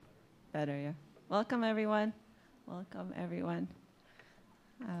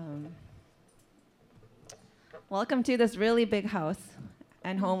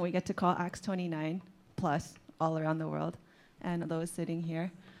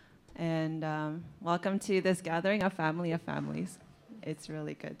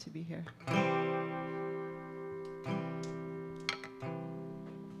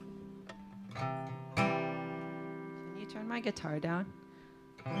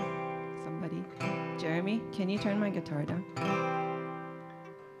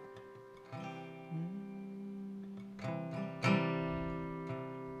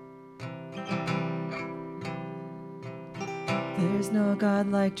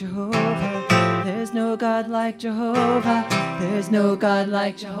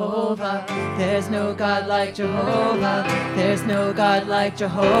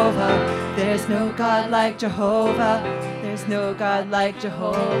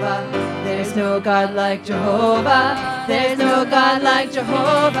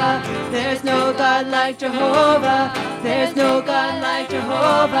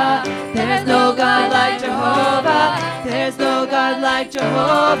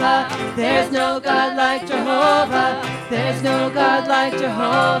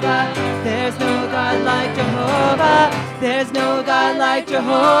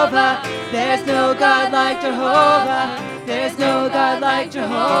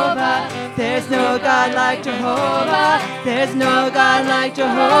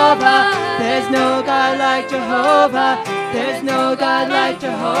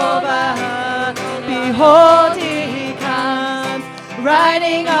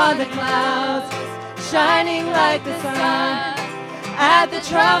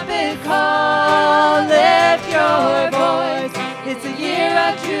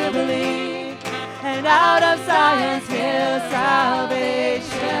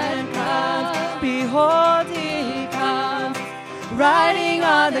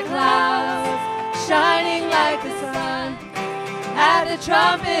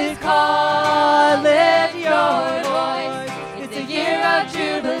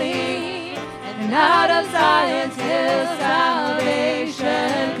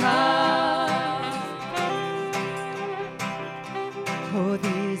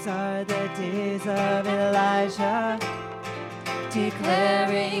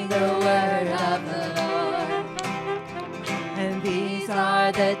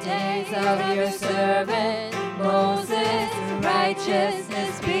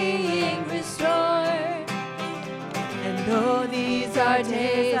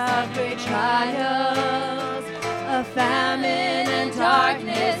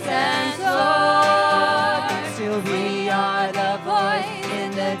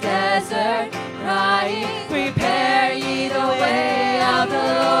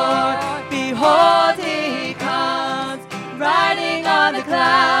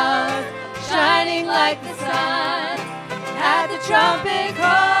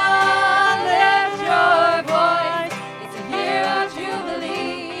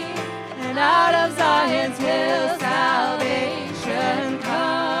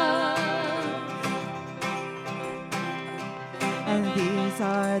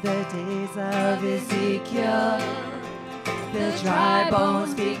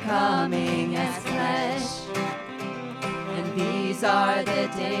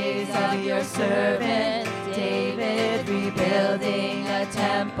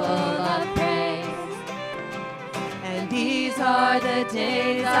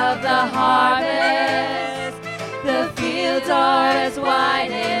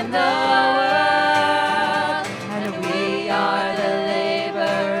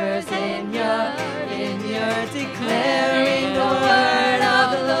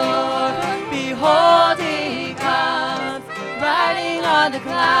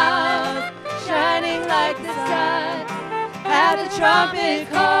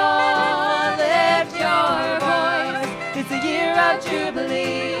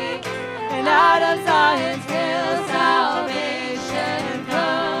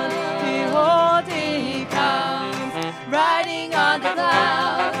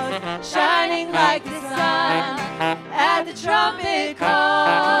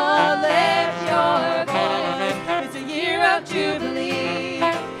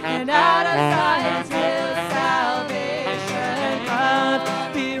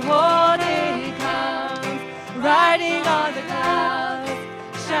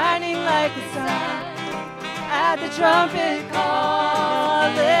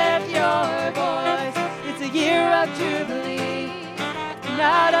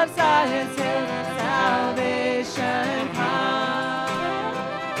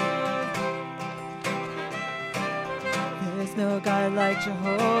God like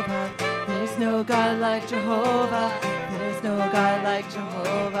Jehovah. There's no God like Jehovah. There's no God like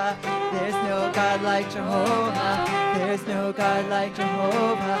Jehovah. There's no God like Jehovah. There's no God like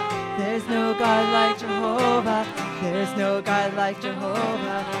Jehovah. There's no God like Jehovah. There's no God like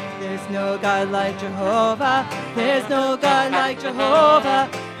Jehovah. There's no God like Jehovah. There's no God like Jehovah.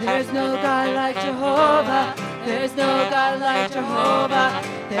 There's no God like Jehovah. There's no God like Jehovah.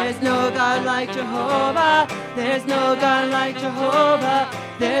 There's no God like Jehovah.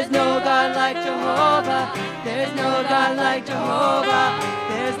 There's no God like Jehovah. There's no God like Jehovah. There's no God like Jehovah.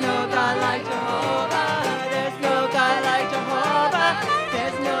 There's no God like Jehovah. There's no God like Jehovah.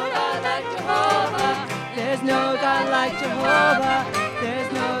 There's no God like Jehovah. There's no God like Jehovah.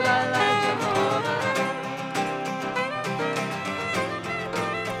 There's no God like Jehovah.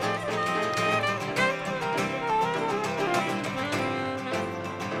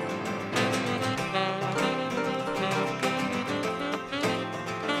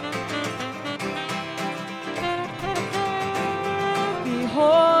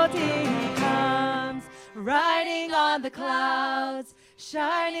 Behold, he comes, riding on the clouds,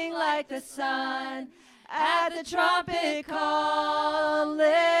 shining like the sun. At the trumpet call,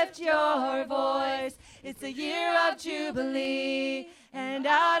 lift your voice. It's a year of jubilee, and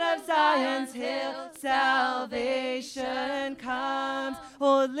out of Zion's hill salvation comes.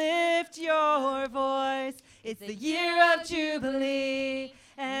 Oh, lift your voice. It's the year of jubilee,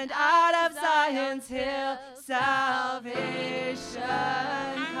 and out of Zion's hill salvation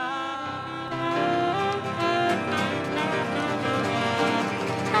comes.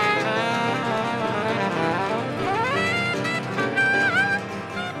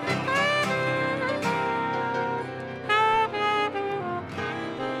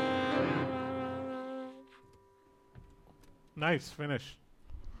 Nice finish.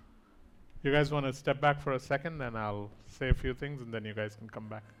 You guys want to step back for a second, and I'll say a few things, and then you guys can come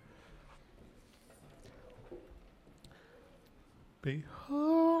back.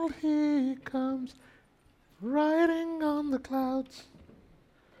 Behold, he comes, riding on the clouds.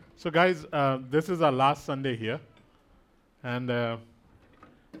 So, guys, this is our last Sunday here, and the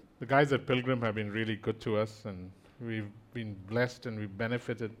guys at Pilgrim have been really good to us, and we've been blessed, and we've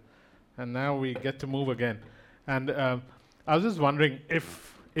benefited, and now we get to move again. And I was just wondering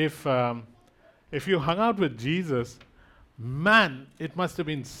if you hung out with Jesus, man, it must have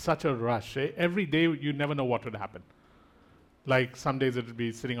been such a rush. Every day you never know what would happen. Like some days it would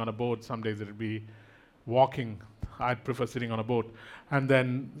be sitting on a boat, some days it would be walking. I'd prefer sitting on a boat. And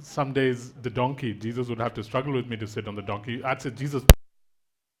then some days the donkey, Jesus would have to struggle with me to sit on the donkey. I'd say, Jesus.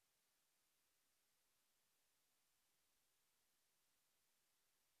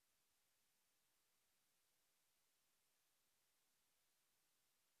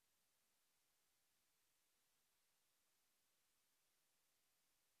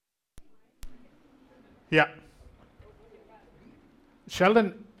 Yeah.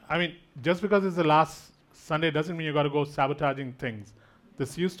 Sheldon, I mean, just because it's the last Sunday doesn't mean you got to go sabotaging things.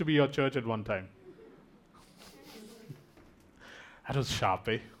 This used to be your church at one time. That was sharp,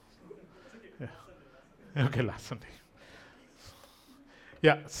 eh? Yeah. Okay, last Sunday.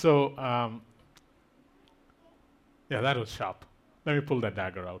 Yeah, so, yeah, that was sharp. Let me pull that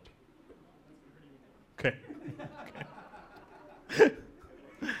dagger out. Okay.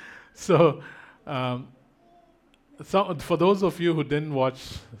 So, for those of you who didn't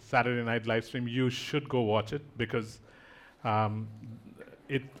watch Saturday night live stream, you should go watch it, because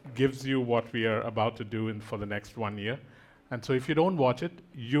it gives you what we are about to do for the next 1 year. And so if you don't watch it,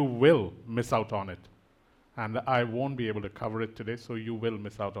 you will miss out on it. And I won't be able to cover it today, so you will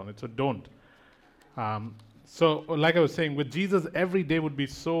miss out on it. So don't. So like I was saying, with Jesus, every day would be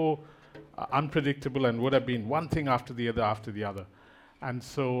so unpredictable and would have been one thing after the other after the other. And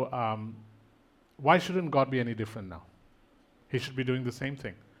so why shouldn't God be any different now? He should be doing the same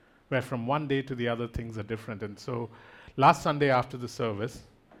thing, where from one day to the other things are different. And so last Sunday after the service,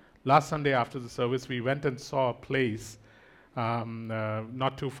 we went and saw a place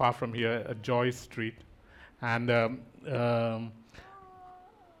not too far from here, at Joy Street. And where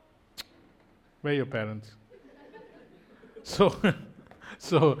are your parents? So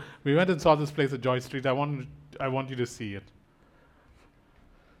we went and saw this place at Joy Street. I want you to see it.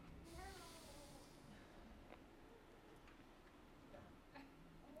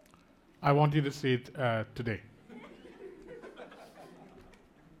 I want you to see it today.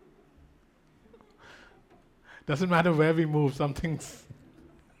 Doesn't matter where we move, something's...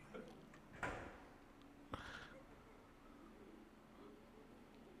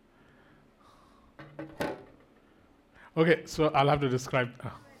 Okay, so I'll have to describe...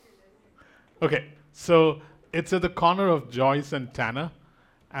 Okay, so It's at the corner of Joyce and Tanner,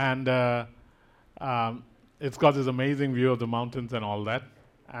 and um, it's got this amazing view of the mountains and all that.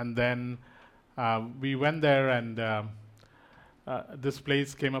 And then we went there, and this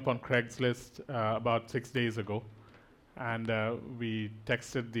place came up on Craigslist about 6 days ago. And we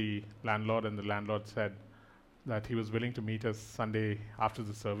texted the landlord, and the landlord said that he was willing to meet us Sunday after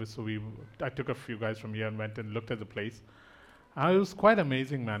the service. So I took a few guys from here and went and looked at the place. It was quite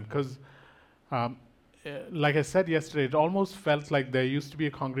amazing, man, because like I said yesterday, it almost felt like there used to be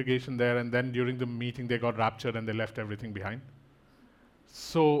a congregation there, and then during the meeting they got raptured and they left everything behind.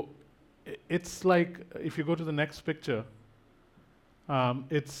 So it's like, if you go to the next picture,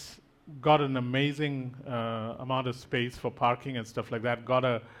 it's got an amazing amount of space for parking and stuff like that. Got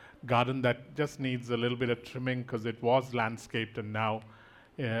a garden that just needs a little bit of trimming because it was landscaped, and now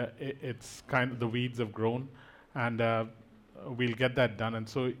it's kind of, the weeds have grown, and we'll get that done. And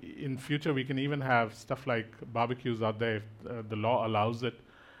so in future we can even have stuff like barbecues out there if the law allows it.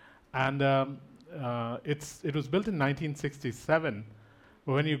 And it was built in 1967.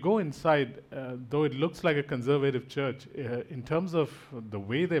 But when you go inside, though it looks like a conservative church, in terms of the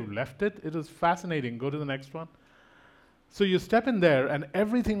way they've left it, it is fascinating. Go to the next one. So you step in there, and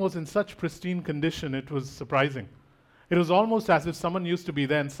everything was in such pristine condition, it was surprising. It was almost as if someone used to be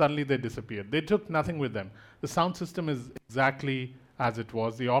there and suddenly they disappeared. They took nothing with them. The sound system is exactly as it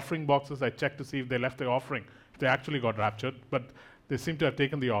was. The offering boxes, I checked to see if they left the offering, if they actually got raptured, but they seem to have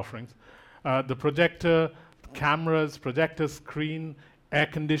taken the offerings. The projector, cameras, projector screen, air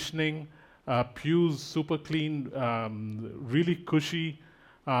conditioning, pews super clean, really cushy,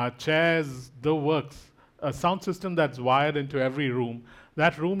 chairs, the works. A sound system that's wired into every room.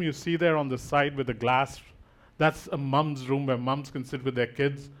 That room you see there on the side with the glass, that's a mom's room where moms can sit with their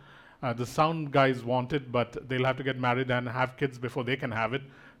kids. The sound guys want it, but they'll have to get married and have kids before they can have it.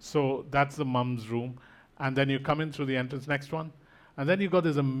 So that's the mom's room. And then you come in through the entrance, next one. And then you've got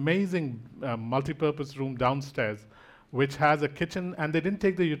this amazing multi-purpose room downstairs, which has a kitchen, and they didn't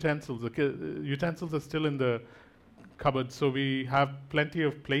take the utensils. The utensils are still in the cupboard, so we have plenty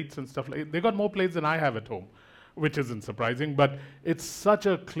of plates and stuff. They got more plates than I have at home, which isn't surprising, but it's such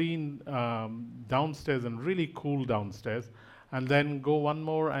a clean downstairs and really cool downstairs. And then go one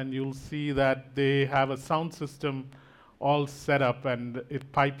more, and you'll see that they have a sound system all set up, and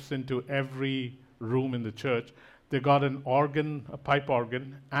it pipes into every room in the church. They got an organ, a pipe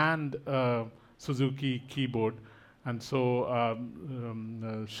organ, and a Suzuki keyboard. And so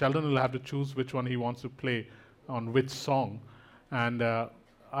Sheldon will have to choose which one he wants to play on which song. And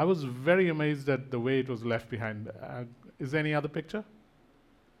I was very amazed at the way it was left behind. Is there any other picture?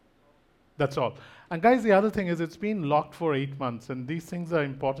 That's all. And guys, the other thing is it's been locked for 8 months, and these things are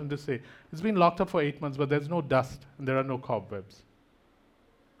important to say. It's been locked up for 8 months, but there's no dust and there are no cobwebs.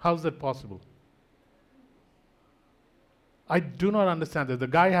 How's that possible? I do not understand that. The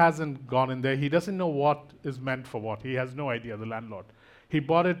guy hasn't gone in there. He doesn't know what is meant for what. He has no idea, the landlord. He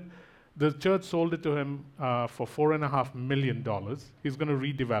bought it. The church sold it to him for $4.5 million. He's going to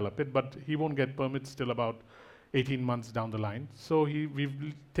redevelop it, but he won't get permits till about 18 months down the line. So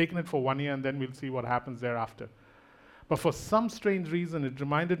we've taken it for 1 year, and then we'll see what happens thereafter. But for some strange reason, it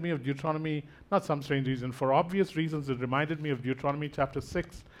reminded me of Deuteronomy, not some strange reason, for obvious reasons, it reminded me of Deuteronomy chapter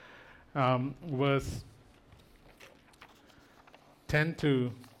 6, verse 10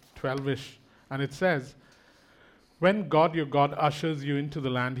 to 12-ish. And it says, when God your God ushers you into the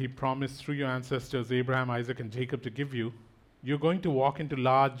land he promised through your ancestors Abraham, Isaac, and Jacob to give you, you're going to walk into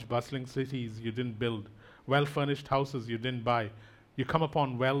large, bustling cities you didn't build, well-furnished houses you didn't buy. You come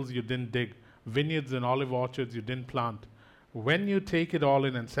upon wells you didn't dig, vineyards and olive orchards you didn't plant. When you take it all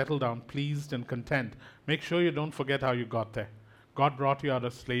in and settle down, pleased and content, make sure you don't forget how you got there. God brought you out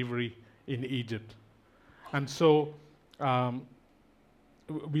of slavery in Egypt. And so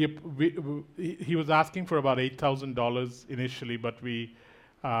he was asking for about $8,000 initially, but we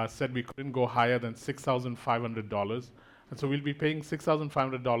said we couldn't go higher than $6,500. And so we'll be paying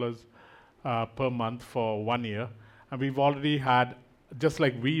 $6,500 per month for 1 year. And we've already had, just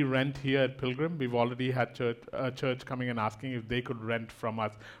like we rent here at Pilgrim, we've already had church coming and asking if they could rent from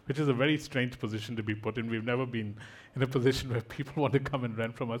us, which is a very strange position to be put in. We've never been in a position where people want to come and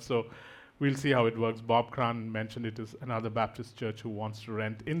rent from us. So we'll see how it works. Bob Cran mentioned it is another Baptist church who wants to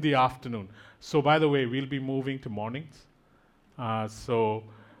rent in the afternoon. So by the way, we'll be moving to mornings. It'll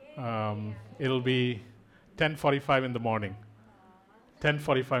be 10:45 in the morning.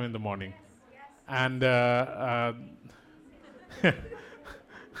 10:45 in the morning. And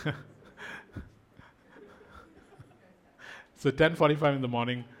so 10:45 in the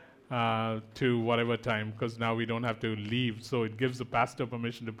morning to whatever time, because now we don't have to leave, so it gives the pastor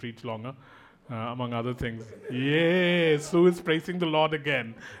permission to preach longer. among other things. Yay! Sue is praising the Lord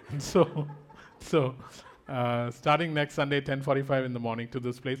again. And starting next Sunday, 10:45 in the morning to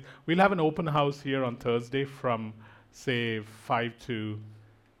this place. We'll have an open house here on Thursday from, say, 5 to...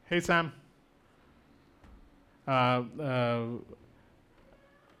 Hey, Sam.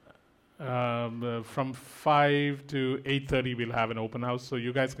 From 5 to 8:30 we'll have an open house, so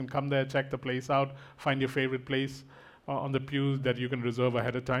you guys can come there, check the place out, find your favorite place on the pews that you can reserve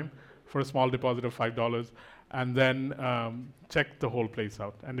ahead of time for a small deposit of $5, and then check the whole place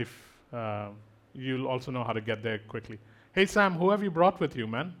out. And if you'll also know how to get there quickly. Hey Sam, who have you brought with you,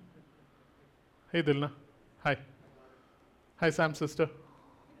 man? Hey Dilna. Hi. Hi Sam's sister.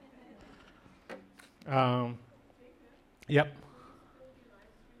 Yep.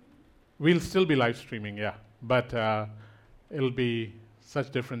 We'll still be live streaming, yeah, but it'll be such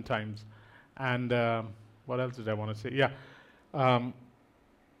different times. And what else did I want to say? Yeah,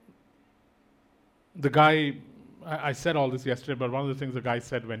 the guy, I said all this yesterday, but one of the things the guy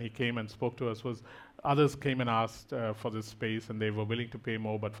said when he came and spoke to us was others came and asked for this space and they were willing to pay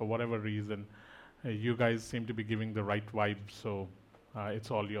more, but for whatever reason, you guys seem to be giving the right vibe, so it's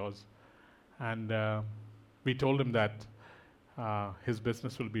all yours. And we told him that his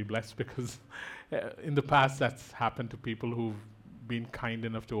business will be blessed because in the past that's happened to people who've been kind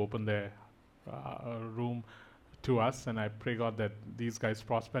enough to open their room to us, and I pray God that these guys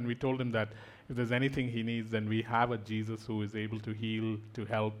prosper. And we told him that if there's anything he needs, then we have a Jesus who is able to heal, to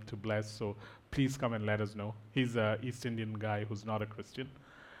help, to bless, so please come and let us know. He's an East Indian guy who's not a Christian.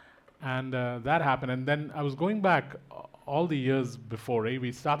 And that happened, and then I was going back all the years before.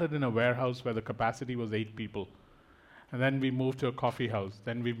 We started in a warehouse where the capacity was 8 people. And then we moved to a coffee house.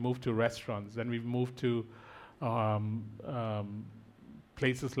 Then we moved to restaurants. Then we moved to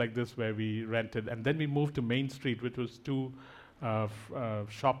places like this where we rented. And then we moved to Main Street, which was 2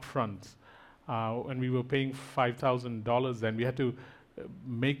 shop fronts. And we were paying $5,000 then. We had to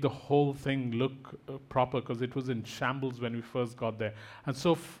make the whole thing look proper because it was in shambles when we first got there. And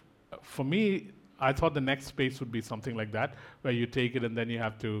so for me, I thought the next space would be something like that, where you take it and then you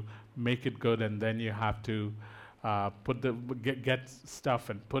have to make it good, and then you have to get stuff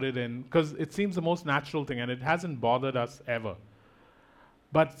and put it in, because it seems the most natural thing, and it hasn't bothered us ever.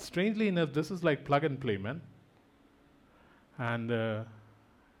 But strangely enough, this is like plug and play, man. And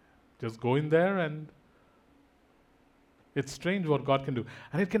just go in there, and it's strange what God can do.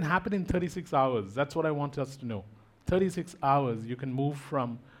 And it can happen in 36 hours. That's what I want us to know. 36 hours, you can move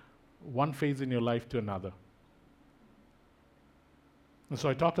from one phase in your life to another. And so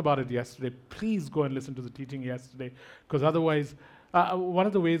I talked about it yesterday. Please go and listen to the teaching yesterday, because otherwise, one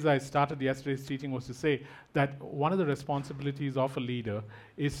of the ways I started yesterday's teaching was to say that one of the responsibilities of a leader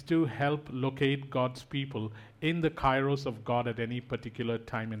is to help locate God's people in the kairos of God at any particular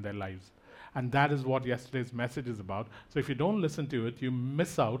time in their lives. And that is what yesterday's message is about. So if you don't listen to it, you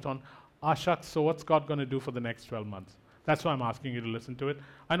miss out on, shucks, so what's God going to do for the next 12 months? That's why I'm asking you to listen to it.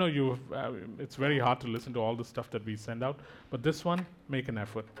 I know it's very hard to listen to all the stuff that we send out, but this one, make an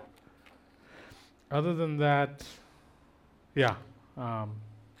effort. Other than that, yeah,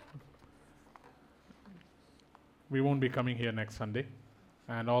 we won't be coming here next Sunday.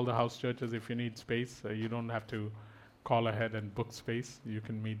 And all the house churches, if you need space, you don't have to call ahead and book space. You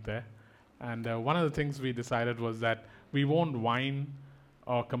can meet there. And one of the things we decided was that we won't whine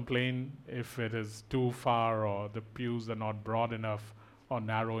or complain if it is too far, or the pews are not broad enough or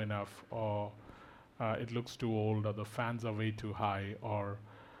narrow enough, or it looks too old, or the fans are way too high, or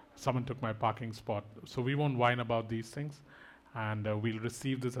someone took my parking spot. So we won't whine about these things, and we'll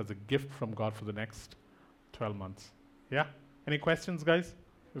receive this as a gift from God for the next 12 months. Yeah? Any questions, guys,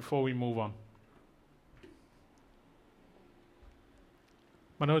 before we move on?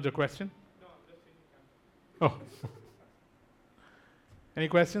 Manoj, a question? No, I'm just thinking. Oh. Any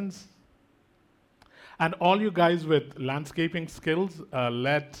questions? And all you guys with landscaping skills,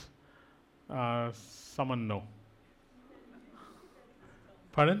 let someone know.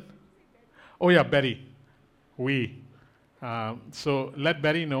 Pardon? Oh yeah, Betty. So let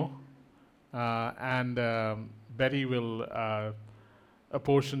Betty know, and Betty will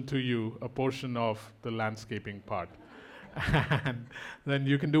apportion to you a portion of the landscaping part. And then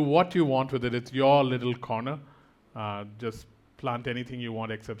you can do what you want with it. It's your little corner. Just plant anything you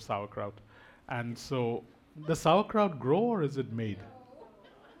want except sauerkraut. And so, does sauerkraut grow or is it made?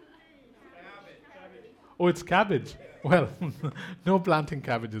 Oh, it's cabbage. Well, no planting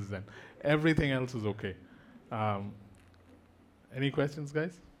cabbages then. Everything else is okay. Any questions,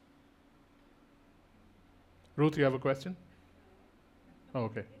 guys? Ruth, you have a question? Oh,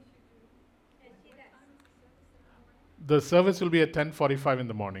 okay. The service will be at 10:45 in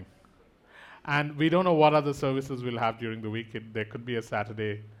the morning. And we don't know what other services we'll have during the week. There could be a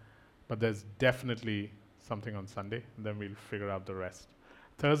Saturday, but there's definitely something on Sunday, and then we'll figure out the rest.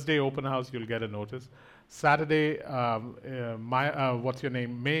 Thursday open house, you'll get a notice. Saturday, what's your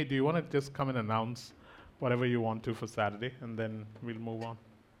name? May, do you want to just come and announce whatever you want to for Saturday, and then we'll move on?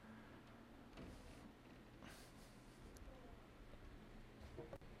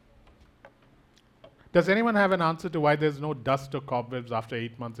 Does anyone have an answer to why there's no dust or cobwebs after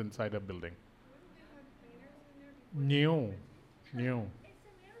 8 months inside a building? New.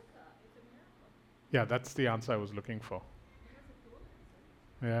 Yeah, that's the answer I was looking for.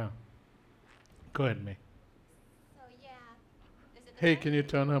 Yeah. Go ahead, May. So yeah, is it the Hey, time? can you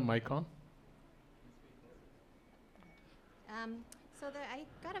turn her mic on? I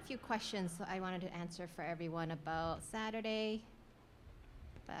got a few questions I wanted to answer for everyone about Saturday,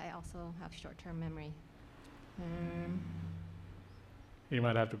 but I also have short-term memory. You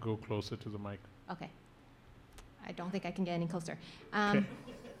might have to go closer to the mic. Okay. I don't think I can get any closer. Okay.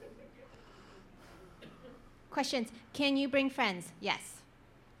 Questions. Can you bring friends? Yes.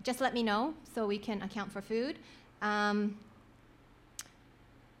 Just let me know so we can account for food.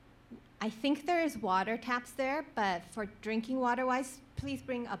 I think there's water taps there, but for drinking water-wise, please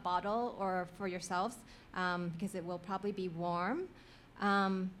bring a bottle or for yourselves because it will probably be warm.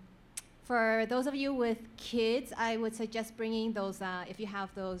 For those of you with kids, I would suggest bringing those, if you have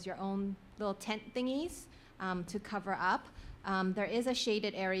those, your own little tent thingies to cover up. There is a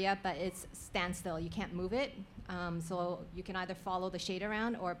shaded area, but it's standstill. You can't move it. So you can either follow the shade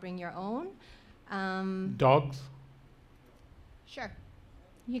around or bring your own. Dogs? Sure.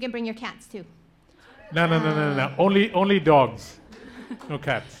 You can bring your cats too. No. Only dogs. No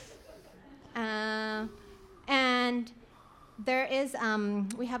cats. And there is,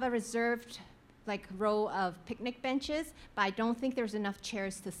 we have a reserved row of picnic benches, but I don't think there's enough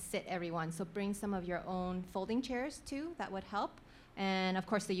chairs to sit everyone. So bring some of your own folding chairs too. That would help. And of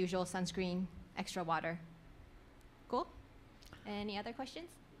course, the usual sunscreen, extra water. Cool? Any other questions?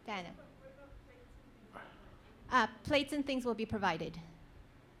 Diana. Plates and things will be provided.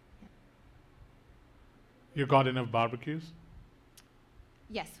 You got enough barbecues?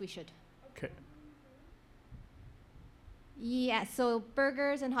 Yes, we should. Okay. Yeah, so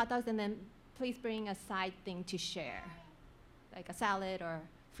burgers and hot dogs, and then please bring a side thing to share, like a salad or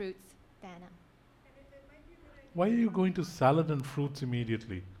fruits. Diana. Why are you going to salad and fruits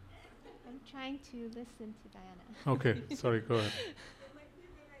immediately? I'm trying to listen to Diana. Okay, sorry, go ahead.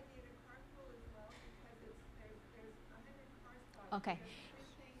 Okay.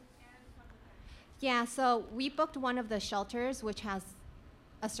 Yeah, so we booked one of the shelters, which has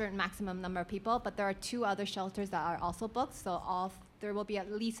a certain maximum number of people, but there are 2 other shelters that are also booked, so there will be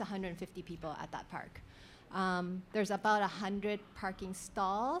at least 150 people at that park. There's about 100 parking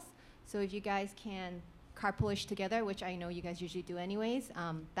stalls, so if you guys can carpoolish together, which I know you guys usually do anyways,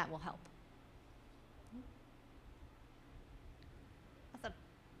 that will help. Awesome.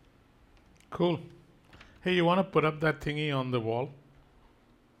 Cool. Hey, you want to put up that thingy on the wall?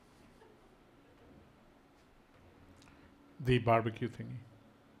 The barbecue thingy.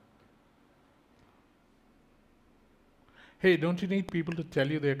 Hey, don't you need people to tell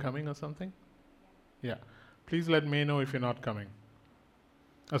you they're coming or something? Yeah. Please let May know if you're not coming.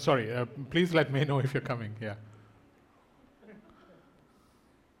 Please let May know if you're coming. Yeah.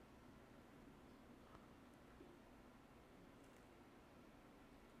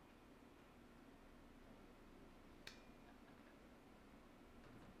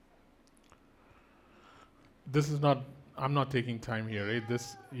 This is not, I'm not taking time here, right?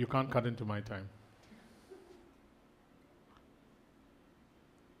 You can't cut into my time.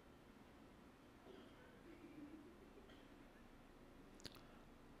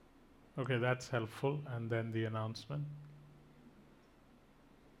 Okay, that's helpful. And then the announcement.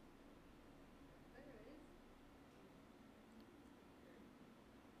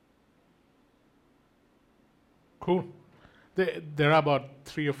 Cool. There are about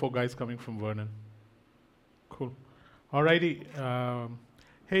 3 or 4 guys coming from Vernon. Cool. Alrighty.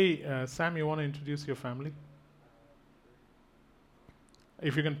 Hey, Sam, you want to introduce your family?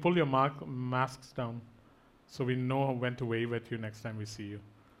 If you can pull your masks down so we know when to wave at you next time we see you.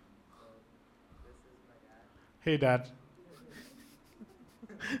 Hey, Dad.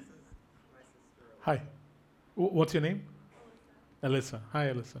 Hi. What's your name? Alyssa. Hi,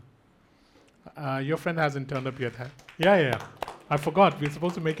 Alyssa. Your friend hasn't turned up yet, huh? Yeah. I forgot. We're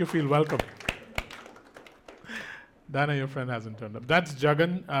supposed to make you feel welcome. Dana, your friend hasn't turned up. That's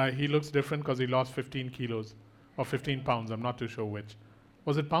Jagan. He looks different because he lost 15 kilos or 15 pounds. I'm not too sure which.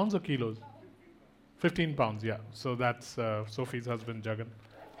 Was it pounds or kilos? 15 pounds, yeah. So that's Sophie's husband, Jagan.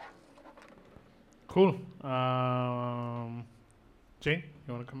 Cool. Jane,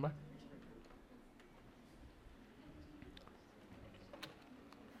 you want to come back?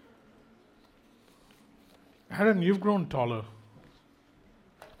 Aaron, you've grown taller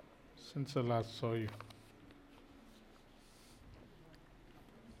since I last saw you.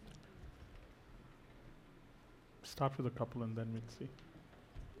 Start with a couple and then we'll see.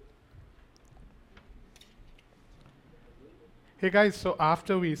 Hey guys, so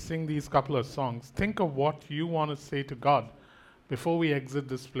after we sing these couple of songs, think of what you want to say to God before we exit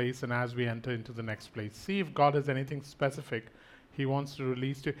this place and as we enter into the next place. See if God has anything specific He wants to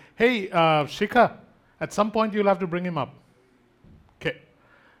release to you. Hey, Shikha, at some point you'll have to bring him up. Okay.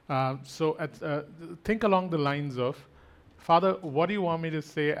 Think along the lines of, Father, what do you want me to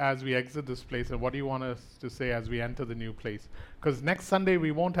say as we exit this place, and what do you want us to say as we enter the new place? Because next Sunday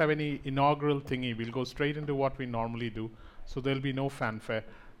we won't have any inaugural thingy. We'll go straight into what we normally do. So there'll be no fanfare.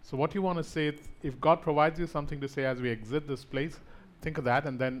 So what you want to say, if God provides you something to say as we exit this place, think of that.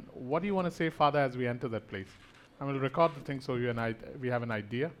 And then what do you want to say, Father, as we enter that place? I will record the thing so you and I, we have an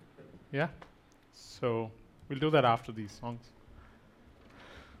idea. Yeah? So we'll do that after these songs.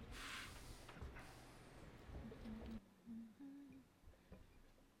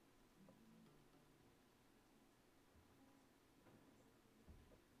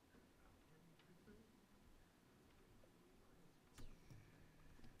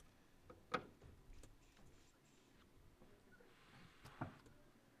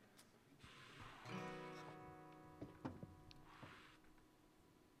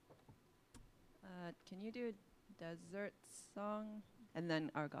 Can you do a desert song? And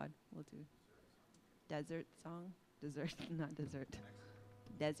then Our God will do desert song. Desert, not dessert.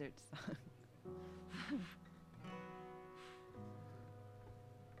 Desert song.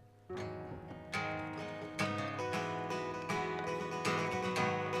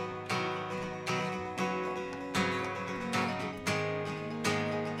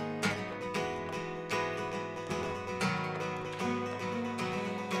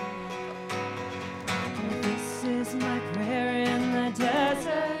 This is my prayer in the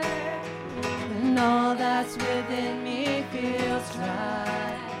desert, when all that's within me feels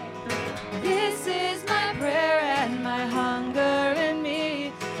dry. This is my prayer and my hunger in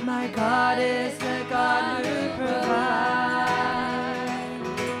me. My God is the God who provides.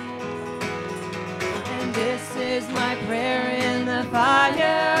 And this is my prayer in the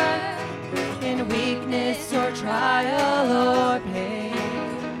fire, in weakness or trial or pain.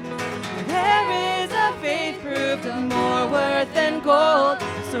 There is a faith proved of more worth than gold,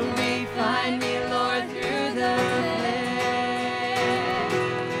 so refine me, Lord, through the flames.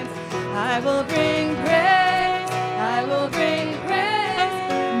 I will bring praise, I will bring praise.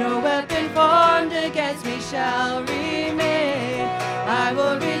 No weapon formed against me shall remain. I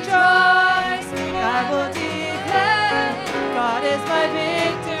will rejoice, I will declare, God is my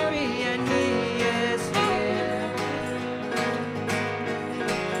victory and He is here.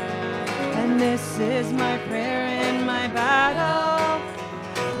 And this is my prayer in my battle,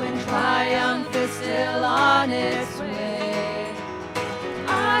 when triumph is still on its way.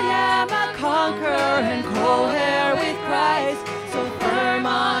 I am a conqueror and co-heir with Christ, so firm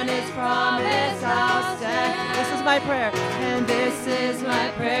on His promise I'll stand. This is my prayer, and this is my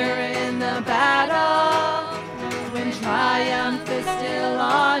prayer in the battle, when triumph is still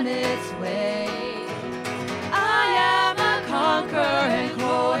on its way. I am a conqueror and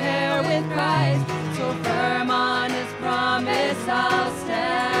co-heir with Christ, so firm on His promise I'll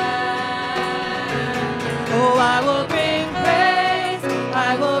stand. Oh, I will bring praise,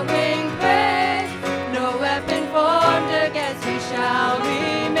 I will bring praise. No weapon formed against me shall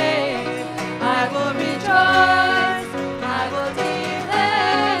remain. I will rejoice, I will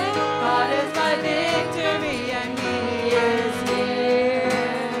declare, God is my victory and He is here.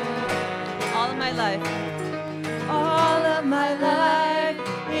 All of my life. All of my life,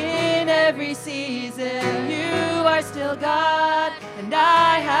 in every season, You are still God, and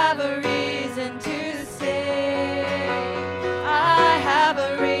I have a reason to sing. I have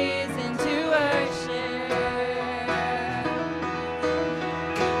a reason to worship.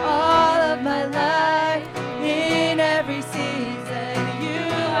 All of my life, in every season, You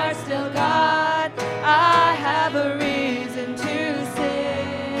are still God. I have a reason to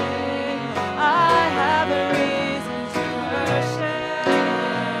sing. I have a reason to worship.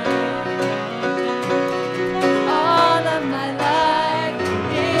 All of my life,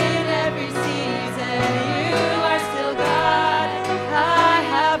 in every season, You are still God. I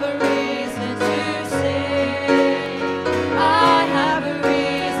have a reason to sing. I have a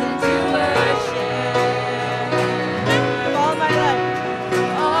reason to worship. All my life,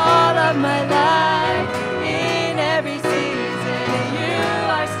 all of my life.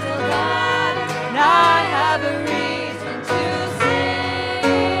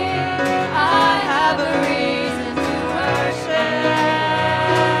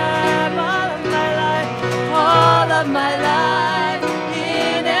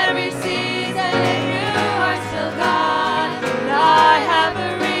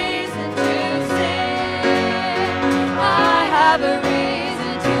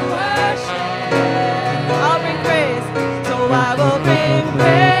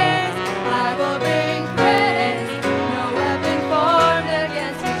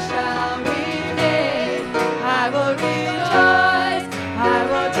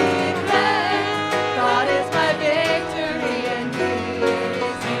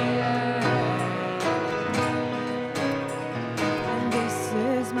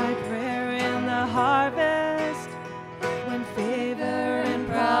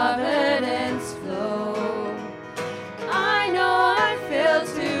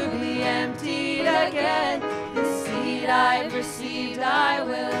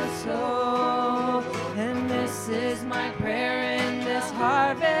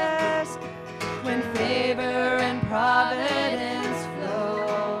 providence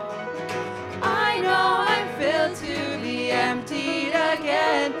flow. I know I'm filled to be emptied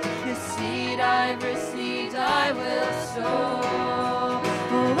again. The seed I've received I will sow.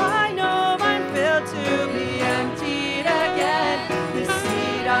 Oh, I know I'm filled to be emptied again. The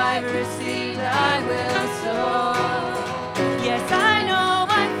seed I've received I will sow. Yes, I know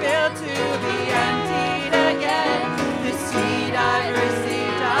I'm filled to be emptied again. The seed I've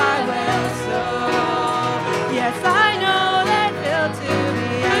received I will sow. Yes, I know that filled to be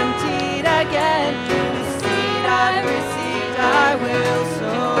emptied again. The seed I've received I will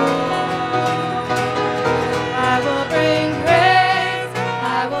sow. I will bring praise,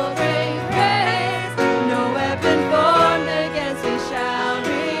 I will bring praise. No weapon formed against me shall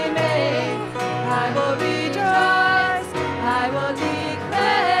remain. I will rejoice, I will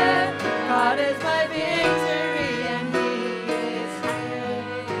declare, God is my victory and He is here.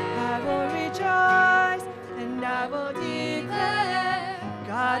 I will rejoice and I will declare,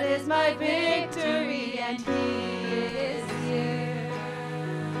 God is my victory and He is here.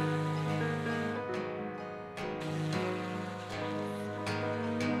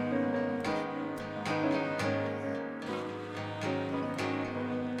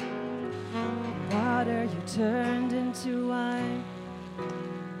 Water you turned into wine.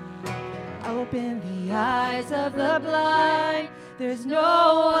 Open the eyes of the blind. There's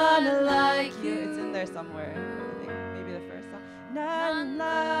no one like you. It's in there somewhere. I think maybe the first song. None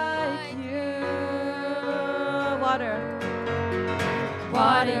like you. Water.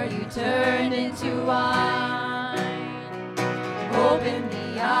 Water you turned into wine. Open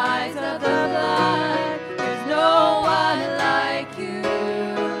the eyes of the blind. There's no one like you.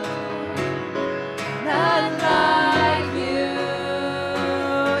 None like you.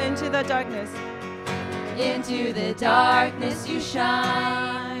 Into the darkness. Into the darkness you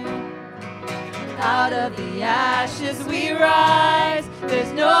shine. Out of the ashes we rise.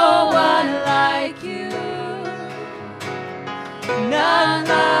 There's no one like you. None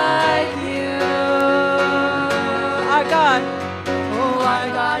like you. Our God. Oh, our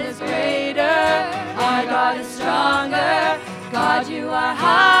God is greater. Our God is stronger. God, you are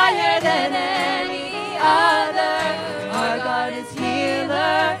higher than any other. Our God is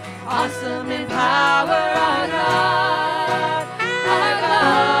healer. Awesome in power, our God. Our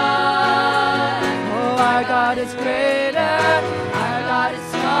God. Oh, our God is greater. Our God is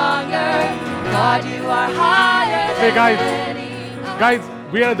stronger. God, you are higher than Hey any guys,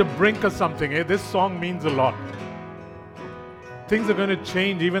 we are at the brink of something. This song means a lot. Things are going to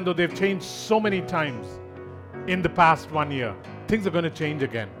change, even though they've changed so many times in the past 1 year. Things are going to change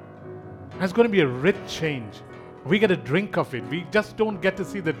again. And it's going to be a rich change. We get a drink of it. We just don't get to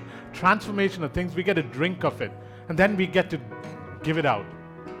see the transformation of things. We get a drink of it. And then we get to give it out.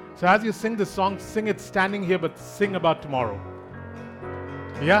 So as you sing this song, sing it standing here, but sing about tomorrow.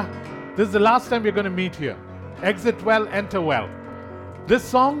 Yeah? This is the last time we're going to meet here. Exit well, enter well. This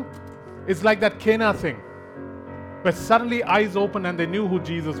song is like that Cana thing, where suddenly eyes opened and they knew who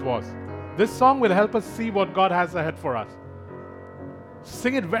Jesus was. This song will help us see what God has ahead for us.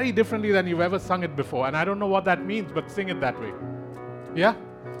 Sing it very differently than you've ever sung it before. And I don't know what that means, but sing it that way. Yeah?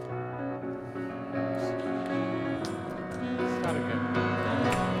 Start again.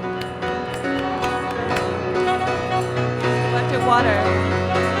 Electric water.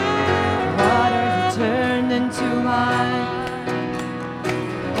 Water you turned into wine.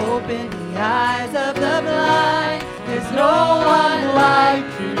 Open the eyes of the blind. There's no one like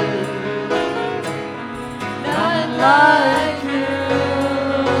you. None like you.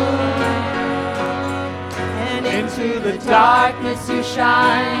 And into the darkness you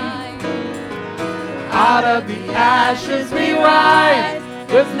shine. Out of the ashes we rise.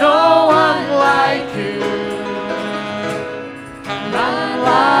 There's no one like you. None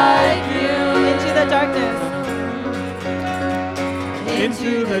like you. Into the darkness.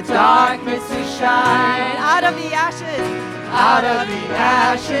 Into the darkness we shine. Out of the ashes. Out of the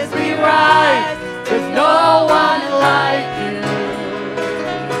ashes we rise. There's no one like you.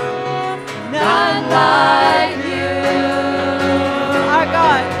 None like you. Our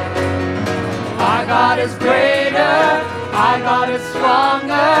God. Our God is greater. Our God is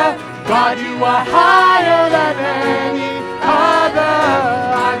stronger. God, you are higher than any other.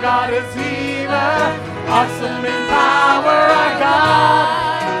 Our God is healer. Awesome in power, our God.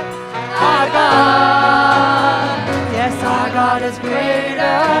 Our God. Yes, our God is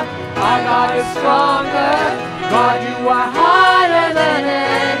greater. Our God is stronger. God, you are higher than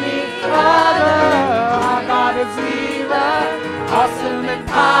any other. Our God is healer. Awesome in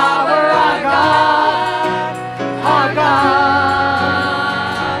power, our God. Our God.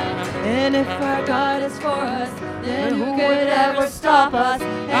 And if our God is is for us, then who could ever stop us?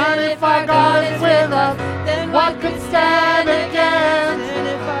 And if our God is with us, then what could stand against? And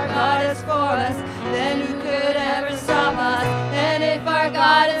if our God is for us, then who could ever stop us? And if our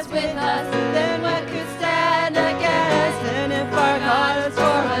God is with us, then what could stand against? And if our God is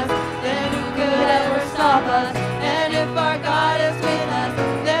for us, then who could ever stop us? And if our God is with us,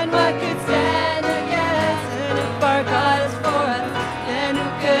 then what could stand against? And if our God is for us, then who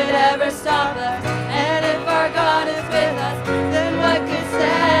could ever stop us? And if our God is with us, then what could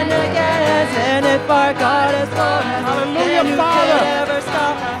stand against? And if our God is for us, Hallelujah, then who Father. could ever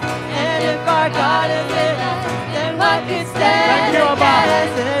stop us? And if our God is with us, then what could stand Thank you, Abba.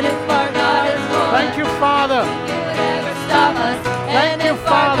 against? And if our God is for us, Thank you, Father. who could ever stop us? Thank And you, if our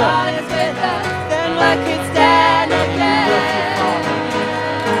Father. God is with us, then what could stand against?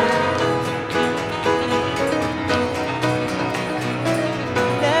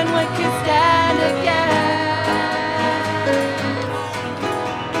 Then what could stand against?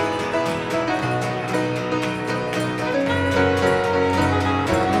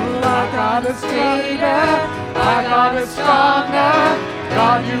 Our God is greater, our God is stronger.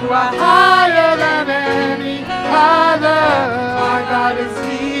 God, you are higher than any other. Our God is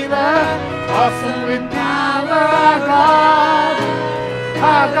healer, awesome in power. Our God,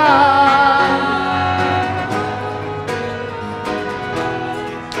 our God.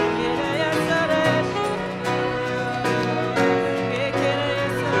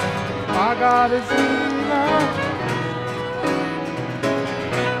 Our God is healer.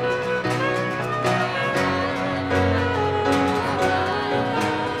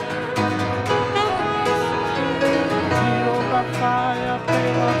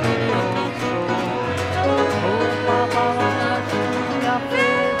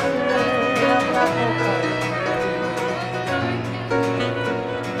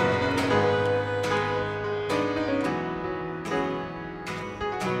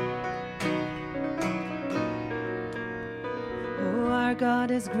 Oh, our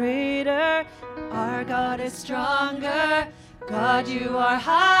God is greater, our God is stronger. God, you are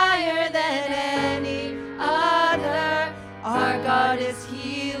higher than any other. Our God is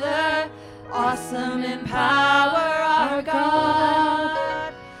healer, awesome in power. Our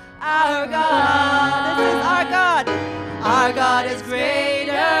God, our God. This is our God. Our God is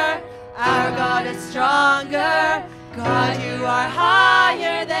greater, our God is stronger. God, you are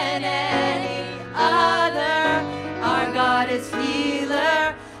higher than any other. Our God is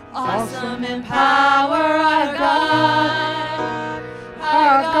healer, awesome in power. Our God,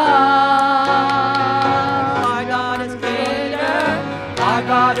 our God. Our God is greater, our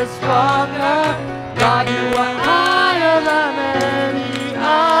God is stronger. God, you are higher than any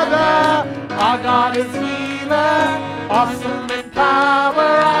other. Our God is healer, awesome in power.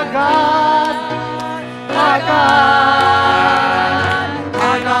 Our God, our God.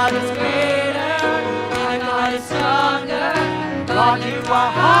 Our God is greater, our God is stronger. God, you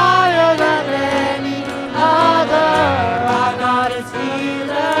are higher than any other. Our God is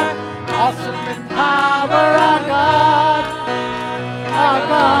healer, awesome in power. Our God, our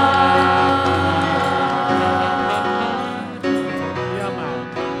God. Yeah, man.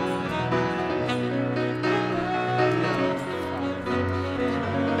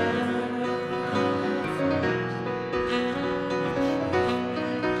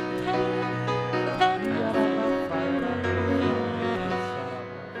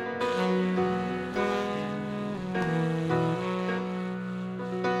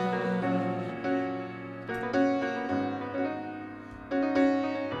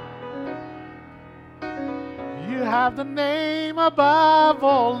 You have the name above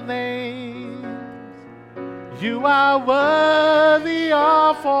all names. You are worthy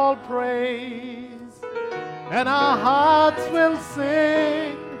of all praise. And our hearts will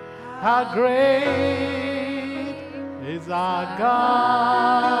sing, how great is our God.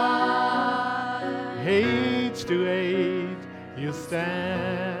 Age to age you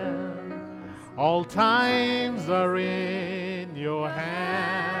stand. All times are in your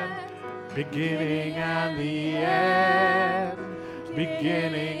hand. Beginning and the end,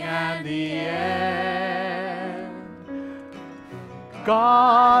 beginning and the end.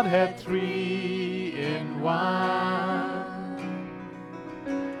 Godhead three in one.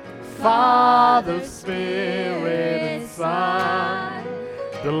 Father, Spirit, and Son.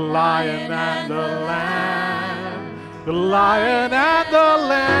 The Lion and the Lamb, the Lion and the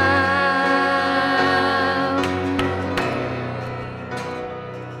Lamb.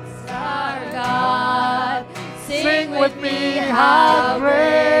 Sing with me, how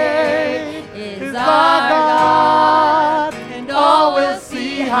great is our God, and all will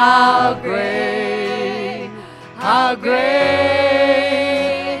see how great How great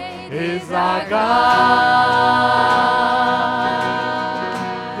is our God.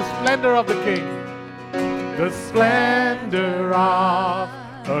 The splendor of the King. The splendor of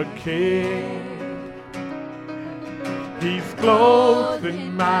a King. He's clothed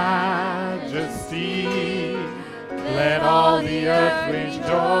in majesty. Let all the earth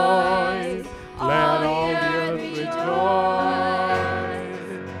rejoice. Let all the earth rejoice.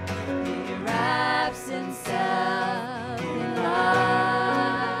 He wraps himself in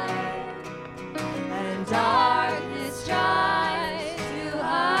light, and darkness tries to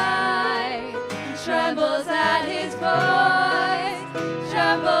hide. Trembles at his voice.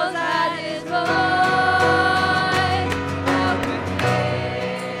 Trembles at his voice. How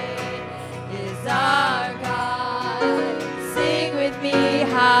great is our God? Sing with me,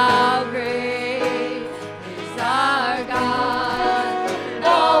 how great is our God?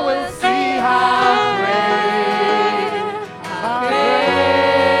 All will see how great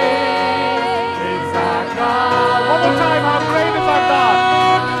Is our God. One more time, how great is our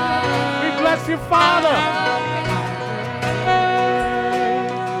God? We bless you, Father.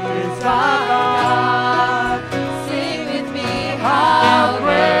 Is our God. Sing with me, How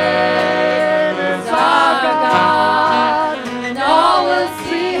great is our God. and all will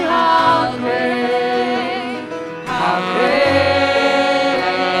see how great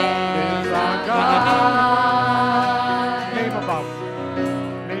is our God. Name above.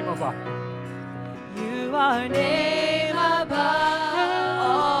 Name above. you are. Name above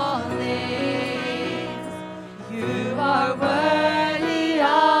all names. You are worthy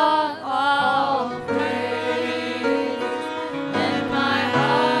of all praise, and my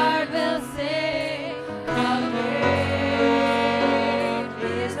heart will sing how great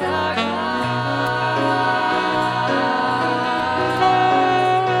is our God.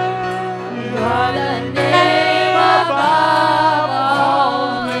 You are the name above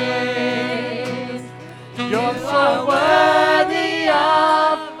all names. You're You so are worthy worthy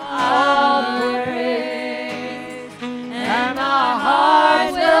of all praise, and our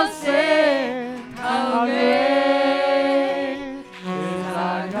hearts will sing how great is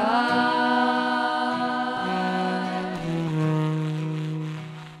our God.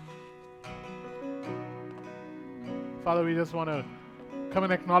 Father, we just want to come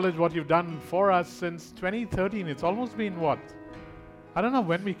and acknowledge what you've done for us since 2013. It's almost been what? I don't know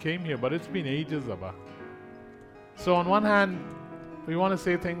when we came here, but it's been ages, Abba. So on one hand, we want to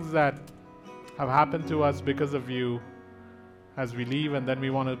say things that have happened to us because of you as we leave, and then we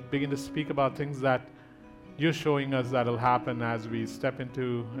want to begin to speak about things that you're showing us that will happen as we step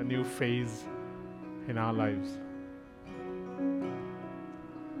into a new phase in our lives.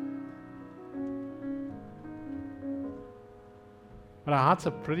 But our hearts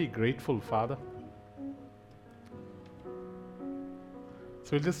are pretty grateful, Father.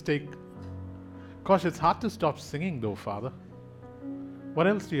 So we'll just take... Gosh, it's hard to stop singing though, Father. What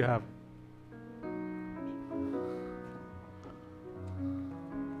else do you have?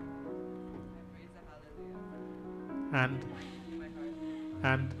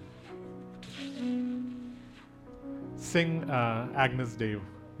 And sing Agnes Dave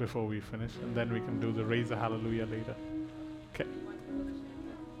before we finish, and then we can do the Raise a Hallelujah later. Okay.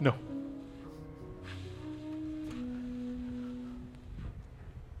 No.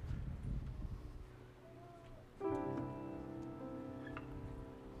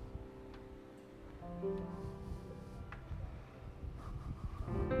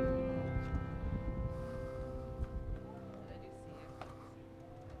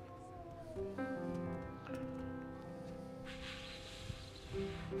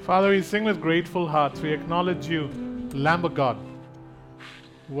 Father, we sing with grateful hearts. We acknowledge you, Lamb of God,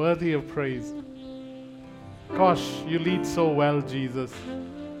 worthy of praise. Gosh, you lead so well, Jesus.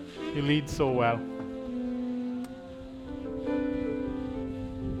 You lead so well.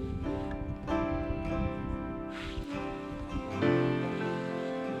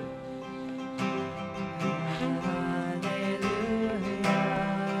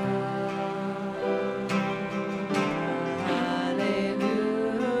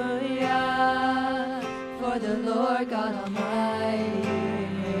 Hallelujah, for the Lord God Almighty.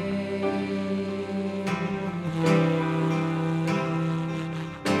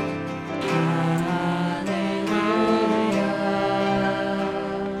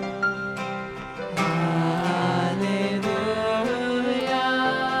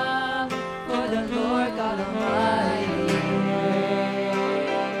 Hallelujah, for the Lord God Almighty.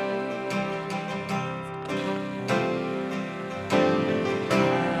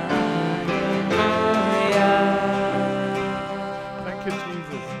 Thank you,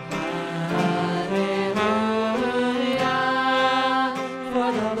 Jesus. Hallelujah.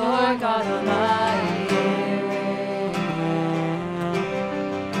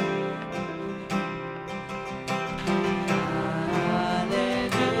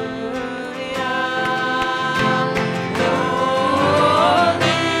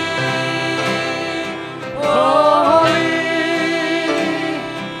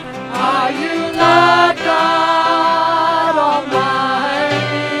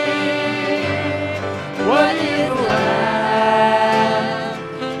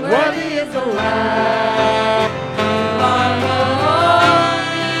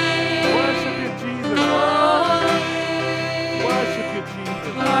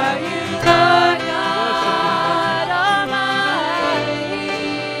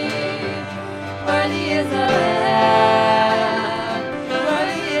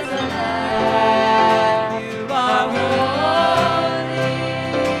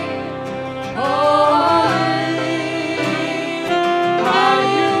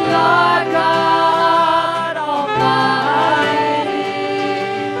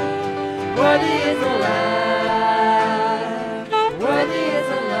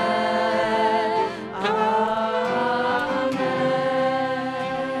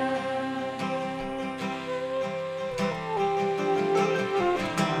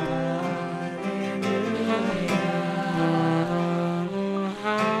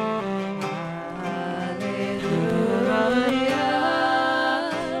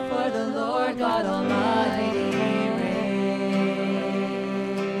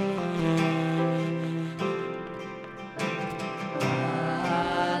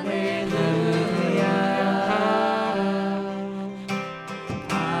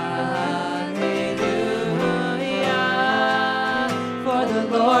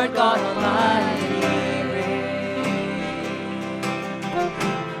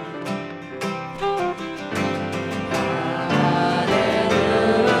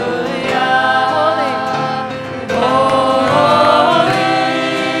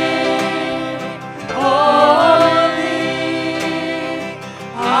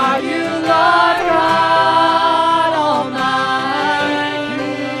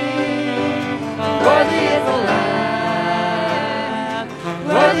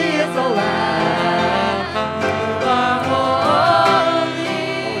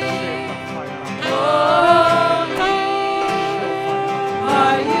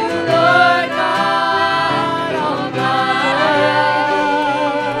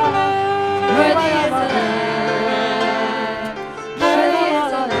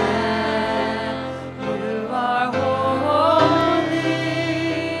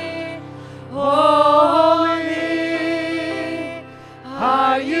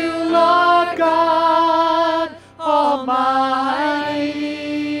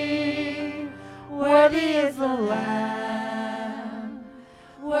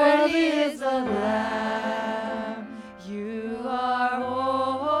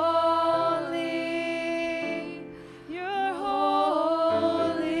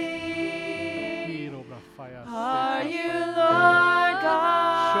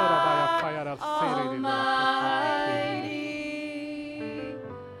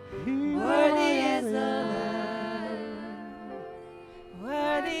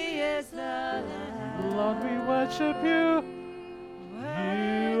 is the Lamb. Lord, we worship you.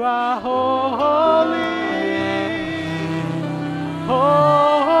 You are holy,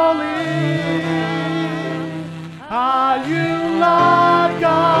 holy. Are you Lord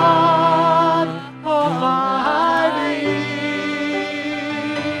God Almighty?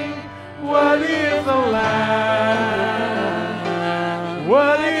 Worthy is the Lamb.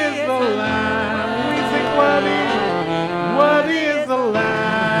 Worthy is the Lamb. We sing worthy. Worthy is the Lamb.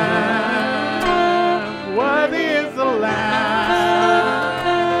 Worthy is the Lamb.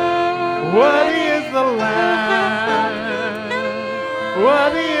 Worthy is the Lamb.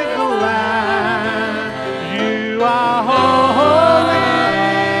 Worthy is the Lamb. You are holy,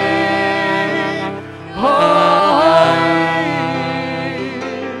 holy.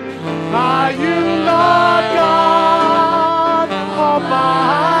 Are you Lord God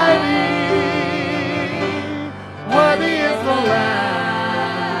Almighty? Worthy is the Lamb.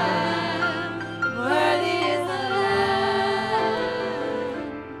 Worthy is the Lamb.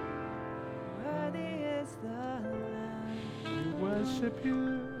 Worthy is the Lamb. We worship you.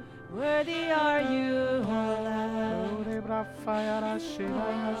 Worthy are you, O Lamb.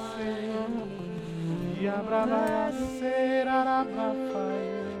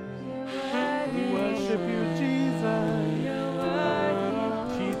 We worship you, Jesus. You're worthy.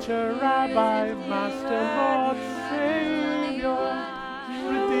 Teacher, Rabbi, Master, Lord, Savior,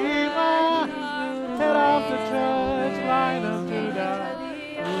 Redeemer, Head of the Church, Lion of Judah,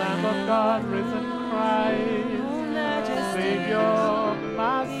 Lamb of God, risen Christ, Savior,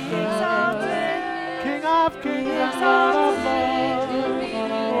 Master, King of Kings and Lord of Lords,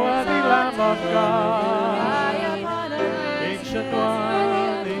 worthy Lamb of God, Ancient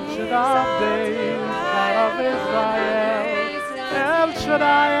One, Ancient of Days, God of Israel, El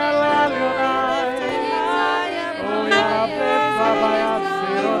Shaddai, El Elyon, oh Yahweh, Rabbi,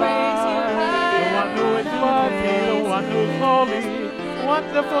 the one who is worthy, the one who's holy,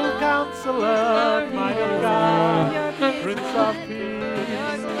 wonderful Counselor, mighty God, Prince of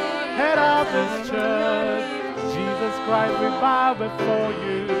Peace, Head of this church, Jesus Christ, we bow before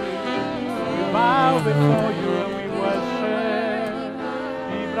you. We bow before you and we worship.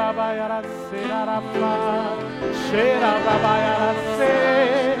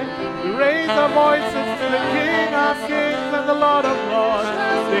 We raise our voices to the King of Kings and the Lord of Lords,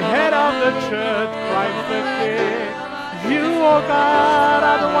 the Head of the church, Christ the King. You, O God,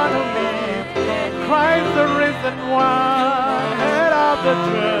 are the one who leads, Christ the risen one, Head of the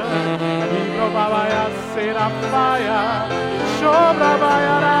church.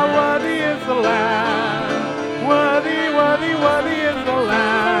 Worthy is the Lamb. Worthy, worthy, worthy is the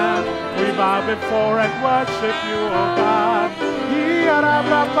Lamb. We bow before and worship you, O God.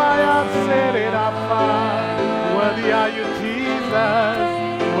 Worthy are you, Jesus.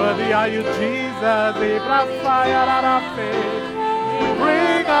 Worthy are you, Jesus. We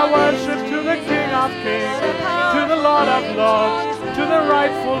bring our worship to the King of Kings, to the Lord of Lords, to the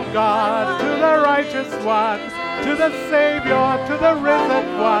rightful God, to the righteous one, to the Savior, to the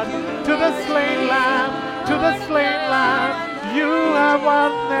risen one, to the slain Lamb, to the slain Lamb. You have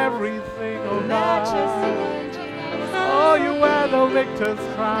won everything, oh God. Oh, you wear the victor's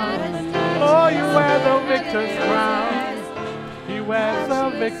crown. Oh, you wear the victor's crown. He wears the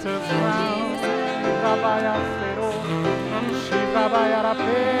victor's crown.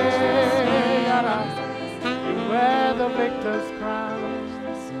 You wear the victor's crown.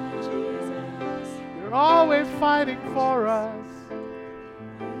 You're always fighting for us.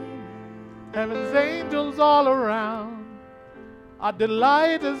 Heaven's angels all around. Our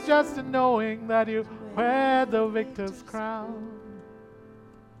delight is just in knowing that you wear the victor's crown.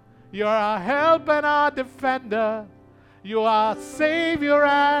 You're our help and our defender. You are our Savior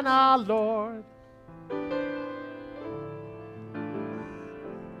and our Lord.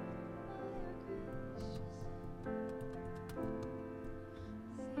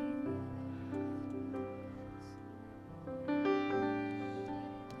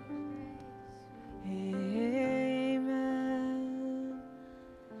 Amen.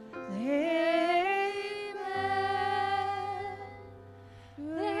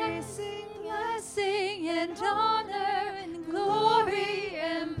 Blessing and honor and glory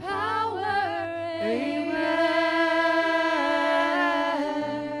and power. Amen.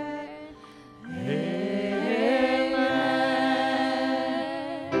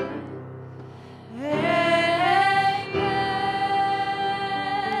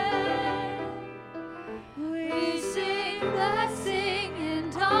 We sing blessing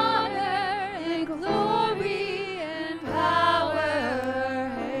and honor and glory and power.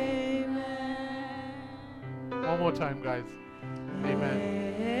 Amen. One more time, guys. Amen.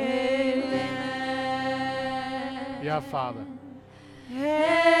 Amen. Yeah, Father. Amen.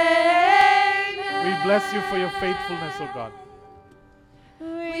 We bless you for your faithfulness, O God.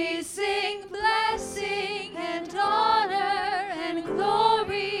 We sing blessing and honor and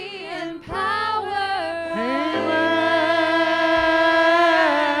glory and power.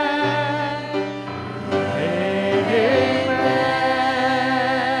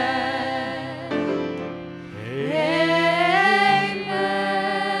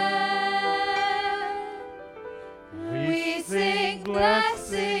 We sing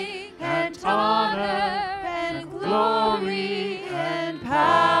blessing and honor and glory and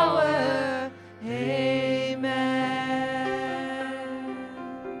power. Amen.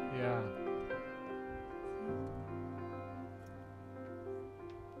 Yeah.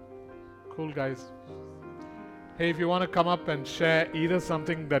 Cool, guys. Hey, if you want to come up and share either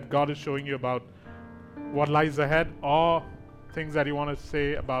something that God is showing you about what lies ahead or things that you want to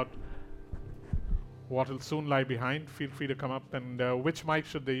say about what will soon lie behind, feel free to come up. And which mic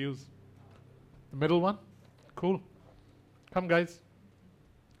should they use? The middle one? Cool. Come, guys.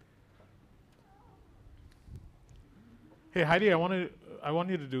 Hey, Heidi, I want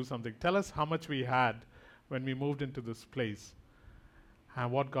you to do something. Tell us how much we had when we moved into this place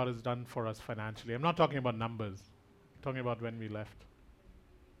and what God has done for us financially. I'm not talking about numbers. I'm talking about when we left.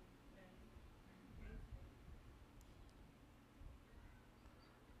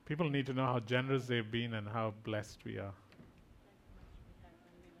 People need to know how generous they've been and how blessed we are.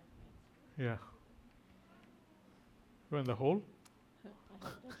 Yeah. We're in the hole?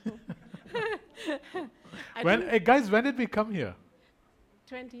 Hey guys, when did we come here?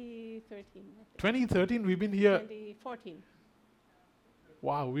 2013. 2013? We've been here. 2014.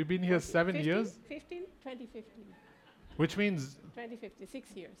 Wow, we've been here 7 years? 2015. Which means 2015,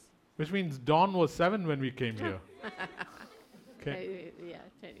 6 years. Which means Dawn was 7 when we came here. Okay. Yeah,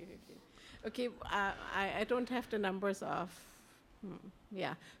 2015. Okay, I don't have the numbers of,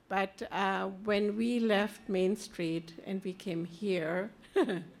 yeah, but when we left Main Street and we came here,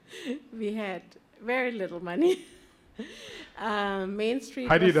 we had very little money. Main Street.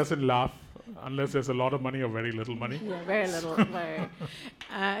 Heidi doesn't laugh unless there's a lot of money or very little money. Yeah, very little.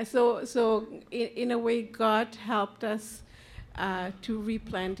 So in a way, God helped us to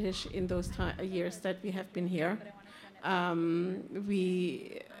replenish in those years that we have been here.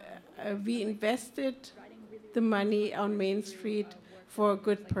 We invested the money on Main Street for a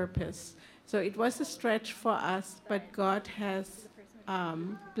good purpose. So it was a stretch for us, but God has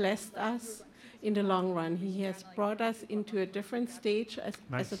blessed us in the long run. He has brought us into a different stage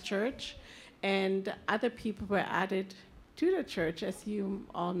as a church, and other people were added to the church, as you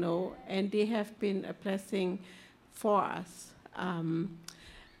all know, and they have been a blessing for us.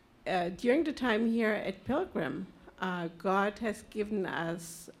 During the time here at Pilgrim, God has given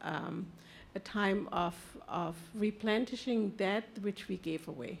us a time of replenishing that which we gave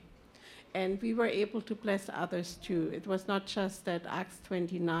away. And we were able to bless others too. It was not just that Acts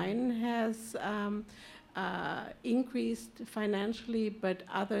 29 has increased financially, but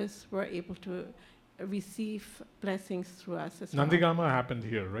others were able to receive blessings through us as well. Nandigama happened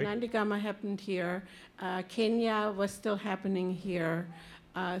here, right? Nandigama happened here. Kenya was still happening here.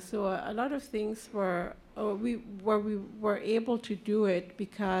 So a lot of things we were able to do it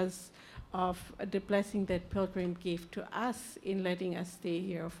because of the blessing that Pilgrim gave to us in letting us stay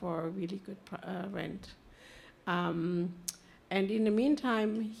here for a really good rent. And in the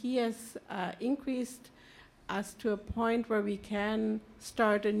meantime, he has increased us to a point where we can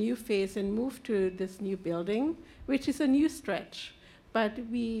start a new phase and move to this new building, which is a new stretch. But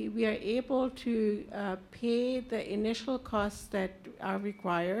we are able to pay the initial costs that are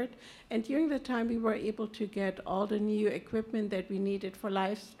required. And during the time, we were able to get all the new equipment that we needed for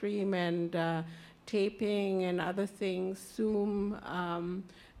live stream and taping and other things, Zoom,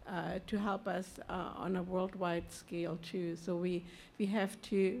 to help us on a worldwide scale too. So we have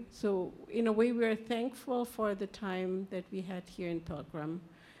to, so in a way we're thankful for the time that we had here in Pilgrim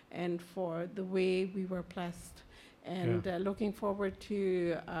and for the way we were blessed. And looking forward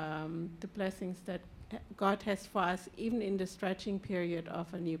to the blessings that God has for us, even in the stretching period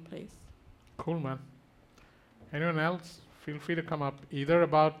of a new place. Cool, man. Anyone else? Feel free to come up, either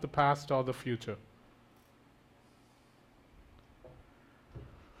about the past or the future.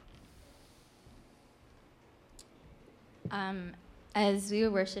 As we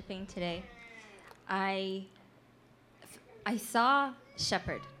were worshiping today, I saw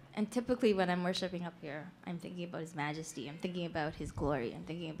Shepherd. And typically when I'm worshiping up here, I'm thinking about his majesty. I'm thinking about his glory. I'm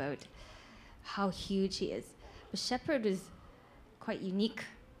thinking about how huge he is. But Shepherd is quite unique.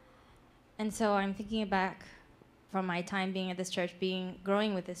 And so I'm thinking back from my time being at this church,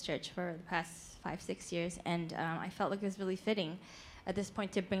 growing with this church for the past 5-6 years, and I felt like it was really fitting at this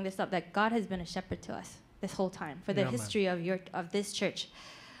point to bring this up, that God has been a shepherd to us this whole time for the history of this church,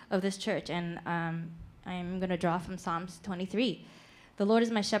 and I'm going to draw from Psalms 23. The Lord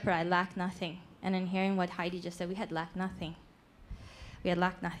is my shepherd, I lack nothing. And in hearing what Heidi just said, we had lacked nothing.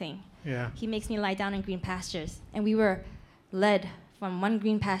 Yeah. He makes me lie down in green pastures. And we were led from one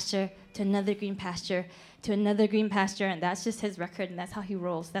green pasture to another green pasture to another green pasture, and that's just his record, and that's how he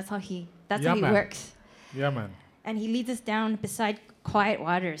rolls. That's how he works. Yeah, man. And he leads us down beside quiet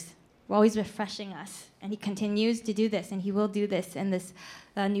waters, always refreshing us. And he continues to do this, and he will do this in this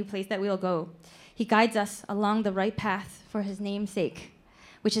new place that we'll go. He guides us along the right path for his name's sake,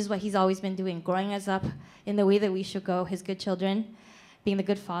 which is what he's always been doing, growing us up in the way that we should go, his good children, being the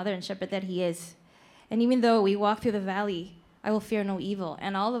good father and shepherd that he is. And even though we walk through the valley, I will fear no evil.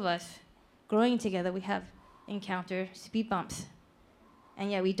 And all of us, growing together, we have encountered speed bumps.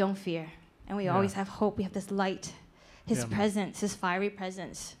 And yet we don't fear. And we always have hope. We have this light, his presence, his fiery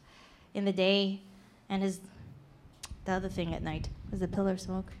presence in the day, and the other thing at night was the pillar of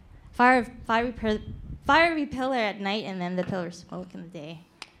smoke. Fiery pillar at night, and then the pillar of smoke in the day.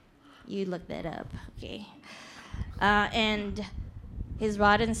 You look that up, okay? And his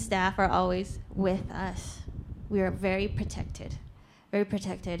rod and staff are always with us. We are very protected,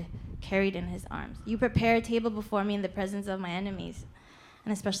 carried in his arms. You prepare a table before me in the presence of my enemies,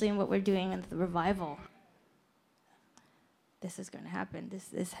 and especially in what we're doing in the revival. This is going to happen.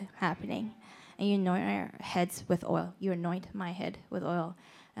 This is happening. And you anoint our heads with oil. You anoint my head with oil,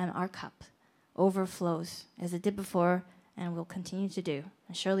 and our cup overflows as it did before and will continue to do.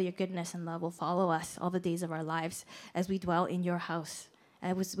 And surely your goodness and love will follow us all the days of our lives as we dwell in your house,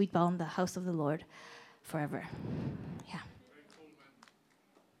 as we dwell in the house of the Lord forever. Yeah.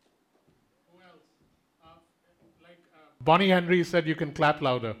 Bonnie Henry said you can clap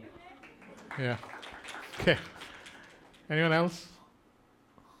louder. Yeah. Okay. Anyone else?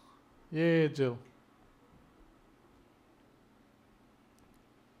 Yeah, Jill.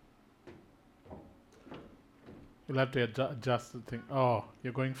 You'll have to adjust the thing. Oh,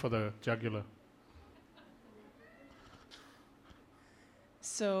 you're going for the jugular.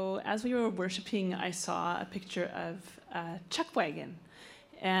 So as we were worshiping, I saw a picture of a chuck wagon.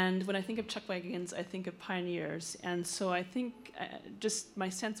 And when I think of chuck wagons, I think of pioneers. And so I think just my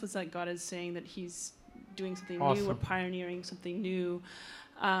sense was that God is saying that he's doing something new or pioneering something new.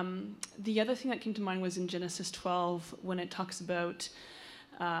 The other thing that came to mind was in Genesis 12 when it talks about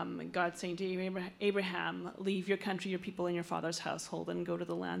God saying to Abraham, leave your country, your people, and your father's household and go to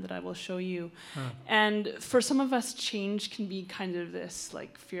the land that I will show you. And for some of us, change can be kind of this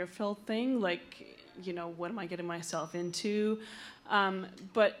like fear-filled thing, like, you know, what am I getting myself into?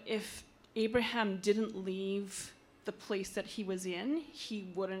 But if Abraham didn't leave the place that he was in,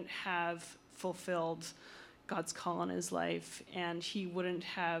 he wouldn't have fulfilled God's call on his life, and he wouldn't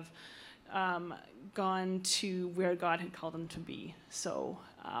have gone to where God had called him to be. So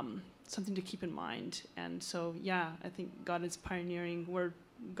something to keep in mind. And so, yeah, I think God is pioneering, where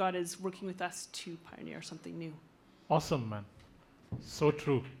God is working with us to pioneer something new. Awesome, man. So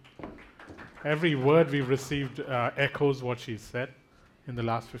true. Every word we've received echoes what she said in the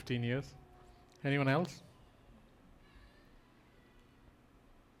last 15 years. Anyone else?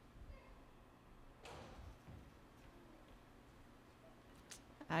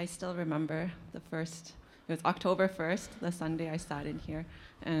 I still remember it was October 1st, the Sunday I sat in here,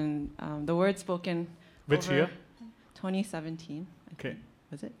 and the word spoken. Which year? 2017. Okay.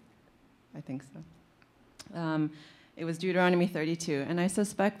 Was it? I think so. It was Deuteronomy 32, and I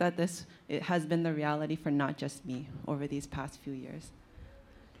suspect that it has been the reality for not just me over these past few years.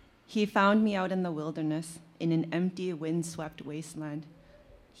 He found me out in the wilderness, in an empty, wind-swept wasteland.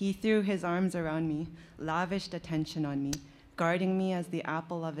 He threw his arms around me, lavished attention on me, guarding me as the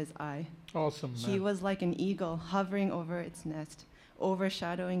apple of his eye. Awesome, man. He was like an eagle hovering over its nest,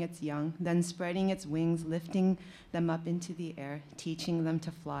 overshadowing its young, then spreading its wings, lifting them up into the air, teaching them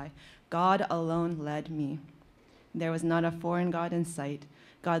to fly. God alone led me. There was not a foreign god in sight.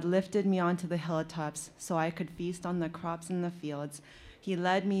 God lifted me onto the hilltops so I could feast on the crops in the fields. He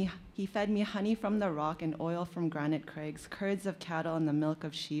fed me honey from the rock and oil from granite crags, curds of cattle and the milk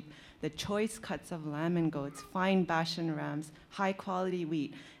of sheep, the choice cuts of lamb and goats, fine Bashan rams, high-quality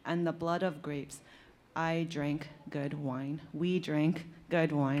wheat, and the blood of grapes. I drank good wine. We drank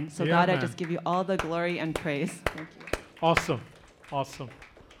good wine. So Yeah, God, man. I just give you all the glory and praise. Thank you. Awesome. Awesome.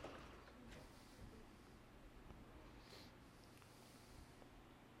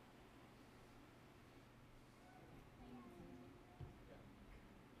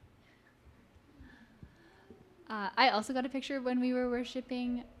 I also got a picture when we were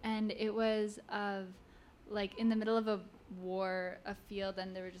worshiping, and it was of like in the middle of a war, a field,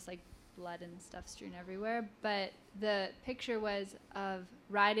 and there were just like blood and stuff strewn everywhere. But the picture was of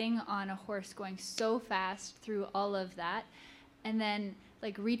riding on a horse going so fast through all of that, and then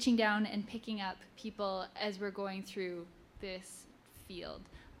like reaching down and picking up people as we're going through this field,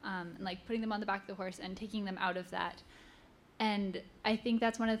 and like putting them on the back of the horse and taking them out of that. And I think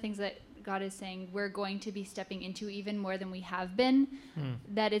that's one of the things that God is saying we're going to be stepping into even more than we have been.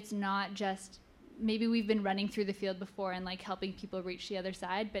 That it's not just, maybe we've been running through the field before and like helping people reach the other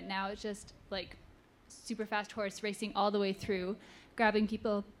side, but now it's just like super fast horse racing all the way through, grabbing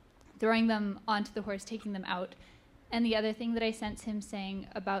people, throwing them onto the horse, taking them out. And the other thing that I sense him saying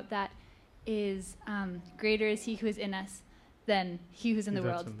about that is greater is he who is in us than he who's in the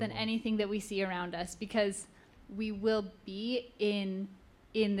world, than anything that we see around us, because we will be in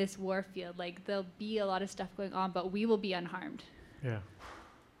this war field. Like there'll be a lot of stuff going on, but we will be unharmed. Yeah,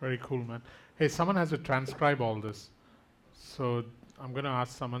 very cool, man. Hey, someone has to transcribe all this. So I'm going to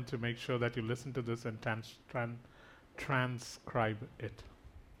ask someone to make sure that you listen to this and transcribe it.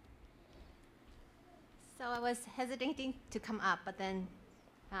 So I was hesitating to come up, but then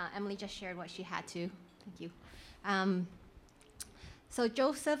Emily just shared what she had to. Thank you. So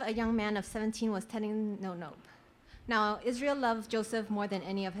Joseph, a young man of 17, was tending... No. Now, Israel loved Joseph more than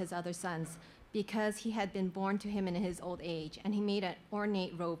any of his other sons because he had been born to him in his old age, and he made an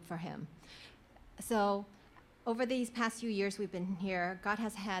ornate robe for him. So over these past few years we've been here, God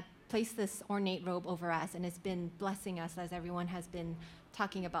has placed this ornate robe over us, and it's been blessing us, as everyone has been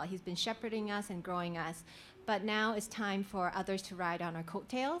talking about. He's been shepherding us and growing us. But now it's time for others to ride on our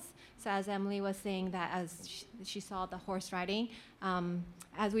coattails. So as Emily was saying, that as she saw the horse riding,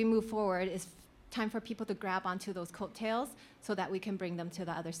 as we move forward, it's time for people to grab onto those coattails so that we can bring them to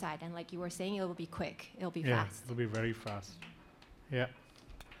the other side. And like you were saying, it will be quick. It'll be fast. It'll be very fast. Yeah.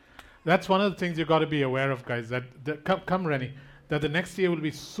 That's one of the things you got to be aware of, guys. That come Rennie, that the next year will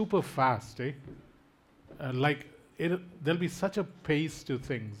be super fast, eh? There'll be such a pace to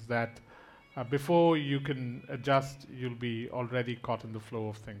things that before you can adjust, you'll be already caught in the flow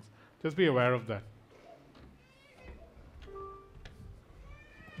of things. Just be aware of that.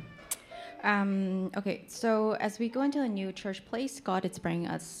 Okay, so as we go into a new church place, God is bringing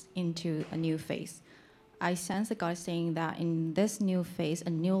us into a new phase. I sense that God is saying that in this new phase, a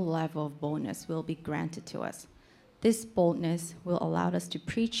new level of boldness will be granted to us. This boldness will allow us to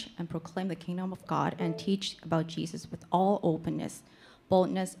preach and proclaim the kingdom of God and teach about Jesus with all openness,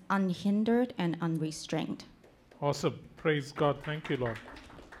 boldness unhindered and unrestrained. Awesome. Praise God. Thank you, Lord.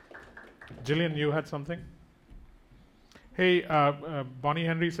 Jillian, you had something? Hey, Bonnie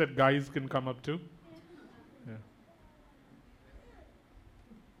Henry said guys can come up too. Yeah.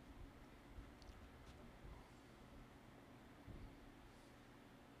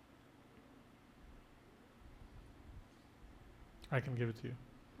 I can give it to you.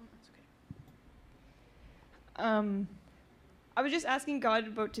 I was just asking God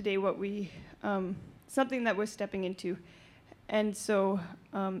about today what we, something that we're stepping into. And so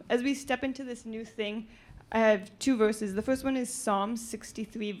as we step into this new thing, I have two verses. The first one is Psalm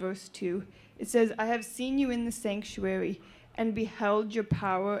 63, verse 2. It says, I have seen you in the sanctuary and beheld your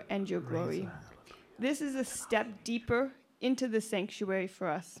power and your glory. This is a step deeper into the sanctuary for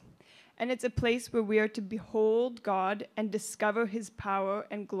us. And it's a place where we are to behold God and discover his power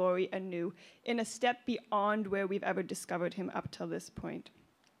and glory anew, in a step beyond where we've ever discovered him up till this point.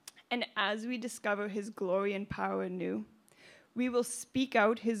 And as we discover his glory and power anew, we will speak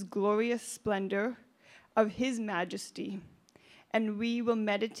out his glorious splendor of his majesty, and we will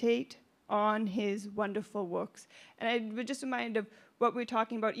meditate on his wonderful works. And I was just reminded of what we were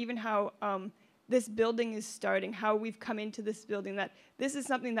talking about, even how this building is starting, how we've come into this building, that this is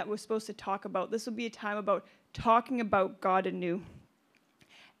something that we're supposed to talk about. This will be a time about talking about God anew.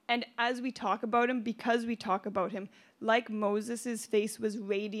 And as we talk about him, because we talk about him, like Moses' face was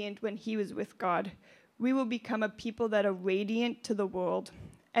radiant when he was with God, we will become a people that are radiant to the world.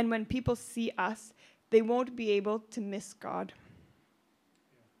 And when people see us, they won't be able to miss God.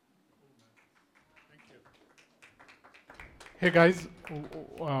 Hey guys,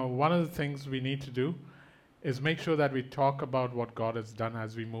 one of the things we need to do is make sure that we talk about what God has done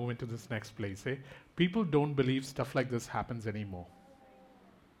as we move into this next place. Eh? People don't believe stuff like this happens anymore.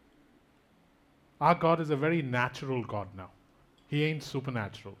 Our God is a very natural God now. He ain't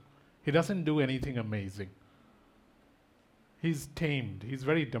supernatural. He doesn't do anything amazing. He's tamed. He's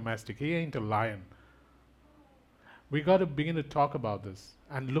very domestic. He ain't a lion. We got to begin to talk about this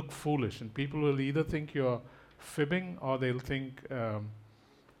and look foolish, and people will either think you're fibbing or they'll think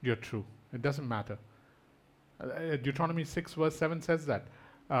you're true. It doesn't matter. Deuteronomy 6 verse 7 says that.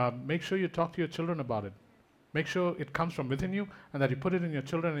 Make sure you talk to your children about it. Make sure it comes from within you and that you put it in your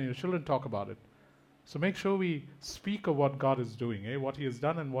children and your children talk about it. So make sure we speak of what God is doing, what He has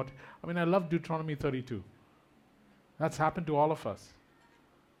done and what... I love Deuteronomy 32. That's happened to all of us.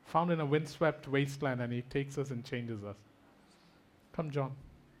 Found in a windswept wasteland, and He takes us and changes us. Come, John.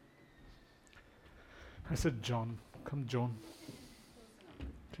 I said John. Come, John.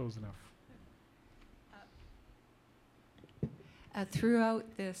 Close enough. Throughout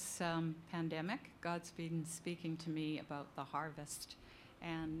this pandemic, God's been speaking to me about the harvest.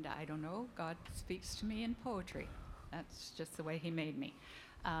 And I don't know, God speaks to me in poetry. That's just the way He made me.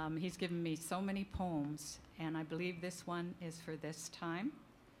 He's given me so many poems, and I believe this one is for this time.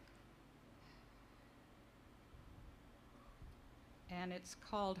 And it's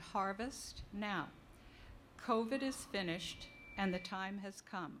called Harvest Now. COVID is finished, and the time has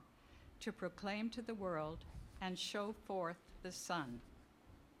come to proclaim to the world and show forth the sun.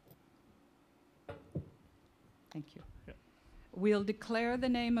 Thank you. Yeah. We'll declare the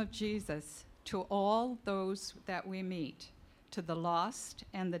name of Jesus to all those that we meet, to the lost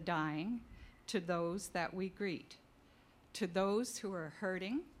and the dying, to those that we greet, to those who are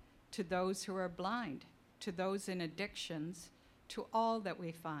hurting, to those who are blind, to those in addictions, to all that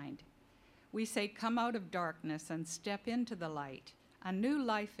we find. We say, come out of darkness and step into the light. A new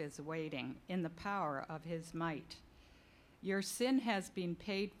life is waiting in the power of His might. Your sin has been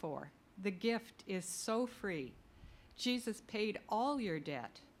paid for. The gift is so free. Jesus paid all your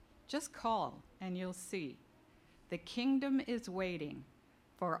debt. Just call and you'll see. The kingdom is waiting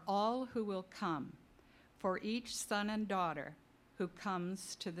for all who will come, for each son and daughter who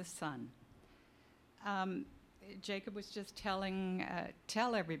comes to the Son. Jacob was just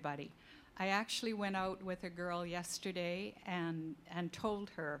tell everybody. I actually went out with a girl yesterday and told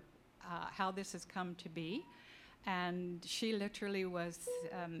her how this has come to be, and she literally was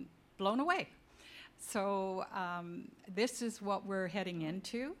blown away. So this is what we're heading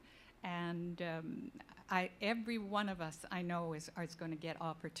into, and every one of us I know is going to get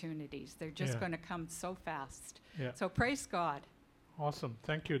opportunities. They're just going to come so fast. Yeah. So praise God. Awesome.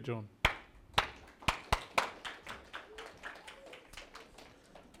 Thank you, Joan.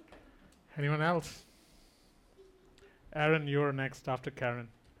 Anyone else? Aaron, you're next after Karen,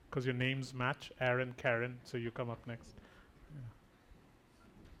 because your names match. Aaron, Karen, so you come up next.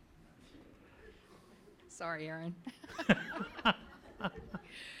 Sorry, Aaron.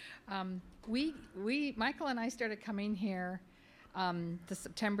 Michael and I started coming here the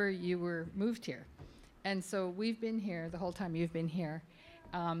September you were moved here. And so we've been here the whole time you've been here.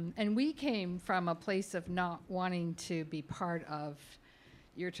 And we came from a place of not wanting to be part of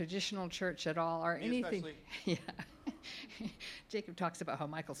your traditional church at all or anything. Yeah. Jacob talks about how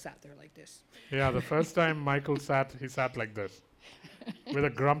Michael sat there like this. Yeah, the first time Michael sat, he sat like this with a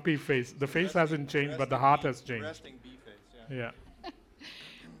grumpy face. The face hasn't changed, but the heart has changed. Resting bee face, yeah.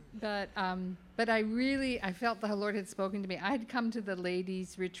 But I felt the Lord had spoken to me. I had come to the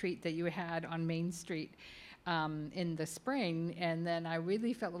ladies' retreat that you had on Main Street in the spring, and then I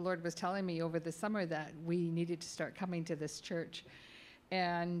really felt the Lord was telling me over the summer that we needed to start coming to this church.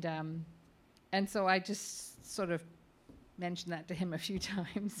 And so I just sort of mentioned that to him a few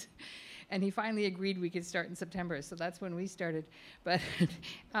times. And he finally agreed we could start in September. So that's when we started. But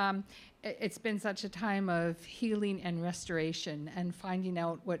it's been such a time of healing and restoration and finding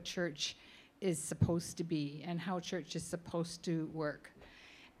out what church is supposed to be and how church is supposed to work.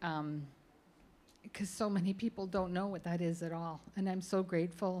 Because so many people don't know what that is at all. And I'm so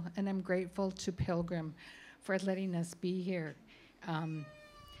grateful. And I'm grateful to Pilgrim for letting us be here.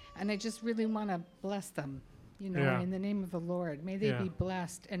 And I just really want to bless them, in the name of the Lord. May they be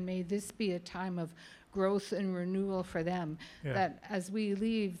blessed, and may this be a time of growth and renewal for them, that as we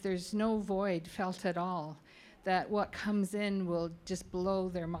leave, there's no void felt at all, that what comes in will just blow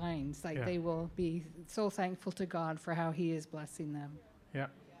their minds, they will be so thankful to God for how He is blessing them. Yeah,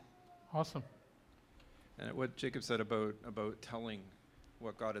 awesome. And what Jacob said about telling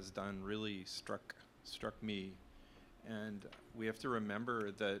what God has done really struck me. And we have to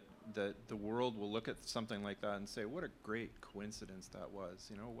remember that the world will look at something like that and say, what a great coincidence that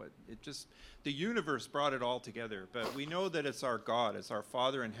was. The universe brought it all together. But we know that it's our God, it's our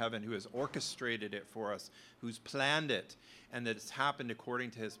Father in heaven who has orchestrated it for us, who's planned it, and that it's happened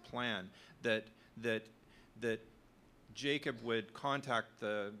according to His plan. That Jacob would contact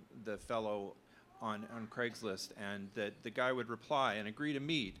the fellow on Craigslist, and that the guy would reply and agree to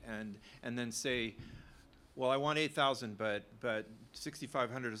meet, and then say, well, I want 8,000, but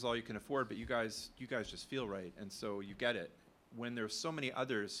 6,500 is all you can afford. But you guys just feel right, and so you get it. when there's so many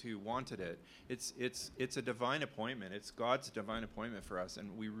others who wanted it. It's a divine appointment. It's God's divine appointment for us,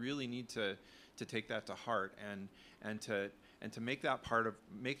 and we really need to take that to heart and to make that part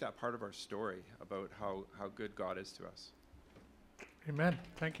of our story about how good God is to us. Amen.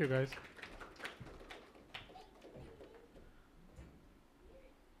 Thank you, guys.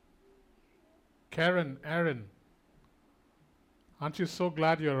 Karen, Aaron, aren't you so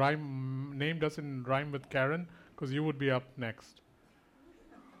glad your name doesn't rhyme with Karen? Because you would be up next.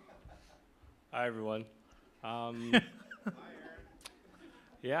 Hi, everyone.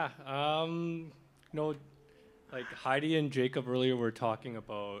 Yeah, like Heidi and Jacob earlier were talking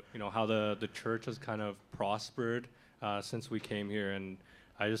about, how the church has kind of prospered since we came here, and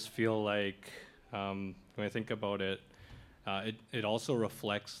I just feel like when I think about it, it also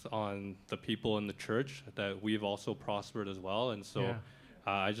reflects on the people in the church that we've also prospered as well, and so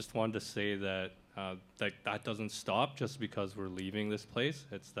I just wanted to say that that doesn't stop just because we're leaving this place.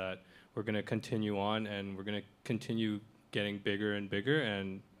 It's that we're going to continue on, and we're going to continue getting bigger and bigger,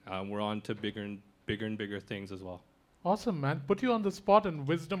 and we're on to bigger and bigger things as well. Awesome, man. Put you on the spot and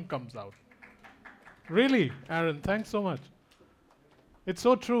wisdom comes out. Really, Aaron, thanks so much. It's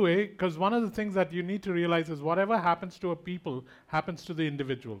so true, eh? Because one of the things that you need to realize is whatever happens to a people happens to the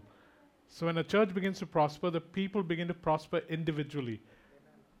individual. So when a church begins to prosper, the people begin to prosper individually.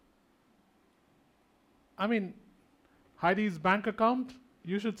 I mean, Heidi's bank account,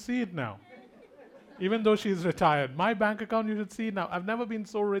 you should see it now. Even though she's retired. My bank account, you should see it now. I've never been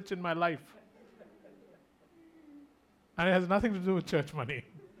so rich in my life. And it has nothing to do with church money.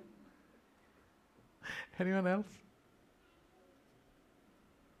 Anyone else?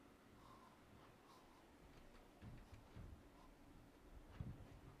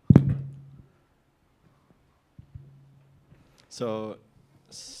 So,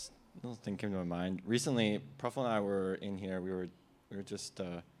 little thing came to my mind. Recently, Prof and I were in here. We were just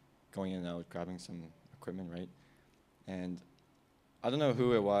going in and out, grabbing some equipment, right? And I don't know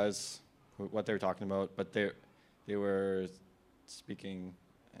who it was, what they were talking about, but they were speaking,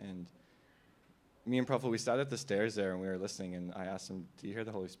 and me and Prof, we sat at the stairs there, and we were listening, and I asked them, do you hear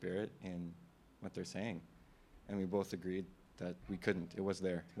the Holy Spirit in what they're saying? And we both agreed that we couldn't. It was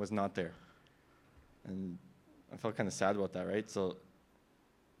there. It was not there. And I felt kind of sad about that, right? So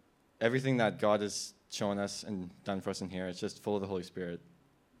everything that God has shown us and done for us in here, it's just full of the Holy Spirit.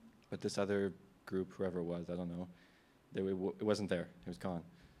 But this other group, whoever it was, I don't know, it wasn't there. It was gone.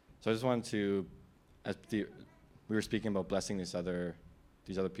 So I just wanted to, we were speaking about blessing these other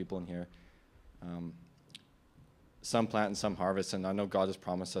people in here. Some plant and some harvest, and I know God has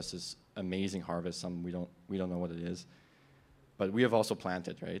promised us this amazing harvest. Some we don't know what it is, but we have also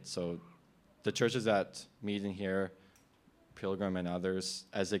planted, right? So the churches that meet in here, Pilgrim and others,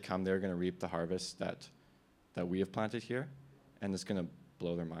 as they come, they're going to reap the harvest that we have planted here, and it's going to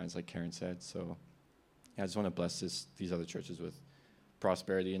blow their minds, like Karen said. So yeah, I just want to bless these other churches with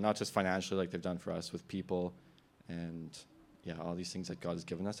prosperity, and not just financially like they've done for us, with people, and yeah, all these things that God has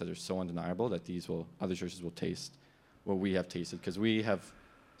given us that are so undeniable that other churches will taste what we have tasted, because we have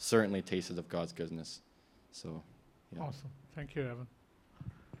certainly tasted of God's goodness. So yeah. Awesome. Thank you, Evan.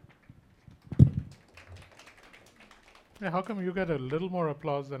 Yeah, how come you get a little more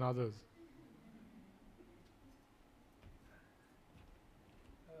applause than others?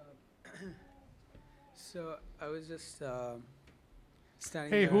 So I was just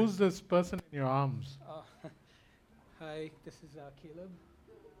standing Hey, there. who's this person in your arms? Hi, this is Caleb.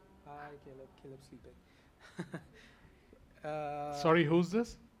 Hi, Caleb. Caleb's sleeping. Sorry, who's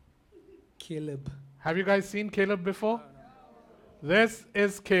this? Caleb. Have you guys seen Caleb before? This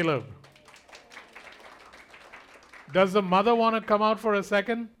is Caleb. Does the mother want to come out for a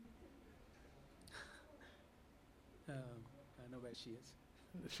second? I know where she is.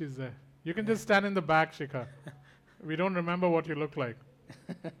 She's there. You can just stand in the back, Shikha. We don't remember what you look like.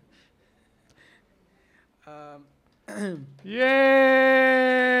 Yay!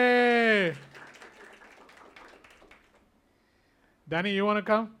 Danny, you want to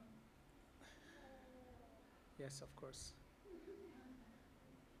come? Yes, of course.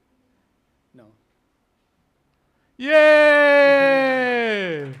 No. Yay!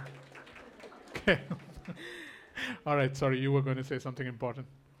 Okay. All right, sorry, you were going to say something important.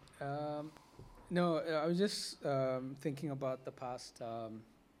 No, I was just thinking about the past, at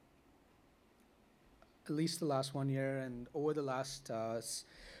least the last 1 year, and over the last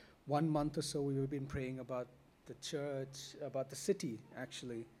 1 month or so, we've been praying about the church, about the city,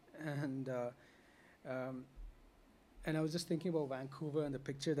 actually. And I was just thinking about Vancouver and the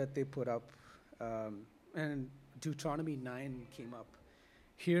picture that they put up, and Deuteronomy 9 came up.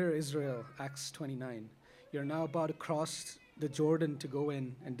 Hear, Israel, Acts 29. You're now about to cross the Jordan to go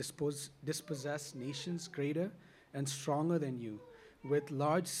in and dispossess nations greater and stronger than you, with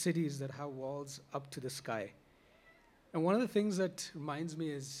large cities that have walls up to the sky. And one of the things that reminds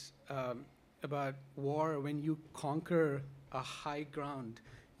me is about war. When you conquer a high ground,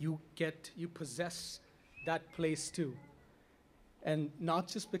 you possess that place too. And not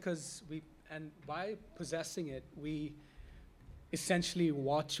just because and by possessing it, we essentially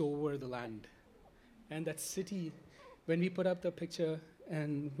watch over the land. And that city, when we put up the picture,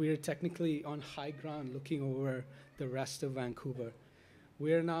 and we're technically on high ground looking over the rest of Vancouver,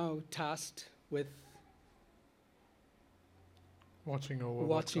 we're now tasked with watching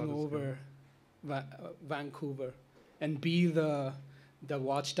over Vancouver, and be the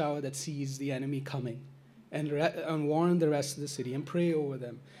watchtower that sees the enemy coming, and warn the rest of the city and pray over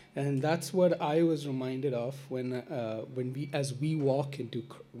them. And that's what I was reminded of when we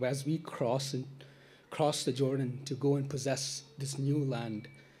cross the Jordan to go and possess this new land.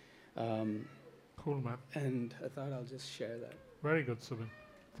 Cool, man. And I thought I'll just share that. Very good, Subin.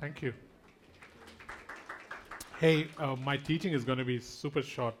 Thank you. Hey, my teaching is going to be super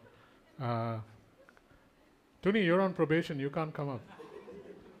short. Tony, you're on probation. You can't come up.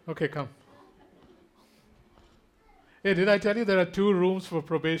 Okay, come. Hey, did I tell you there are 2 rooms for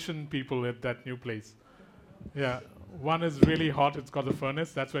probation people at that new place? Yeah. One is really hot. It's called the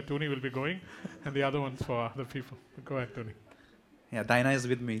furnace. That's where Tony will be going. And the other one's for other people. Go ahead, Tony. Yeah, Dinah is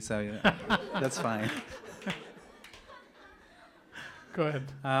with me, so yeah, that's fine. Go ahead.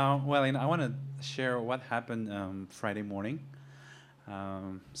 Well, I want to share what happened Friday morning.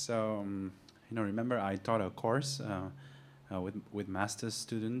 Remember I taught a course with master's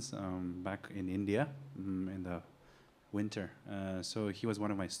students back in India in the winter. So he was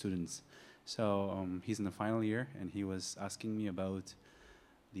one of my students. So he's in the final year, and he was asking me about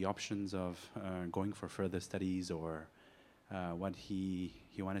the options of going for further studies or what he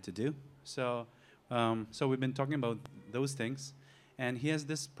wanted to do. So we've been talking about those things, and he has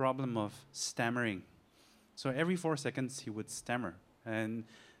this problem of stammering. So every 4 seconds he would stammer, and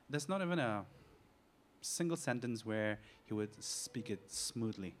there's not even a single sentence where he would speak it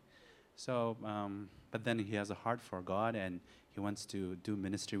smoothly. So, but then he has a heart for God, and he wants to do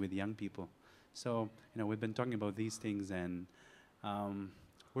ministry with young people. So, we've been talking about these things, and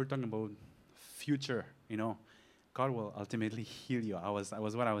we're talking about future. God will ultimately heal you. I was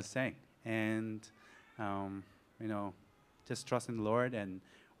what I was saying, and just trust in the Lord and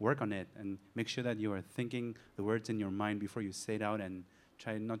work on it, and make sure that you are thinking the words in your mind before you say it out, and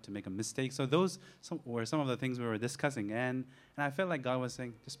try not to make a mistake. So those were some of the things we were discussing, and I felt like God was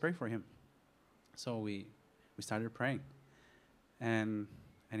saying, just pray for him. So we started praying, and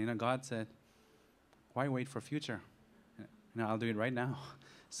God said, why wait for future? I'll do it right now.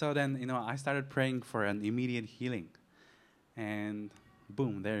 So then, I started praying for an immediate healing, and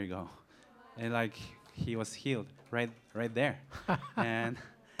boom, there you go. And he was healed right there. and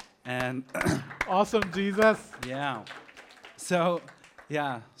awesome, Jesus. Yeah. So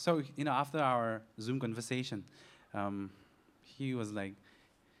after our Zoom conversation, he was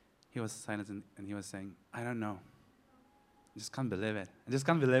silent, and he was saying, I don't know. I just can't believe it. I just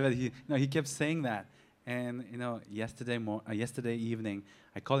can't believe it. He kept saying that. And yesterday evening,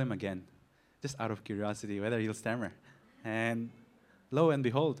 I called him again, just out of curiosity whether he'll stammer. And lo and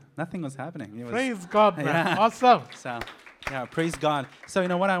behold, nothing was happening. Praise God, man. Yeah. Awesome. So, praise God.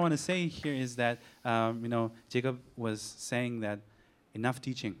 So, what I want to say here is that, Jacob was saying that enough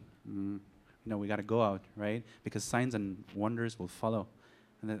teaching. We got to go out, right? Because signs and wonders will follow.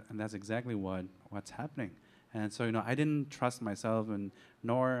 And that's exactly what's happening. And so, I didn't trust myself, and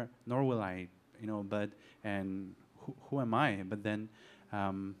nor will I, and who am I? But then,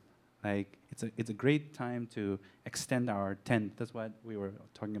 it's a great time to extend our tent. That's what we were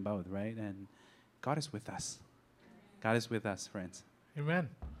talking about, right? And God is with us. God is with us, friends. Amen.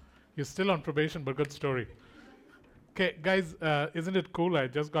 You're still on probation, but good story. Okay, guys, isn't it cool? I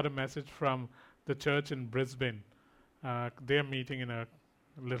just got a message from the church in Brisbane. They're meeting in a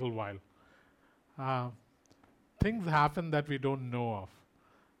little while. Things happen that we don't know of.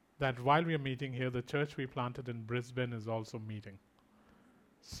 That while we are meeting here, the church we planted in Brisbane is also meeting.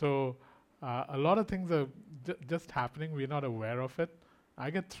 So a lot of things are just happening. We're not aware of it.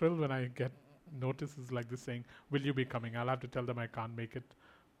 I get thrilled when I get notices like this saying, will you be coming? I'll have to tell them I can't make it.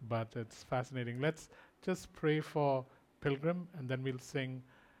 But it's fascinating. Let's just pray for Pilgrim, and then we'll sing,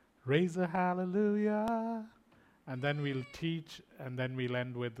 Raise a Hallelujah. And then we'll teach, and then we'll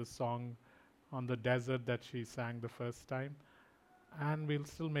end with the song on the desert that she sang the first time. And we'll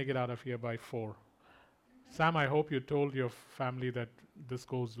still make it out of here by 4. Sam, I hope you told your family that this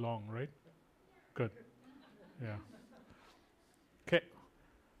goes long, right? Good. Yeah. Okay.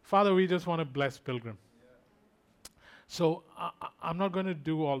 Father, we just want to bless Pilgrim. So I'm not going to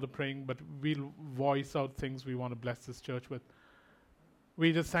do all the praying, but we'll voice out things we want to bless this church with.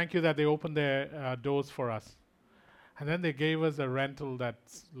 We just thank you that they opened their doors for us. And then they gave us a rental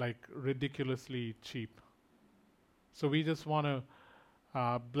that's like ridiculously cheap. So we just want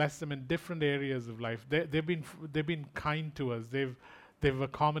to bless them in different areas of life. They've been kind to us. They've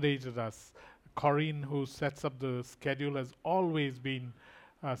accommodated us. Corinne, who sets up the schedule, has always been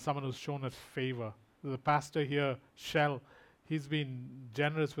someone who's shown us favor. The pastor here, Shell, he's been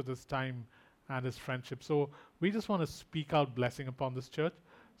generous with his time and his friendship. So we just want to speak out blessing upon this church.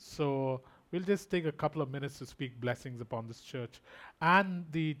 So we'll just take a couple of minutes to speak blessings upon this church and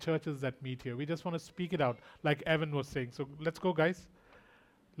the churches that meet here. We just want to speak it out, like Evan was saying. So let's go, guys.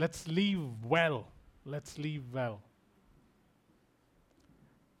 Let's leave well. Let's leave well.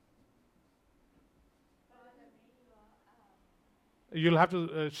 You'll have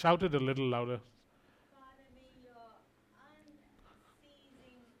to shout it a little louder. Father, may your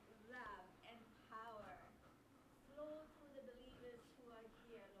unceasing love and power flow through the believers who are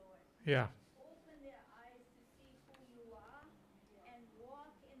here, Lord. Yeah. Open their eyes to see who you are and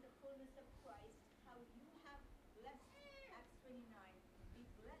walk in the fullness of Christ, how you have blessed Acts 29. We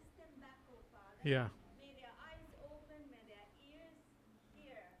bless them back, oh Father. Yeah. May their eyes open, may their ears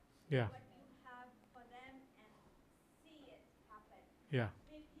hear Yeah. what you have for them and see it happen. Yeah.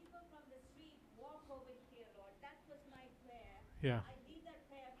 May people from the street walk over here, Lord. That was my prayer. Yeah. I leave that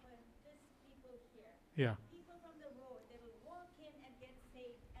prayer for just people here. Yeah. People from the road, they will walk in and get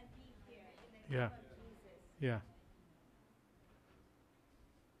saved and be here in the Yeah. name of Jesus. Yeah.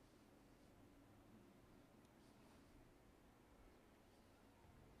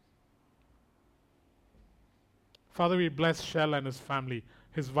 Father, we bless Shell and his family,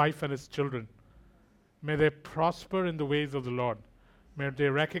 his wife and his children. May they prosper in the ways of the Lord. May they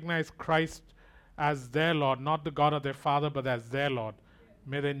recognize Christ as their Lord, not the God of their father, but as their Lord.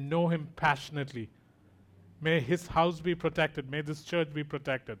 May they know him passionately. May his house be protected. May this church be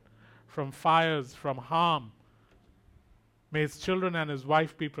protected from fires, from harm. May his children and his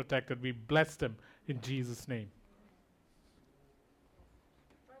wife be protected. We bless them in Jesus' name.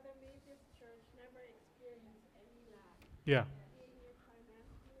 Father, may this church never experience any lack. Yeah. Being it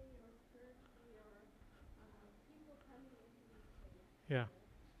financially or spiritually or people coming into this place. Yeah.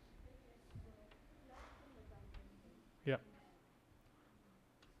 Yeah.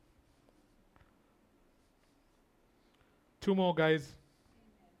 Two more, guys.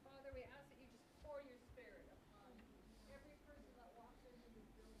 Father, we ask that you just pour your spirit upon every person that walks into this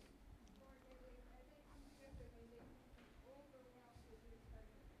building. Lord, as they come together, may they be overwhelmed with your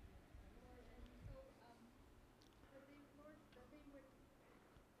presence. Lord, and so that they, Lord, that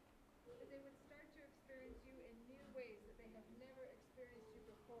they would start to experience you in new ways that they have never experienced you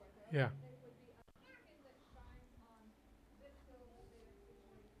before. Yeah. There would be a beacon that shines on this hill that they are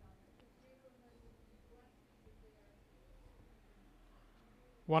situated on. That the neighborhood would be blessed because they are.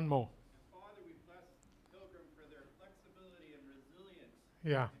 One more. And Father, we bless Pilgrim for their flexibility and resilience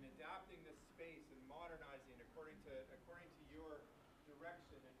Yeah. in adapting this space and modernizing according to your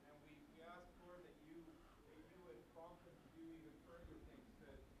direction. And we ask, Lord, that you would prompt them to do even further things,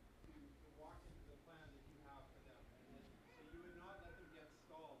 to walk into the plan that you have for them. And that you would not let them get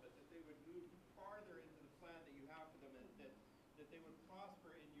stalled, but that they would move farther into the plan that you have for them, and that they would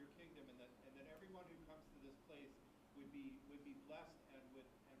prosper in your kingdom, and that everyone who comes to this place would be blessed and would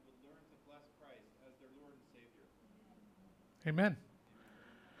learn to bless Christ as their Lord and Savior. Amen.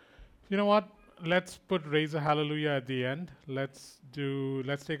 You know what? Let's put Raise a Hallelujah at the end. Let's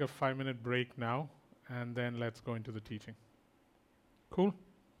take a 5-minute break now, and then let's go into the teaching. Cool?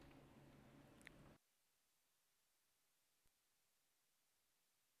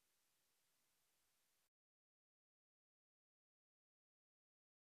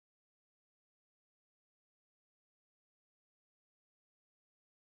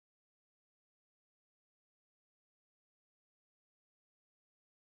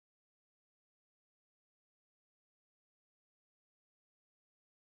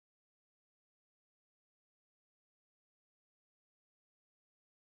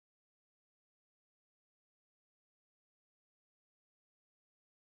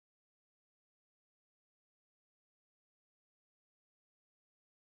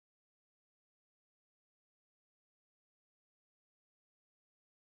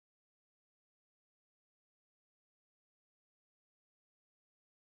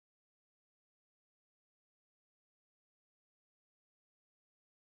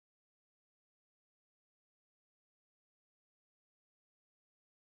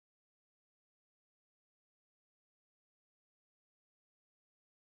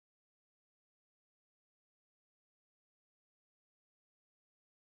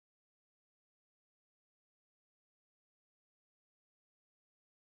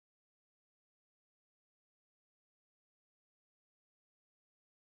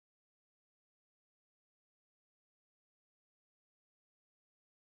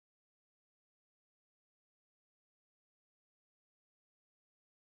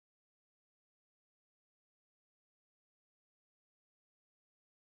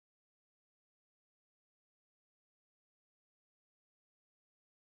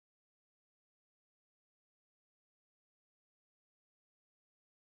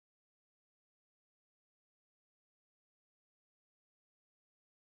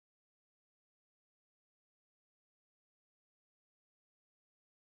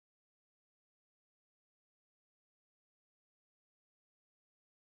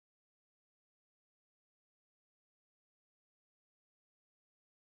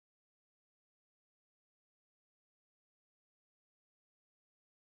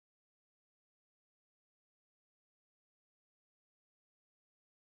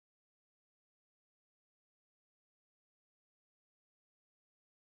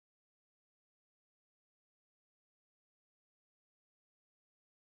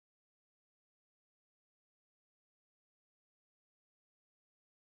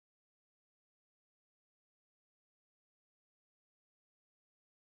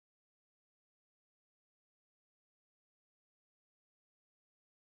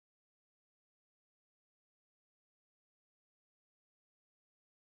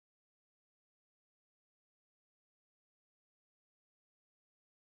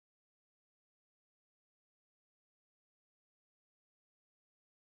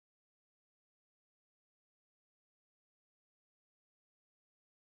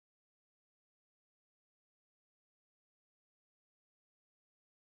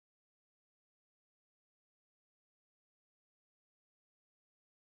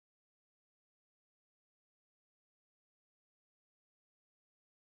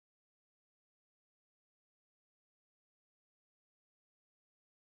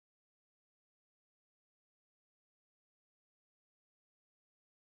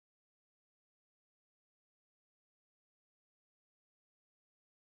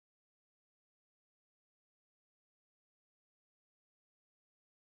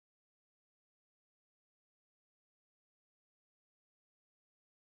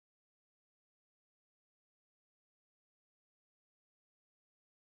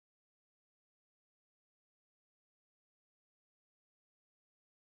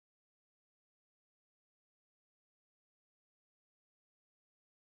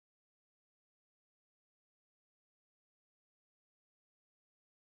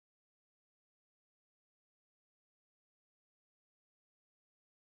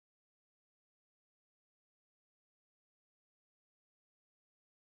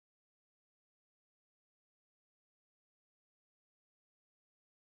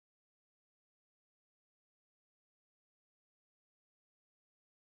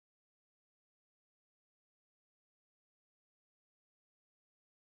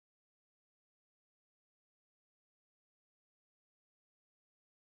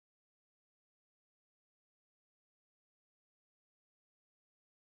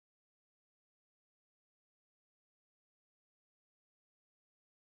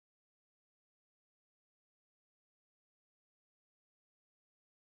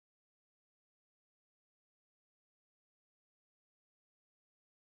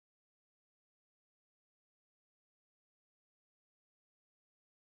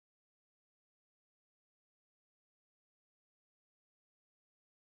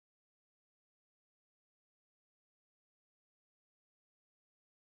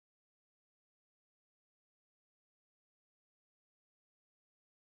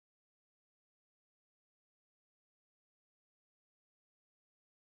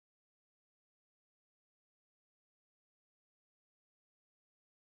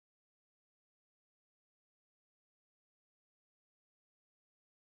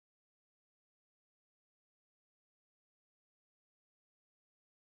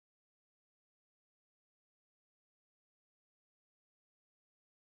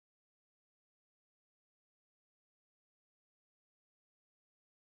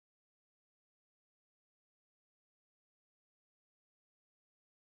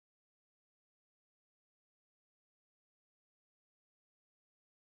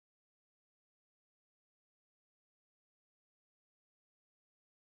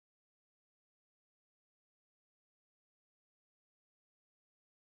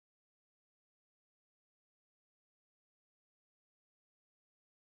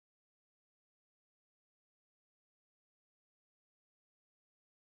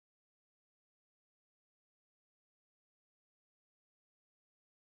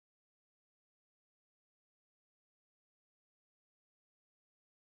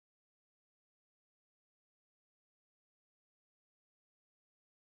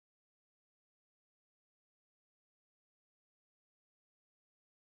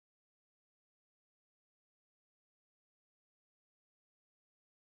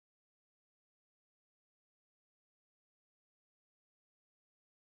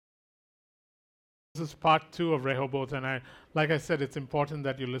 This is part 2 of Rehoboth, and like I said, it's important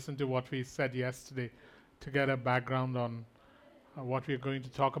that you listen to what we said yesterday to get a background on what we're going to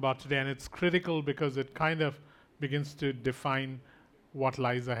talk about today. And it's critical because it kind of begins to define what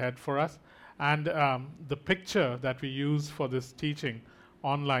lies ahead for us. And the picture that we use for this teaching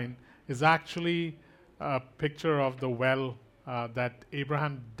online is actually a picture of the well that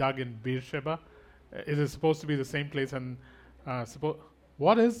Abraham dug in Beersheba. It is supposed to be the same place. And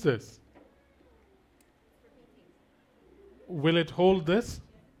what is this? Will it hold this?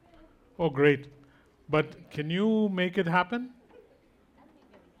 Oh, great. But can you make it happen?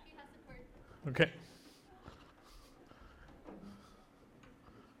 Okay.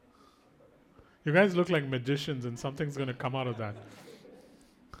 You guys look like magicians, and something's going to come out of that.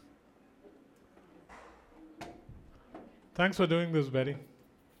 Thanks for doing this, Betty.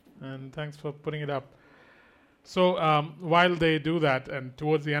 And thanks for putting it up. So while they do that, and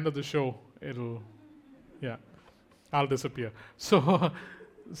towards the end of the show, I'll disappear. So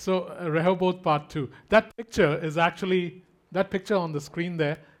Rehoboth Part 2. That picture on the screen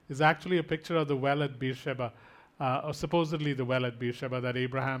there is actually a picture of the well at Beersheba, or supposedly the well at Beersheba that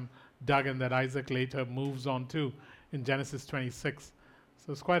Abraham dug and that Isaac later moves on to in Genesis 26.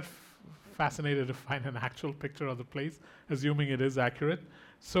 So it's quite fascinating to find an actual picture of the place, assuming it is accurate.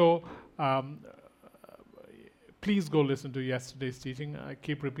 So please go listen to yesterday's teaching. I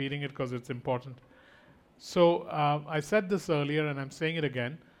keep repeating it because it's important. So I said this earlier, and I'm saying it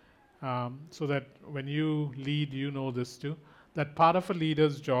again, so that when you lead, you know this too, that part of a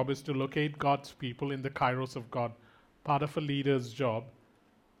leader's job is to locate God's people in the kairos of God. Part of a leader's job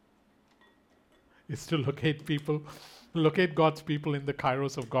is to locate God's people in the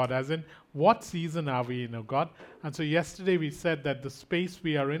kairos of God, as in, what season are we in, of God? And so yesterday we said that the space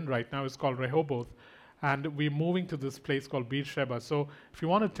we are in right now is called Rehoboth, and we're moving to this place called Beersheba. So if you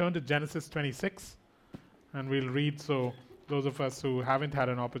want to turn to Genesis 26, and we'll read, so those of us who haven't had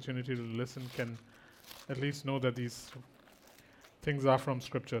an opportunity to listen can at least know that these things are from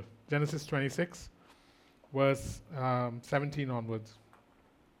Scripture. Genesis 26, verse 17 onwards.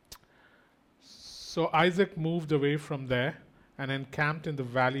 So Isaac moved away from there and encamped in the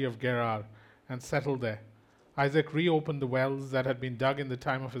valley of Gerar and settled there. Isaac reopened the wells that had been dug in the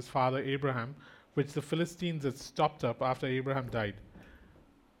time of his father Abraham, which the Philistines had stopped up after Abraham died.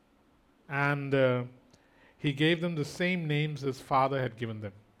 And he gave them the same names his father had given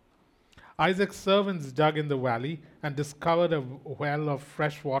them. Isaac's servants dug in the valley and discovered a well of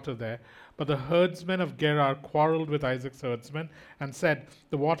fresh water there. But the herdsmen of Gerar quarreled with Isaac's herdsmen and said,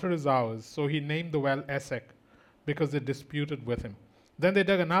 "The water is ours." So he named the well Esek, because they disputed with him. Then they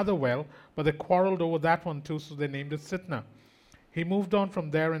dug another well, but they quarreled over that one too, so they named it Sitnah. He moved on from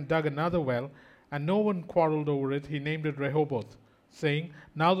there and dug another well, and no one quarreled over it. He named it Rehoboth, saying,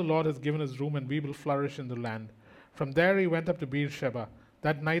 "Now the Lord has given us room, and we will flourish in the land." From there he went up to Beersheba.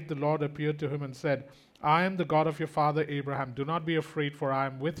 That night the Lord appeared to him and said, "I am the God of your father Abraham. Do not be afraid, for I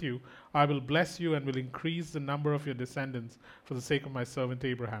am with you. I will bless you and will increase the number of your descendants for the sake of my servant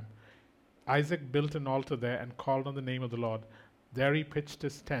Abraham." Isaac built an altar there and called on the name of the Lord. There he pitched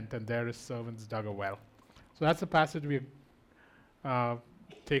his tent, and there his servants dug a well. So that's the passage we're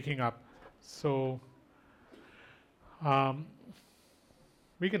taking up. So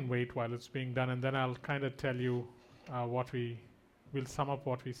we can wait while it's being done, and then I'll kind of tell you we'll sum up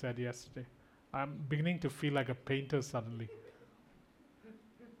what we said yesterday. I'm beginning to feel like a painter suddenly.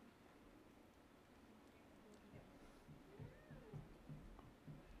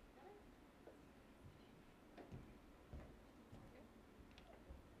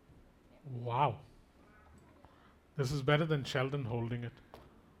 Wow. This is better than Sheldon holding it.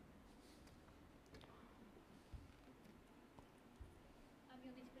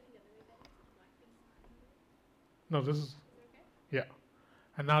 No, this is, yeah.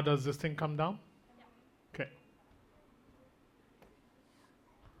 And now does this thing come down? Okay.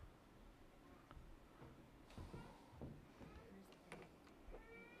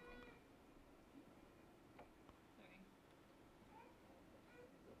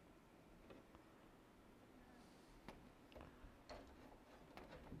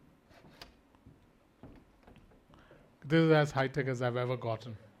 This is as high-tech as I've ever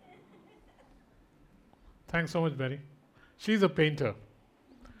gotten. Thanks so much, Betty. She's a painter.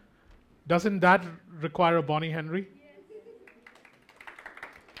 Doesn't that require a Bonnie Henry?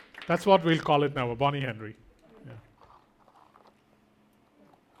 That's what we'll call it now, a Bonnie Henry. Yeah.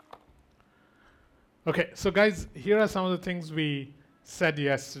 Okay, so guys, here are some of the things we said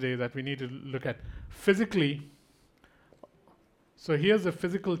yesterday that we need to look at. Physically, so here's the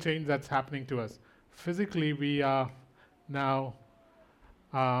physical change that's happening to us. Physically, we are now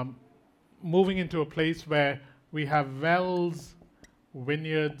moving into a place where we have wells,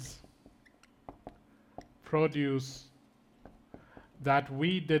 vineyards, produce that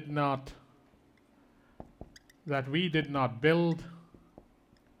we did not build,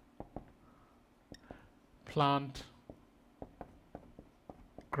 plant,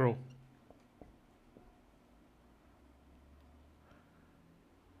 grow.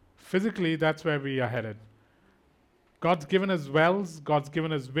 Physically, that's where we are headed. God's given us wells, God's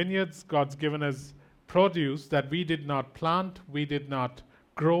given us vineyards, God's given us produce that we did not plant, we did not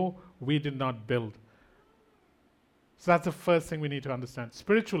grow, we did not build. So that's the first thing we need to understand.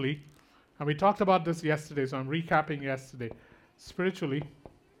 Spiritually, and we talked about this yesterday, so I'm recapping yesterday. Spiritually,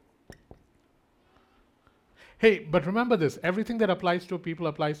 hey, but remember this, everything that applies to a people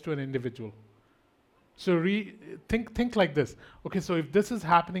applies to an individual. So think like this. Okay, so if this is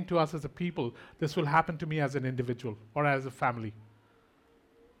happening to us as a people, this will happen to me as an individual or as a family.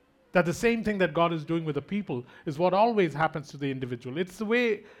 That the same thing that God is doing with the people is what always happens to the individual. It's the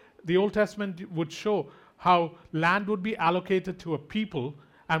way the Old Testament would show how land would be allocated to a people,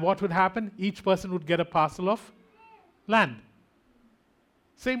 and what would happen? Each person would get a parcel of land.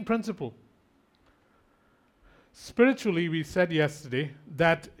 Same principle. Spiritually, we said yesterday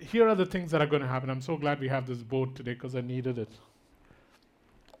that here are the things that are going to happen. I'm so glad we have this board today because I needed it.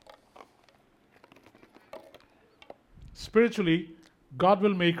 Spiritually, God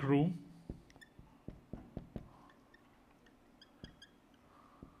will make room.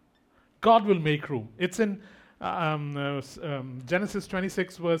 God will make room. It's in Genesis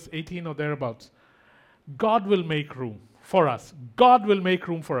 26 verse 18 or thereabouts. God will make room for us. God will make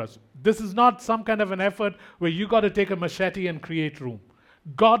room for us. This is not some kind of an effort where you got to take a machete and create room.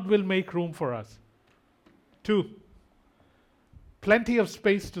 God will make room for us. 2, plenty of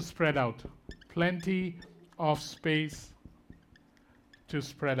space to spread out. Plenty of space to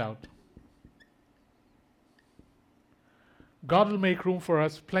spread out. God will make room for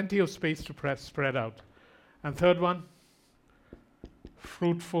us, plenty of space to spread out. And third one,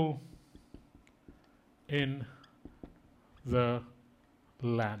 fruitful in the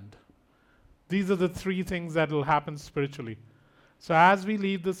land. These are the 3 things that will happen spiritually. So as we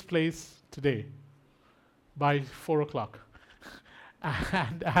leave this place today by 4 o'clock,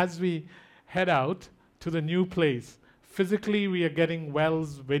 and as we head out to the new place, physically we are getting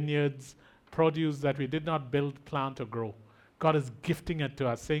wells, vineyards, produce that we did not build, plant, or grow. God is gifting it to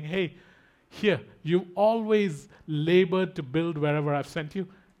us, saying, hey, here, you always labored to build wherever I've sent you.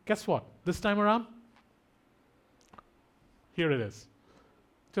 Guess what? This time around, here it is.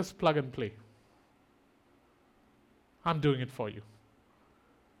 Just plug and play. I'm doing it for you.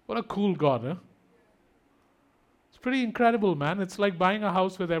 What a cool God, huh? It's pretty incredible, man. It's like buying a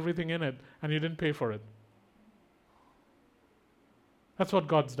house with everything in it and you didn't pay for it. That's what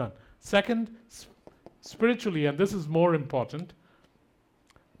God's done. Second, spiritually, and this is more important,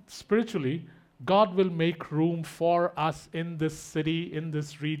 spiritually, God will make room for us in this city, in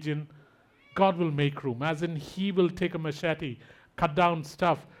this region. God will make room, as in He will take a machete, cut down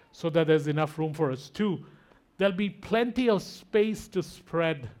stuff so that there's enough room for us. 2, there'll be plenty of space to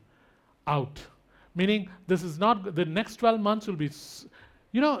spread out. Meaning, this is not, the next 12 months will be,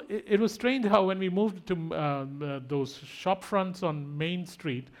 it was strange how when we moved to those shop fronts on Main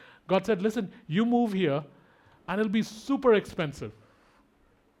Street, God said, listen, you move here and it'll be super expensive.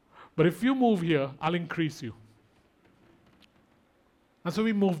 But if you move here, I'll increase you. And so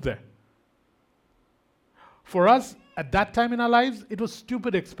we moved there. For us, at that time in our lives, it was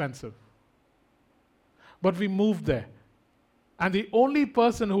stupid expensive. But we moved there. And the only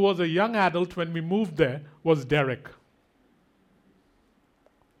person who was a young adult when we moved there was Derek.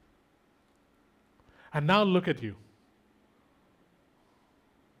 And now look at you.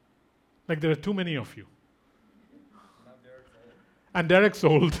 Like there are too many of you. And Derek's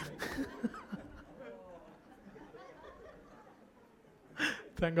old.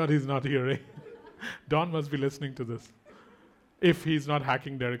 Thank God he's not here, eh? Don must be listening to this. If he's not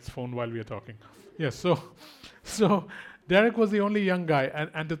hacking Derek's phone while we are talking. Yes, so Derek was the only young guy.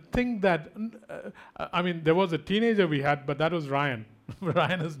 And to think that, there was a teenager we had, but that was Ryan.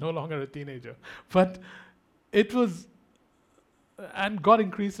 Ryan is no longer a teenager. But it was, and God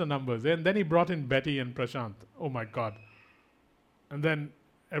increased the numbers. And then he brought in Betty and Prashant. Oh my God. And then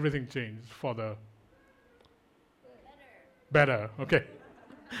everything changed for the better. Okay.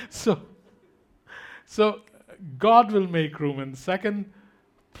 So God will make room. And second,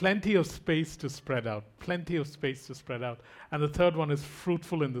 plenty of space to spread out. Plenty of space to spread out. And the third one is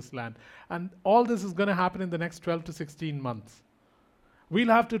fruitful in this land. And all this is going to happen in the next 12 to 16 months. We'll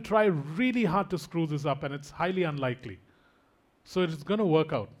have to try really hard to screw this up, and it's highly unlikely. So it's going to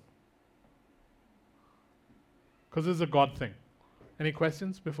work out. Because this is a God thing. Any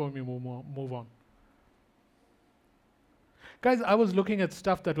questions before we move on? Guys, I was looking at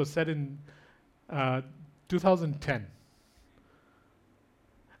stuff that was said in 2010.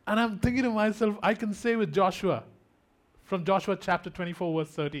 And I'm thinking to myself, I can say with Joshua, from Joshua chapter 24,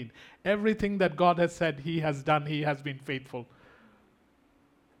 verse 13, everything that God has said he has done, he has been faithful.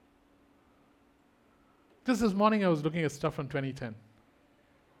 Just this morning I was looking at stuff from 2010.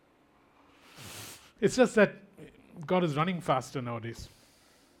 It's just that God is running faster nowadays.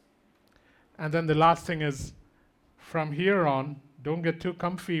 And then the last thing is, from here on, don't get too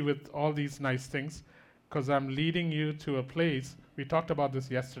comfy with all these nice things, because I'm leading you to a place, we talked about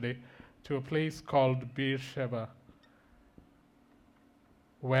this yesterday, to a place called Beersheba,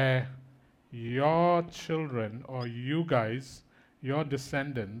 where your children, or you guys, your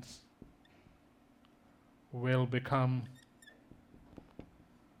descendants, will become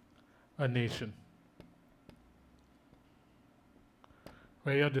a nation.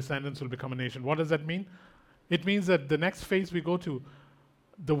 Where your descendants will become a nation. What does that mean? It means that the next phase we go to,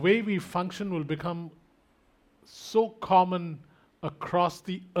 the way we function will become so common across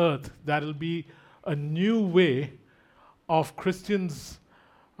the earth that it'll be a new way of Christians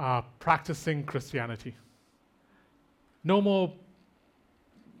practicing Christianity. No more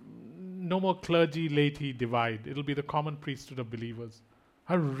clergy laity divide. It'll be the common priesthood of believers.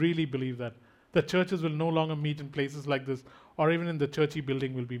 I really believe that. The churches will no longer meet in places like this, or even in the churchy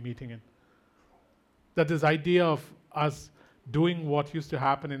building we'll be meeting in. That this idea of us doing what used to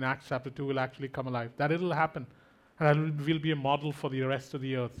happen in Acts chapter 2 will actually come alive. That it'll happen. And that will be a model for the rest of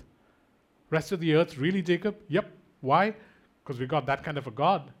the earth. Rest of the earth, really, Jacob? Yep. Why? Because we got that kind of a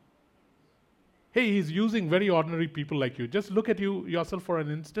God. Hey, he's using very ordinary people like you. Just look at yourself for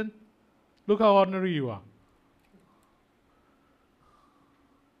an instant. Look how ordinary you are.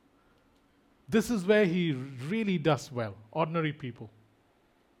 This is where he really does well. Ordinary people.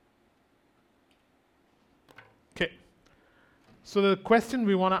 Okay. So the question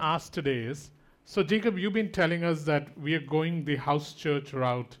we want to ask today is, so Jacob, you've been telling us that we are going the house church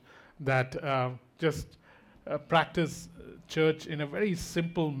route, that just practice church in a very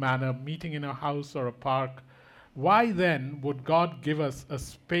simple manner, meeting in a house or a park. Why then would God give us a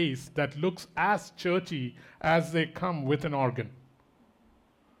space that looks as churchy as they come with an organ?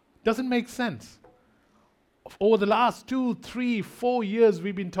 Doesn't make sense. Over the last 2, 3, 4 years,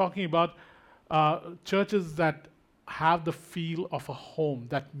 we've been talking about churches that have the feel of a home,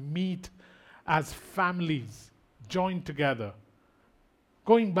 that meet as families, joined together.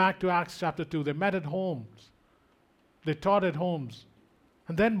 Going back to Acts chapter 2, they met at homes. They taught at homes.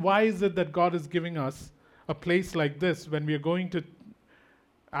 And then why is it that God is giving us a place like this when we are going to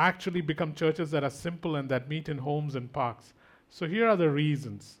actually become churches that are simple and that meet in homes and parks? So here are the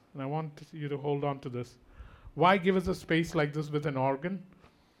reasons, and I want you to hold on to this. Why give us a space like this with an organ?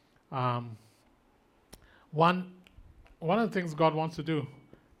 One of the things God wants to do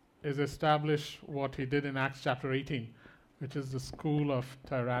is establish what he did in Acts chapter 18, which is the school of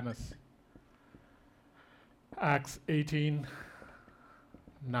Tyrannus. Acts 18:9.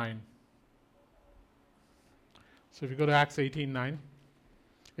 So if you go to Acts 18:9,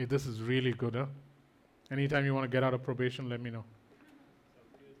 hey, this is really good, huh? Anytime you want to get out of probation, let me know.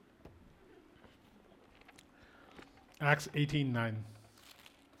 Acts 18:9.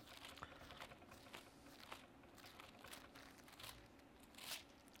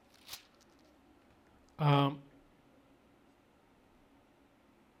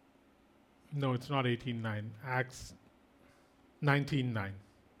 No, it's not 18:9. Acts 19:9.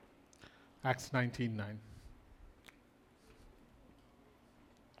 Acts 19:9.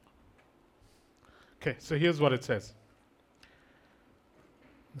 Okay, so here's what it says.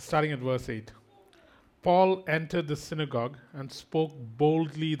 Starting at verse 8. Paul entered the synagogue and spoke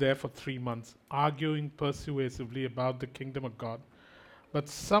boldly there for 3 months, arguing persuasively about the kingdom of God. But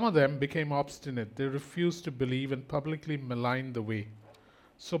some of them became obstinate. They refused to believe and publicly maligned the way.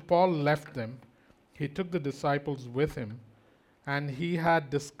 So Paul left them. He took the disciples with him, and he had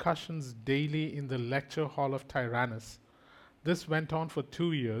discussions daily in the lecture hall of Tyrannus. This went on for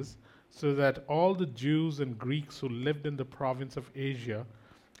 2 years, so that all the Jews and Greeks who lived in the province of Asia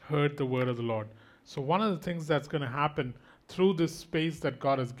heard the word of the Lord. So one of the things that's going to happen through this space that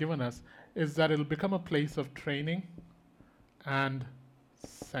God has given us is that it'll become a place of training and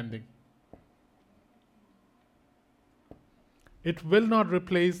sending. It will not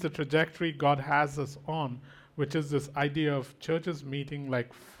replace the trajectory God has us on, which is this idea of churches meeting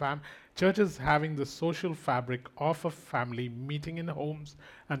like churches having the social fabric of a family, meeting in homes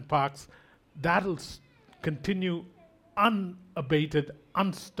and parks. That'll continue unabated,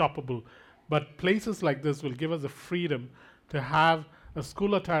 unstoppable. But places like this will give us the freedom to have a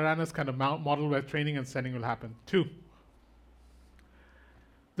school of Tyrannus kind of model where training and sending will happen. 2,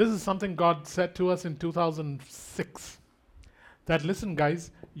 this is something God said to us in 2006. That, listen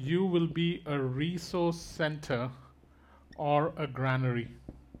guys, you will be a resource center or a granary.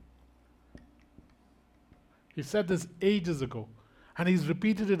 He said this ages ago, and he's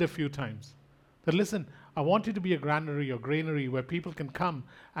repeated it a few times. That, listen, I want you to be a granary or granary where people can come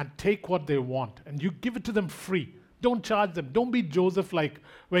and take what they want, and you give it to them free. Don't charge them. Don't be Joseph like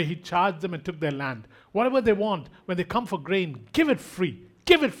where he charged them and took their land. Whatever they want, when they come for grain, give it free.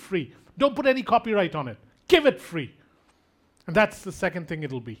 Give it free. Don't put any copyright on it. Give it free. And that's the second thing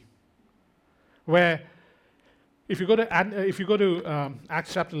it'll be. Where if you go to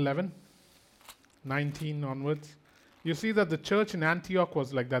Acts chapter 11, 19 onwards, you see that the church in Antioch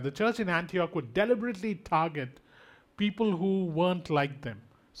was like that. The church in Antioch would deliberately target people who weren't like them.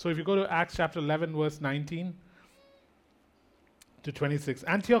 So if you go to Acts chapter 11, verse 19 to 26,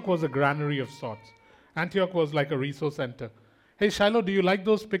 Antioch was a granary of sorts. Antioch was like a resource center. Hey, Shiloh, do you like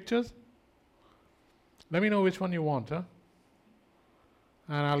those pictures? Let me know which one you want, huh?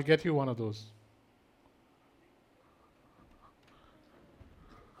 And I'll get you one of those.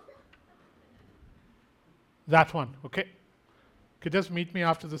 That one, okay? Could just meet me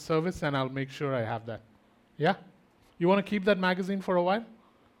after the service and I'll make sure I have that. Yeah? You want to keep that magazine for a while?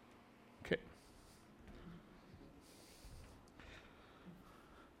 Okay.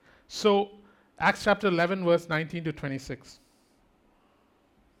 So, Acts chapter 11, verse 19 to 26.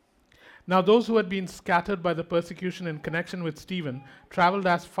 Now those who had been scattered by the persecution in connection with Stephen traveled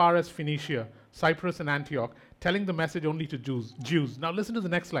as far as Phoenicia, Cyprus, and Antioch, telling the message only to Jews. Now listen to the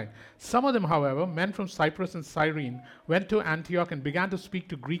next line. Some of them, however, men from Cyprus and Cyrene, went to Antioch and began to speak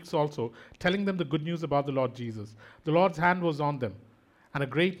to Greeks also, telling them the good news about the Lord Jesus. The Lord's hand was on them, and a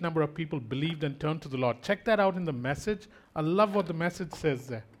great number of people believed and turned to the Lord. Check that out in the message. I love what the message says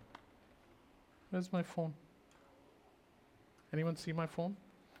there. Where's my phone? Anyone see my phone?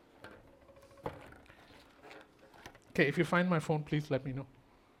 Okay, if you find my phone, please let me know.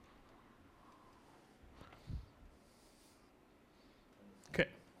 Okay.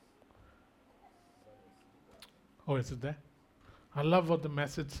 Oh, is it there? I love what the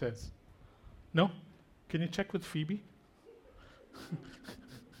message says. No? Can you check with Phoebe?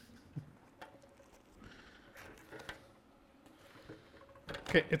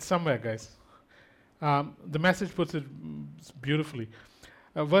 Okay, it's somewhere, guys. The message puts it beautifully.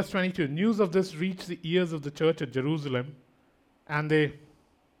 Verse 22, news of this reached the ears of the church at Jerusalem, and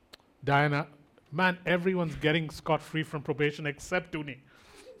Diana, man, everyone's getting scot-free from probation except Tuni.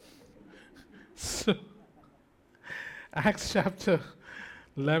 So, Acts chapter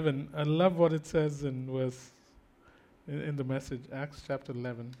 11, I love what it says in the message, Acts chapter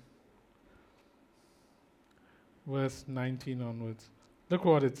 11, verse 19 onwards. Look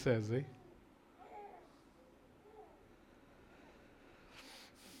what it says, eh?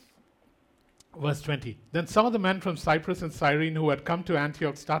 Verse 20. Then some of the men from Cyprus and Cyrene who had come to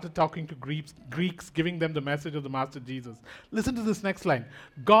Antioch started talking to Greeks, giving them the message of the Master Jesus. Listen to this next line.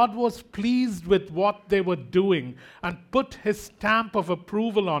 God was pleased with what they were doing and put his stamp of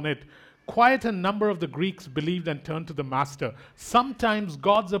approval on it. Quite a number of the Greeks believed and turned to the Master. Sometimes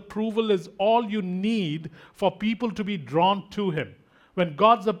God's approval is all you need for people to be drawn to him. When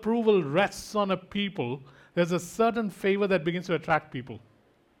God's approval rests on a people, there's a certain favor that begins to attract people.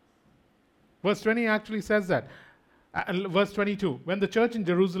 Verse 20 actually says that. Verse 22, when the church in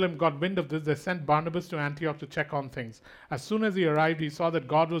Jerusalem got wind of this, they sent Barnabas to Antioch to check on things. As soon as he arrived, he saw that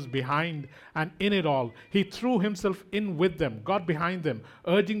God was behind and in it all. He threw himself in with them, got behind them,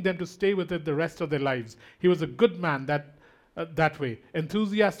 urging them to stay with it the rest of their lives. He was a good man that way,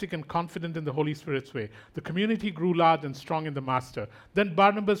 enthusiastic and confident in the Holy Spirit's way. The community grew large and strong in the Master. Then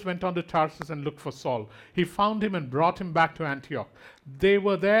Barnabas went on to Tarsus and looked for Saul. He found him and brought him back to Antioch. They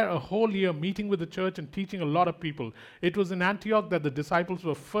were there a whole year, meeting with the church and teaching a lot of people. It was in Antioch that the disciples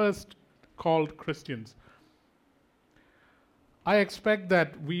were first called Christians. I expect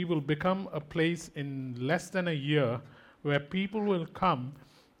that we will become a place in less than a year where people will come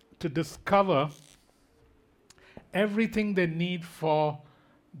to discover everything they need for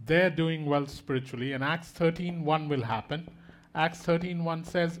their doing well spiritually. And Acts 13:1 will happen. Acts 13:1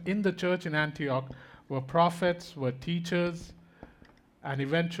 says, in the church in Antioch were prophets, were teachers, and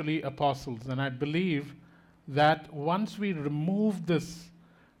eventually apostles. And I believe that once we remove this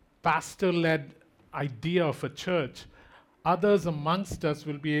pastor-led idea of a church, others amongst us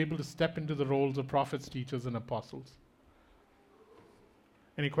will be able to step into the roles of prophets, teachers, and apostles.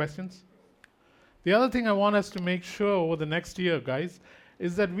 Any questions? The other thing I want us to make sure over the next year, guys,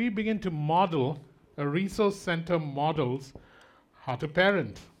 is that we begin to model, a resource center models how to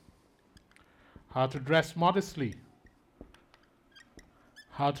parent, how to dress modestly,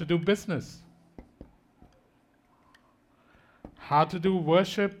 how to do business, how to do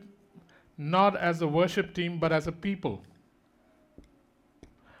worship not as a worship team but as a people,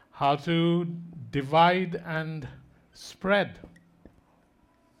 how to divide and spread,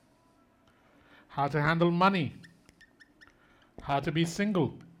 how to handle money, how to be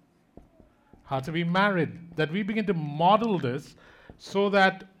single, how to be married, that we begin to model this so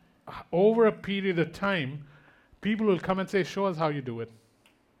that over a period of time, people will come and say, show us how you do it.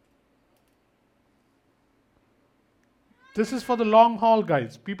 This is for the long haul,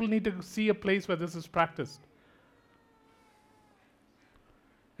 guys. People need to see a place where this is practiced.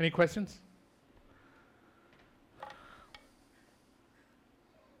 Any questions?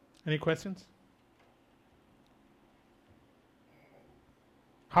 Any questions?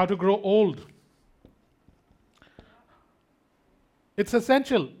 How to grow old. It's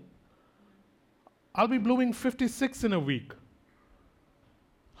essential. I'll be blooming 56 in a week.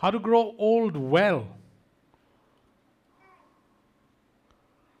 How to grow old well.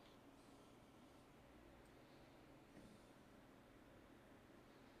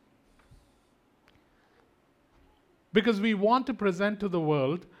 Because we want to present to the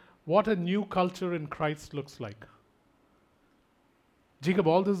world what a new culture in Christ looks like. Jacob,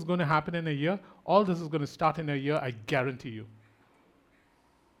 all this is going to happen in a year. All this is going to start in a year, I guarantee you.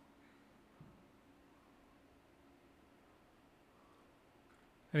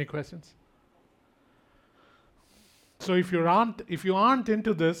 Any questions? So if you aren't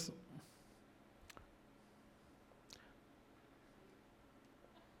into this,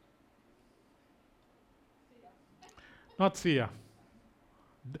 not see ya.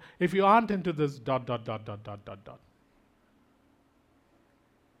 If you aren't into this, ...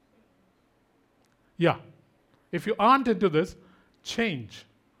 Yeah. If you aren't into this, change.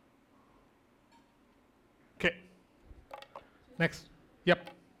 Okay. Next. Yep.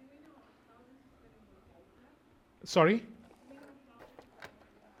 Sorry?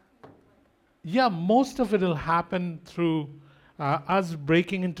 Yeah, most of it will happen through us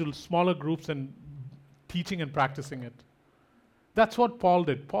breaking into smaller groups and teaching and practicing it. That's what Paul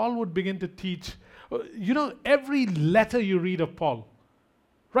did. Paul would begin to teach. Every letter you read of Paul,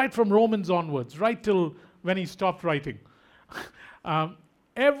 right from Romans onwards, right till when he stopped writing,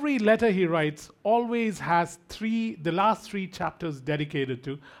 every letter he writes always has the last three chapters dedicated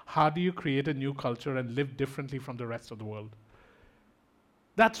to how do you create a new culture and live differently from the rest of the world.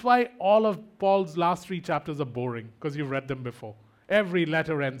 That's why all of Paul's last three chapters are boring, because you've read them before. Every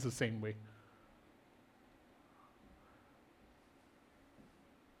letter ends the same way.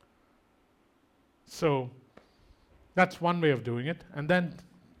 So that's one way of doing it. And then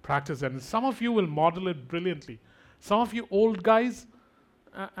practice it. And some of you will model it brilliantly. Some of you old guys,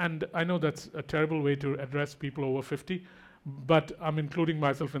 and I know that's a terrible way to address people over 50, but I'm including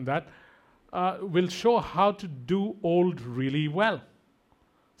myself in that, will show how to do old really well.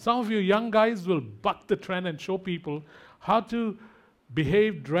 Some of you young guys will buck the trend and show people how to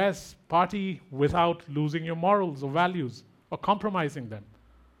behave, dress, party without losing your morals or values or compromising them.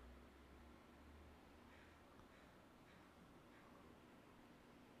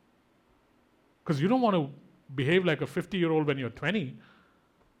 Because you don't want to behave like a 50-year-old when you're 20.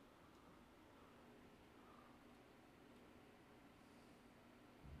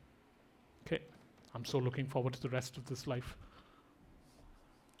 Okay, I'm so looking forward to the rest of this life.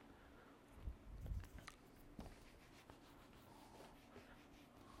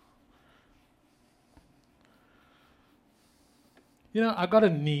 I got a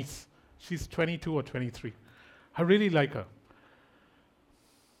niece. She's 22 or 23. I really like her.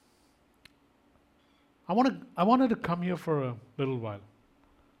 I want her to come here for a little while.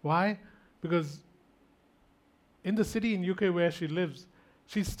 Why? Because in the city in UK where she lives,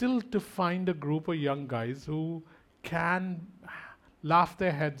 she's still to find a group of young guys who can laugh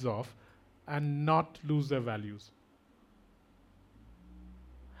their heads off and not lose their values.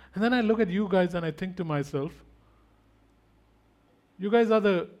 And then I look at you guys and I think to myself, you guys are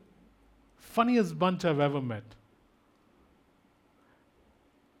the funniest bunch I've ever met.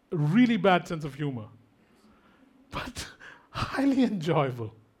 A really bad sense of humor, but highly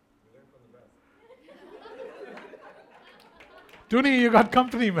enjoyable. Toonie, you got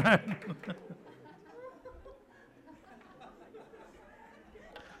company, man.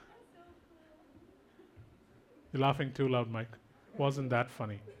 You're laughing too loud, Mike. Wasn't that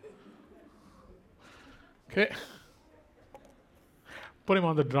funny? Okay. Put him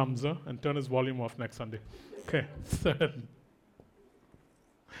on the drums, and turn his volume off next Sunday. Okay. Third.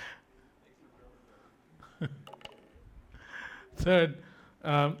 Third,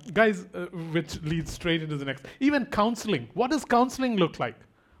 guys, which leads straight into the next. Even counseling. What does counseling look like?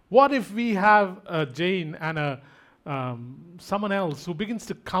 What if we have a Jane and someone else who begins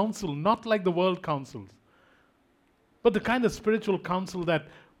to counsel, not like the world counsels, but the kind of spiritual counsel that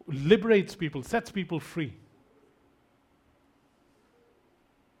liberates people, sets people free?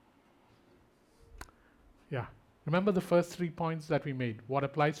 Yeah. Remember the first 3 points that we made. What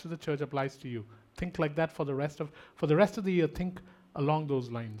applies to the church applies to you. Think like that for the rest of the year. Think along those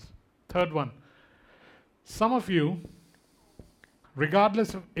lines. Third one. Some of you,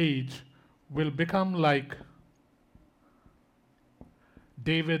 regardless of age, will become like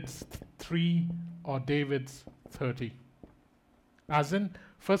David's 3 or David's 30. As in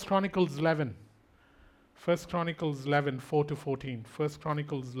 1 Chronicles 11. 1 Chronicles 11, 4 to 14. 1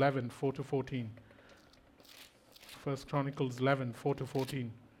 Chronicles 11, 4 to 14. 1 Chronicles 11, 4 to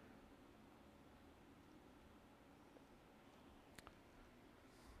 14.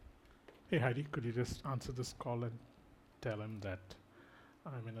 Hey Heidi, could you just answer this call and tell him that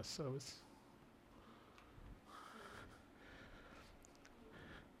I'm in a service?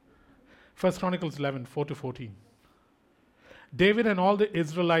 First Chronicles 11, 4 to 14. David and all the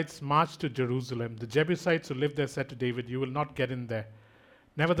Israelites marched to Jerusalem. The Jebusites who lived there said to David, "You will not get in there."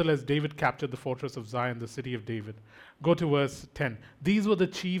 Nevertheless, David captured the fortress of Zion, the city of David. Go to verse 10. These were the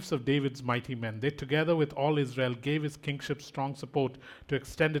chiefs of David's mighty men. They, together with all Israel, gave his kingship strong support to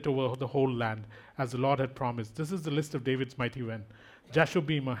extend it over the whole land, as the Lord had promised. This is the list of David's mighty men.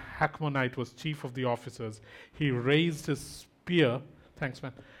 Jashubim, a Hakmonite, was chief of the officers. He raised his spear. Thanks,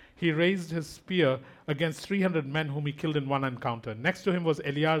 man. He raised his spear against 300 men whom he killed in one encounter. Next to him was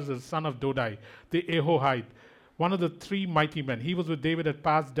Eleazar, the son of Dodai, the Ahohite, one of the 3 mighty men. He was with David at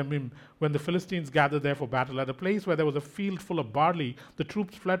Pas Damim when the Philistines gathered there for battle. At a place where there was a field full of barley, the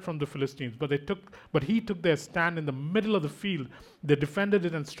troops fled from the Philistines, but he took their stand in the middle of the field. They defended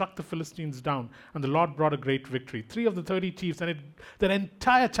it and struck the Philistines down, and the Lord brought a great victory. 3 of the 30 chiefs, and that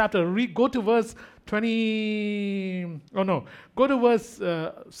entire chapter, go to verse 16.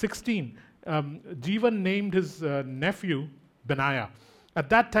 Jivan named his nephew Benaiah. At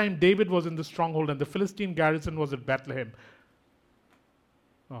that time, David was in the stronghold, and the Philistine garrison was at Bethlehem.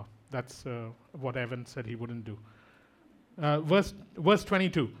 Oh, that's what Evan said he wouldn't do. Verse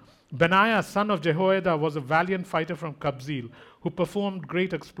 22. Benaiah, son of Jehoiada, was a valiant fighter from Kabzeel, who performed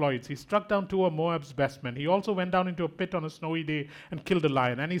great exploits. He struck down 2 of Moab's best men. He also went down into a pit on a snowy day and killed a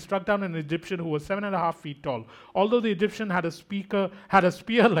lion. And he struck down an Egyptian who was 7.5 feet tall. Although the Egyptian had a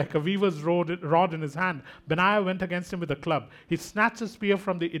spear like a weaver's rod in his hand, Benaiah went against him with a club. He snatched a spear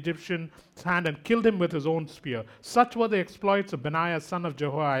from the Egyptian's hand and killed him with his own spear. Such were the exploits of Benaiah, son of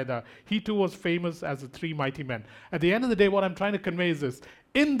Jehoiada. He too was famous as the 3 mighty men. At the end of the day, what I'm trying to convey is this.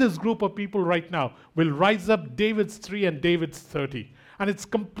 In this group of people right now will rise up David's 3 and David's 30. And it's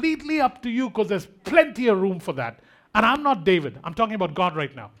completely up to you because there's plenty of room for that. And I'm not David. I'm talking about God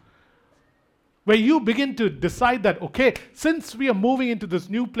right now. Where you begin to decide that, okay, since we are moving into this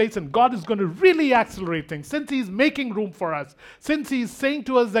new place and God is going to really accelerate things, since He's making room for us, since He's saying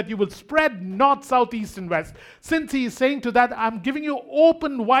to us that you will spread north, south, east, and west, since He is saying to that, I'm giving you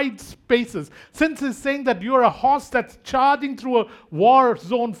open, wide spaces, since He's saying that you're a horse that's charging through a war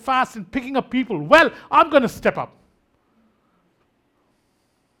zone fast and picking up people, well, I'm going to step up.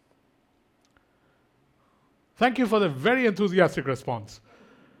 Thank you for the very enthusiastic response.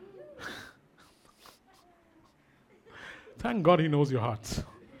 Thank God He knows your hearts.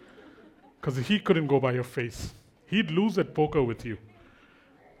 Because He couldn't go by your face. He'd lose at poker with you.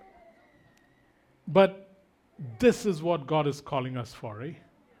 But this is what God is calling us for, eh?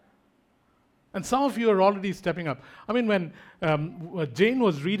 And some of you are already stepping up. I mean, when Jane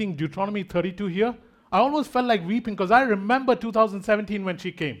was reading Deuteronomy 32 here, I almost felt like weeping because I remember 2017 when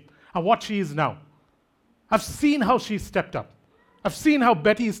she came and what she is now. I've seen how she stepped up. I've seen how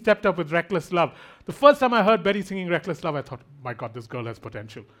Betty stepped up with Reckless Love. The first time I heard Betty singing Reckless Love, I thought, my God, this girl has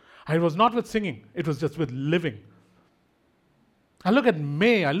potential. And it was not with singing. It was just with living. I look at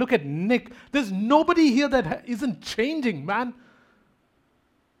May. I look at Nick. There's nobody here that isn't changing, man.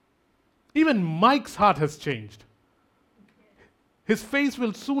 Even Mike's heart has changed. His face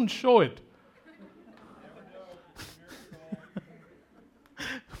will soon show it.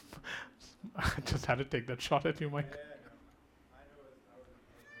 I just had to take that shot at you, Mike.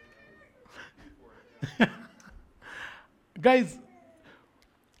 Guys,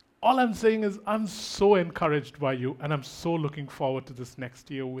 all I'm saying is I'm so encouraged by you and I'm so looking forward to this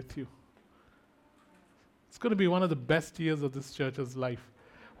next year with you. It's going to be one of the best years of this church's life.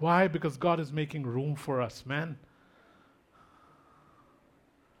 Why? Because God is making room for us, man.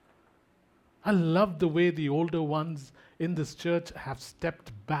 I love the way the older ones in this church have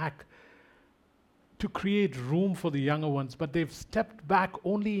stepped back to create room for the younger ones, but they've stepped back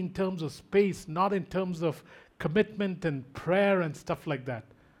only in terms of space, not in terms of commitment and prayer and stuff like that.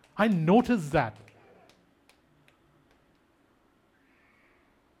 I noticed that.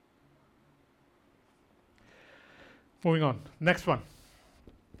 Moving on. Next one.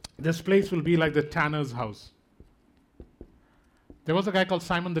 This place will be like the tanner's house. There was a guy called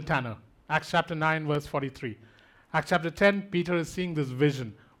Simon the Tanner. Acts chapter 9, verse 43. Acts chapter 10, Peter is seeing this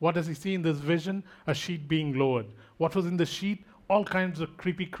vision. What does he see in this vision? A sheet being lowered. What was in the sheet? All kinds of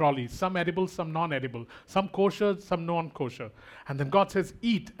creepy crawlies. Some edible, some non-edible. Some kosher, some non-kosher. And then God says,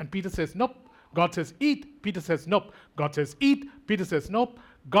 eat. And Peter says, nope. God says, eat. Peter says, nope. God says, eat. Peter says, nope.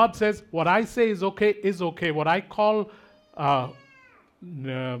 God says, what I say is okay is okay. What I call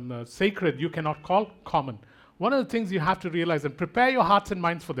sacred, you cannot call common. One of the things you have to realize, and prepare your hearts and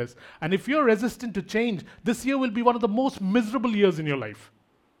minds for this, and if you're resistant to change, this year will be one of the most miserable years in your life.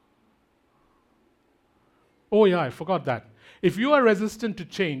 Oh yeah, I forgot that. If you are resistant to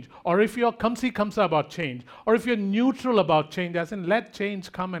change, or if you're kamsa about change, or if you're neutral about change, as in let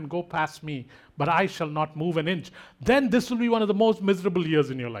change come and go past me, but I shall not move an inch, then this will be one of the most miserable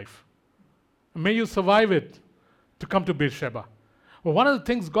years in your life. May you survive it to come to Beersheba. Well, one of the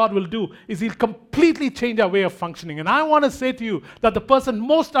things God will do is He'll completely change our way of functioning. And I want to say to you that the person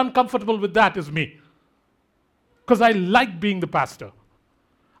most uncomfortable with that is me. Because I like being the pastor.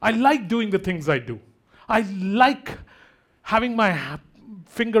 I like doing the things I do. I like having my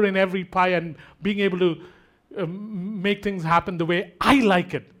finger in every pie and being able to make things happen the way I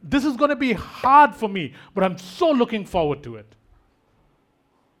like it. This is going to be hard for me, but I'm so looking forward to it.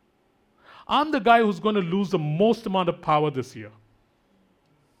 I'm the guy who's going to lose the most amount of power this year.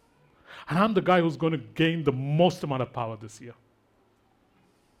 And I'm the guy who's going to gain the most amount of power this year.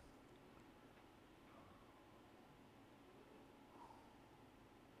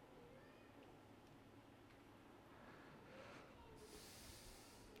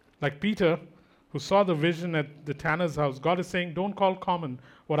 Like Peter, who saw the vision at the tanner's house, God is saying, don't call common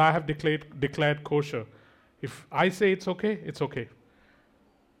what I have declared kosher. If I say it's okay, it's okay.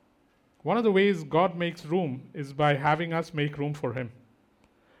 One of the ways God makes room is by having us make room for Him.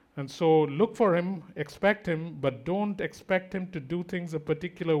 And so look for Him, expect Him, but don't expect Him to do things a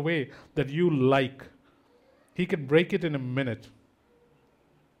particular way that you like. He can break it in a minute.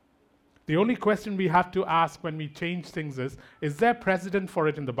 The only question we have to ask when we change things is there precedent for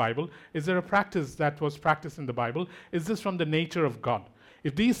it in the Bible? Is there a practice that was practiced in the Bible? Is this from the nature of God?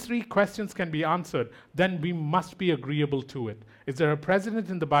 If these three questions can be answered, then we must be agreeable to it. Is there a precedent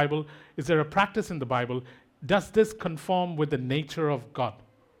in the Bible? Is there a practice in the Bible? Does this conform with the nature of God?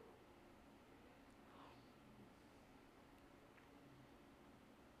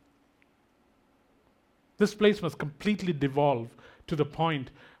 This place must completely devolve to the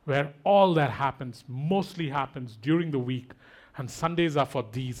point where all that happens, mostly happens during the week, and Sundays are for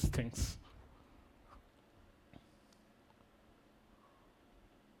these things.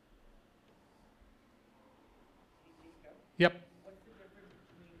 Yep. What's the difference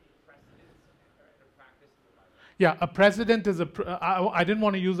between a precedent and a practice in the Bible? Yeah, a precedent is I didn't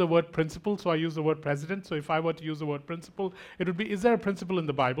want to use the word principle, so I used the word precedent. So if I were to use the word principle, it would be, is there a principle in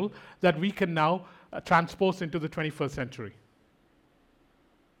the Bible that we can now transpose into the 21st century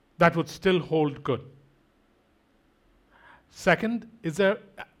that would still hold good? Second, is there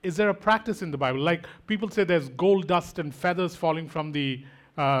a practice in the Bible? Like people say there's gold dust and feathers falling from the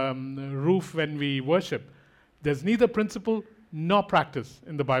roof when we worship. There's neither principle nor practice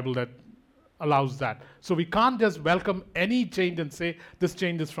in the Bible that allows that. So we can't just welcome any change and say this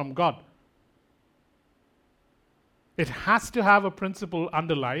change is from God. It has to have a principle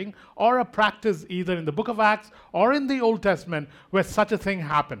underlying or a practice either in the book of Acts or in the Old Testament where such a thing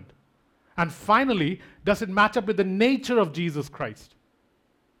happened. And finally, does it match up with the nature of Jesus Christ?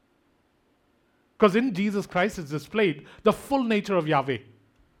 Because in Jesus Christ is displayed the full nature of Yahweh.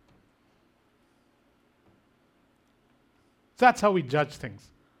 That's how we judge things.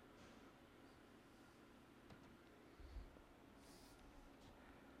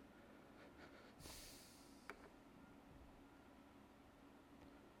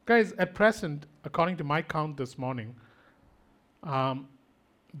 Guys, at present, according to my count this morning,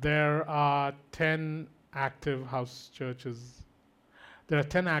 there are 10 active house churches. There are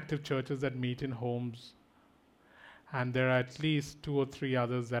 10 active churches that meet in homes. And there are at least 2 or 3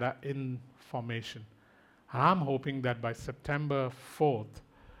 others that are in formation. And I'm hoping that by September 4th,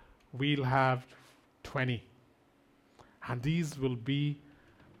 we'll have 20. And this will be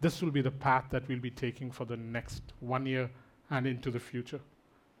the path that we'll be taking for the next 1 year and into the future.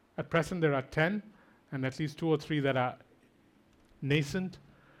 At present, there are 10, and at least 2 or 3 that are nascent.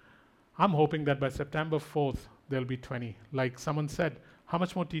 I'm hoping that by September 4th, there'll be 20. Like someone said, how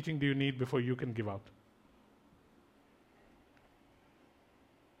much more teaching do you need before you can give out?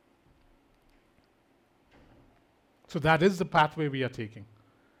 So that is the pathway we are taking.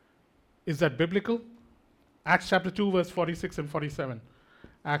 Is that biblical? Acts chapter 2, verse 46 and 47.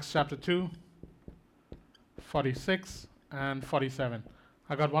 Acts chapter 2, 46 and 47.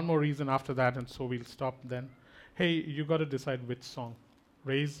 I got one more reason after that, and so we'll stop then. Hey, you got to decide which song,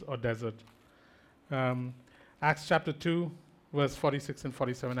 Raise or Desert. Acts chapter 2, verse 46 and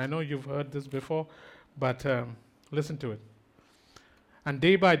 47. I know you've heard this before, but listen to it. And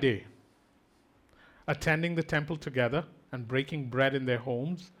day by day, attending the temple together and breaking bread in their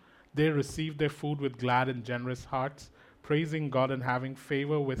homes, they received their food with glad and generous hearts, praising God and having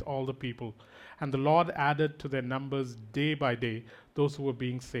favor with all the people. And the Lord added to their numbers day by day those who were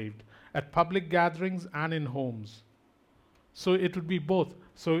being saved, at public gatherings and in homes. So it would be both.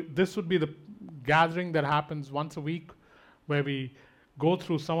 So this would be the gathering that happens once a week, where we go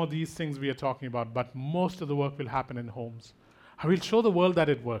through some of these things we are talking about, but most of the work will happen in homes. I will show the world that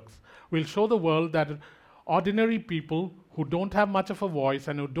it works. We'll show the world that ordinary people who don't have much of a voice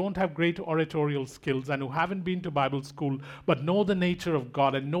and who don't have great oratorial skills and who haven't been to Bible school but know the nature of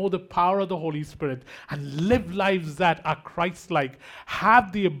God and know the power of the Holy Spirit and live lives that are Christ-like,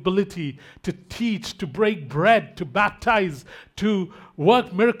 have the ability to teach, to break bread, to baptize, to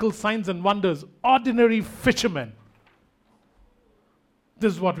work miracle signs and wonders. Ordinary fishermen.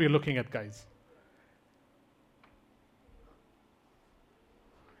 This is what we're looking at, guys.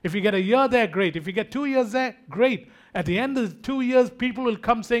 If you get a year there, great. If you get 2 years there, great. At the end of the 2 years, people will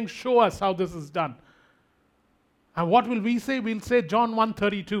come saying, show us how this is done. And what will we say? We'll say John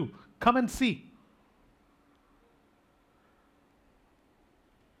 1:32. Come and see.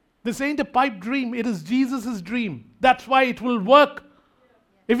 This ain't a pipe dream. It is Jesus' dream. That's why it will work.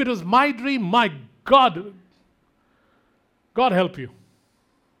 If it was my dream, my God, God help you.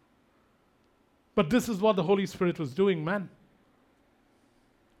 But this is what the Holy Spirit was doing, man.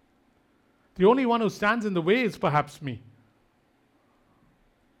 The only one who stands in the way is perhaps me.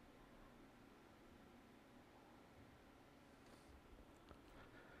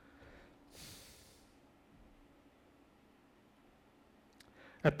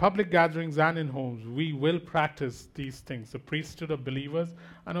 At public gatherings and in homes, we will practice these things. The priesthood of believers,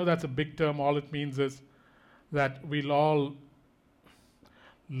 I know that's a big term. All it means is that we'll all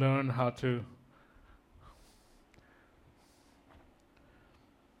learn how to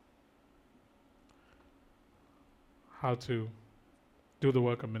do the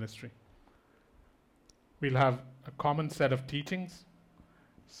work of ministry. We'll have a common set of teachings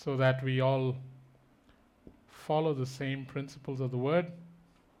so that we all follow the same principles of the Word.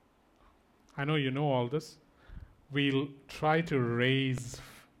 I know you know all this. We'll try to raise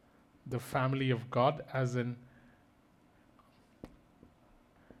the family of God, as in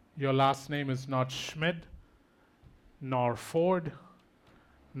your last name is not Schmid, nor Ford,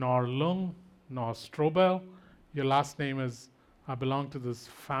 nor Lung, nor Strobel. Your last name is, I belong to this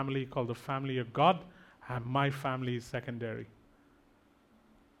family called the family of God, and my family is secondary.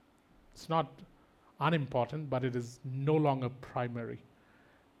 It's not unimportant, but it is no longer primary.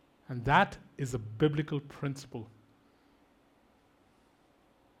 And that is a biblical principle.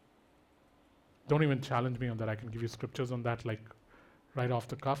 Don't even challenge me on that. I can give you scriptures on that, like right off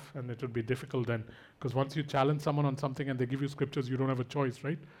the cuff, and it would be difficult then. Because once you challenge someone on something and they give you scriptures, you don't have a choice,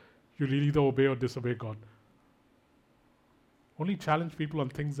 right? You'll either obey or disobey God. Only challenge people on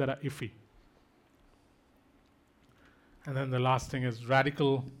things that are iffy. And then the last thing is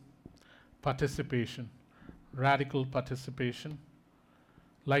radical participation. Radical participation,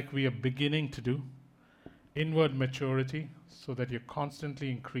 like we are beginning to do. Inward maturity, so that you're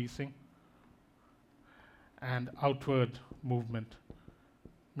constantly increasing. And outward movement,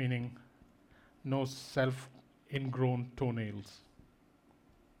 meaning no self-ingrown toenails.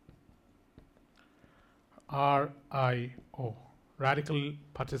 RIO. Radical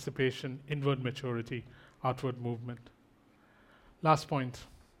participation, inward maturity, outward movement. Last point.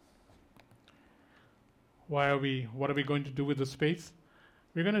 What are we going to do with the space?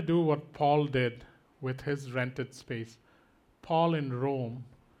 We're going to do what Paul did with his rented space. Paul in Rome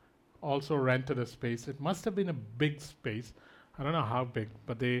also rented a space. It must have been a big space. I don't know how big,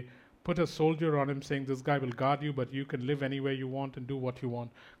 but they put a soldier on him saying, this guy will guard you, but you can live anywhere you want and do what you want.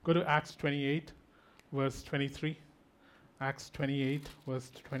 Go to Acts 28, verse 23. Acts 28,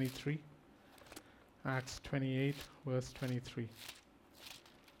 verse 23. Acts 28, verse 23.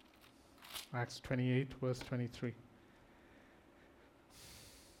 Acts 28, verse 23.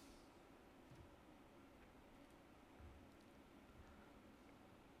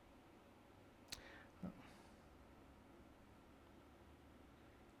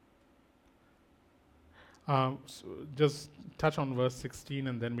 Just touch on verse 16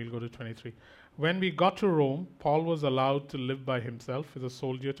 and then we'll go to 23. When we got to Rome, Paul was allowed to live by himself with a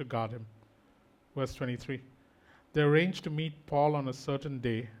soldier to guard him. Verse 23. They arranged to meet Paul on a certain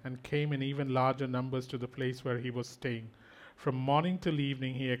day and came in even larger numbers to the place where he was staying. From morning till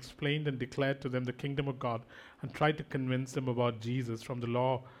evening, he explained and declared to them the kingdom of God and tried to convince them about Jesus from the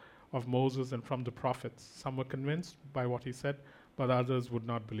law of Moses and from the prophets. Some were convinced by what he said, but others would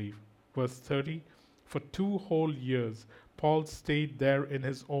not believe. Verse 30, for 2 whole years, Paul stayed there in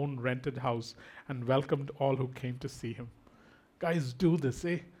his own rented house and welcomed all who came to see him. Guys, do this,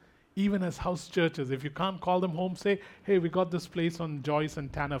 eh? Even as house churches, if you can't call them home, say, hey, we got this place on Joyce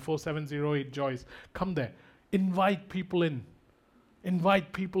and Tanner, 4708 Joyce. Come there. Invite people in.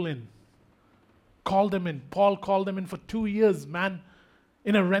 Invite people in. Call them in. Paul called them in for 2 years, man,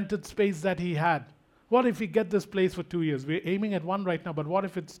 in a rented space that he had. What if we get this place for 2 years? We're aiming at 1 right now, but what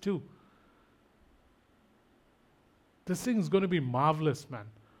if it's 2? This thing is going to be marvelous, man.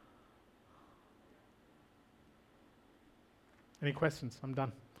 Any questions? I'm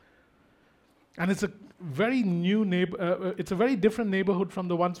done. And it's a very new it's a very different neighborhood from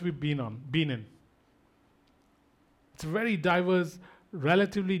the ones we've been in. It's a very diverse,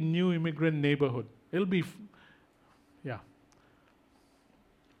 relatively new immigrant neighborhood. It'll be,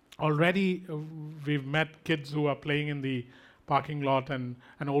 Already we've met kids who are playing in the parking lot and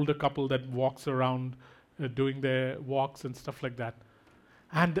an older couple that walks around doing their walks and stuff like that.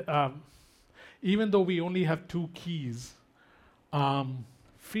 And even though we only have 2 keys,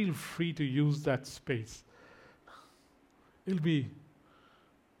 feel free to use that space. It'll be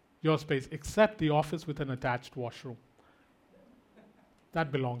your space, except the office with an attached washroom.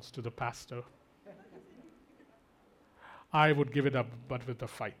 That belongs to the pastor. I would give it up, but with a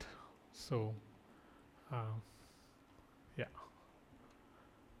fight. So, yeah.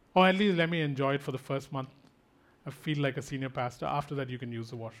 Or at least let me enjoy it for the first month. I feel like a senior pastor. After that, you can use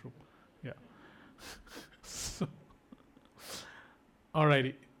the washroom. Yeah. So,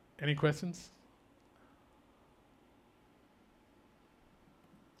 alrighty. Any questions?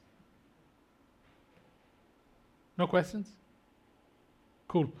 No questions?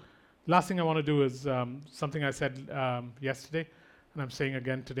 Cool. Last thing I want to do is something I said yesterday, and I'm saying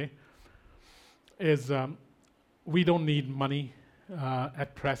again today, is we don't need money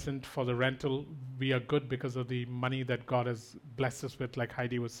at present for the rental. We are good because of the money that God has blessed us with, like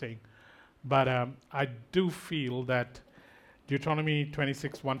Heidi was saying. But I do feel that Deuteronomy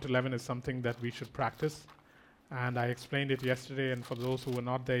 26, 1-11 is something that we should practice. And I explained it yesterday, and for those who were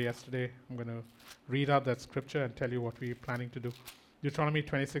not there yesterday, I'm going to read out that scripture and tell you what we're planning to do. Deuteronomy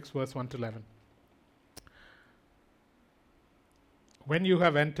 26, verse 1-11. When you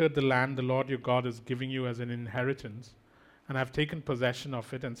have entered the land the Lord your God is giving you as an inheritance, and have taken possession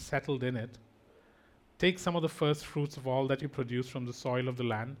of it and settled in it, take some of the first fruits of all that you produce from the soil of the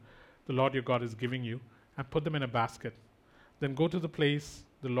land the Lord your God is giving you, and put them in a basket. Then go to the place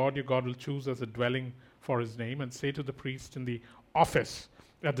the Lord your God will choose as a dwelling for his name, and say to the priest in the office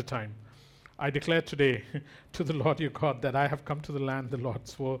at the time, I declare today to the Lord your God that I have come to the land the Lord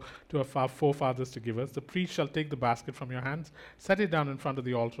swore to our forefathers to give us. The priest shall take the basket from your hands, set it down in front of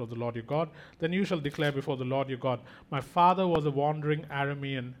the altar of the Lord your God. Then you shall declare before the Lord your God, my father was a wandering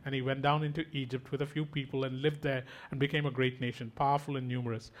Aramean, and he went down into Egypt with a few people and lived there and became a great nation, powerful and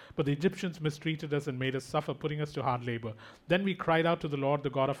numerous. But the Egyptians mistreated us and made us suffer, putting us to hard labor. Then we cried out to the Lord, the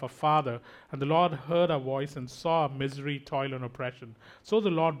God of our father, and the Lord heard our voice and saw our misery, toil, and oppression. So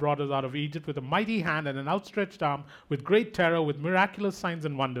the Lord brought us out of Egypt with a mighty hand and an outstretched arm, with great terror, with miraculous signs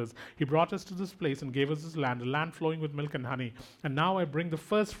and wonders. He brought us to this place and gave us this land, a land flowing with milk and honey. And now I bring the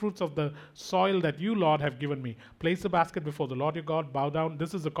first fruits of the soil that you, Lord, have given me. Place the basket before the Lord your God, bow down.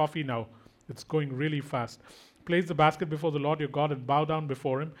 This is the coffee now. It's going really fast. Place the basket before the Lord your God and bow down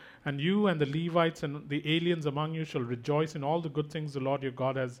before him. And you and the Levites and the aliens among you shall rejoice in all the good things the Lord your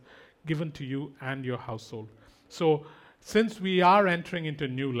God has given to you and your household. So, since we are entering into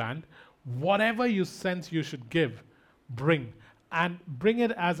new land, whatever you sense you should give, bring. And bring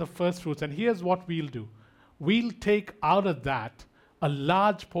it as a first fruits. And here's what we'll do. We'll take out of that a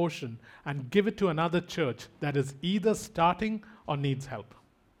large portion and give it to another church that is either starting or needs help.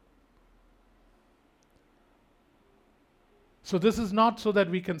 So this is not so that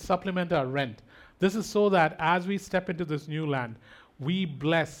we can supplement our rent. This is so that as we step into this new land, we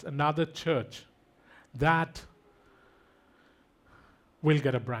bless another church that will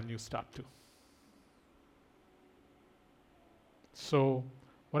get a brand new start too. So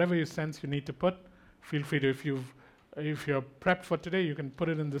whatever you sense you need to put, feel free to. If you're prepped for today, you can put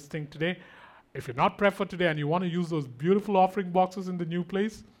it in this thing today. If you're not prepped for today and you want to use those beautiful offering boxes in the new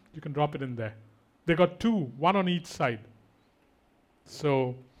place, you can drop it in there. They got two, one on each side.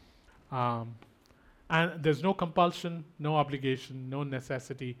 So, and there's no compulsion, no obligation, no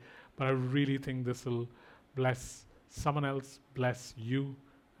necessity, but I really think this will bless someone else, bless you,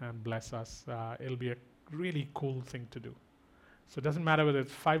 and bless us. It'll be a really cool thing to do. So it doesn't matter whether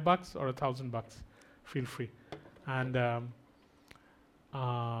it's $5 or $1,000. Feel free. And the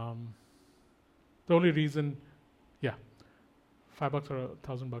only reason, yeah, $5 or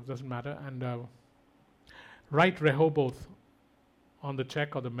 $1,000 doesn't matter. And write Rehoboth on the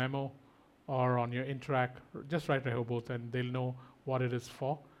check or the memo or on your Interact. Just write Rehoboth, and they'll know what it is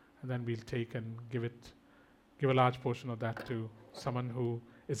for. And then we'll take and give a large portion of that to someone who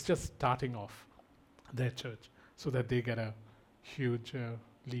is just starting off their church, so that they get a huge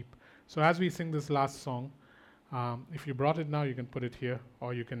leap. So as we sing this last song, if you brought it now, you can put it here,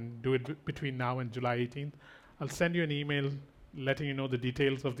 or you can do it between now and July 18th. I'll send you an email letting you know the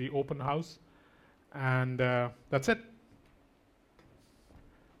details of the open house, and that's it.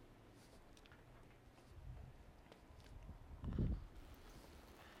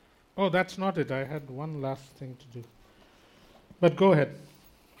 Oh, that's not it. I had one last thing to do. But go ahead.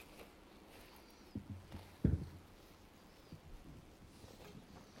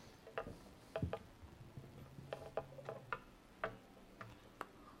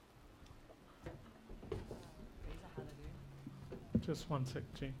 Just one sec,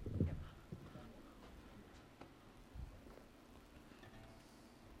 Jane.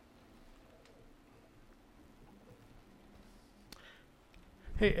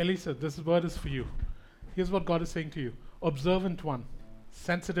 Hey, Elisa, this word is for you. Here's what God is saying to you. Observant one,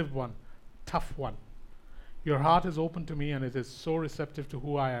 sensitive one, tough one. Your heart is open to me, and it is so receptive to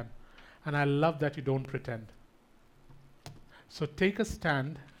who I am. And I love that you don't pretend. So take a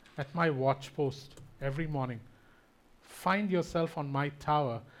stand at my watch post every morning. Find yourself on my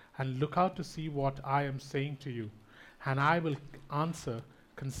tower and look out to see what I am saying to you. And I will answer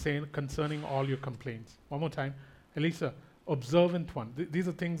concerning all your complaints. One more time. Elisa, observant one. These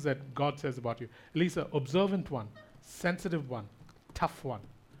are things that God says about you. Elisa, observant one, sensitive one, tough one.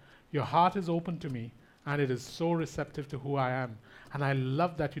 Your heart is open to me, and it is so receptive to who I am. And I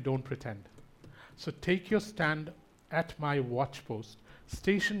love that you don't pretend. So take your stand at my watch post.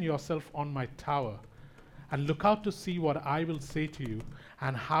 Station yourself on my tower, and look out to see what I will say to you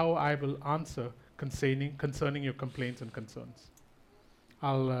and how I will answer concerning your complaints and concerns.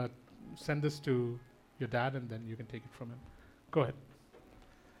 I'll send this to your dad, and then you can take it from him. Go ahead.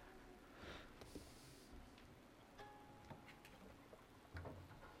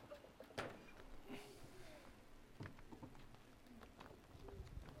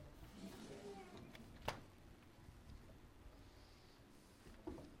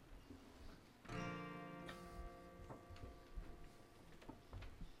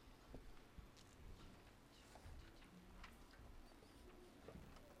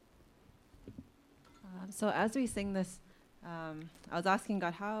 So as we sing this, I was asking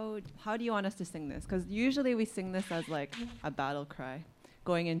God, how do you want us to sing this? Because usually we sing this as like a battle cry,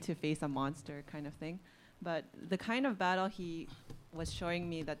 going in to face a monster kind of thing. But the kind of battle he was showing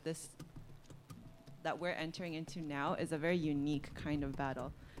me that we're entering into now is a very unique kind of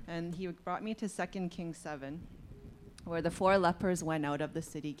battle. And he brought me to 2 Kings 7, where the 4 lepers went out of the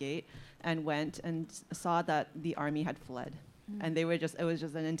city gate and went and saw that the army had fled. And it was just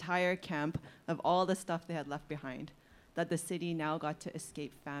an entire camp of all the stuff they had left behind that the city now got to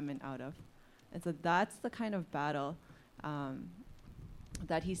escape famine out of. And so that's the kind of battle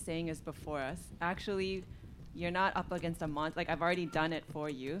that he's saying is before us. Actually, you're not up against a monster. Like, I've already done it for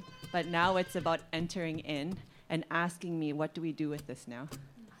you, but now it's about entering in and asking me, what do we do with this now?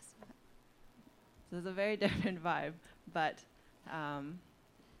 So it's a very different vibe, but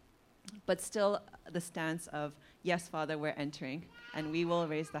still the stance of, yes, Father, we're entering, and we will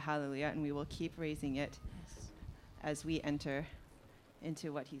raise the hallelujah, and we will keep raising it as we enter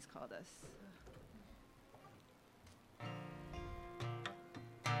into what he's called us.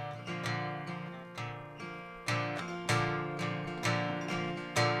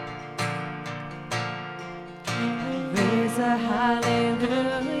 Raise a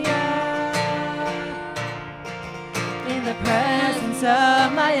hallelujah in the presence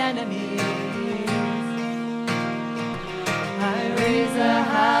of my enemies. I raise a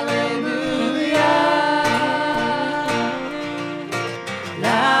hallelujah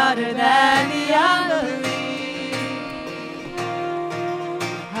louder than the unbelief.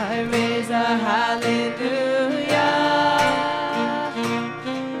 I raise a hallelujah.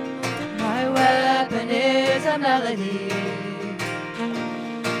 My weapon is a melody.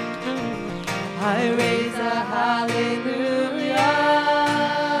 I raise a hallelujah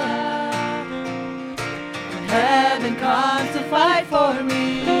me.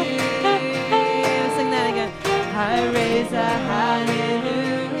 Sing that again. I raise a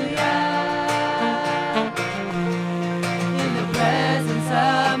hallelujah in the presence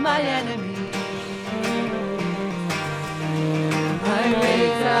of my enemies. I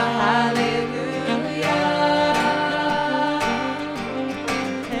raise a hallelujah,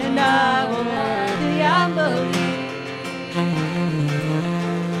 and I will let the unbelief.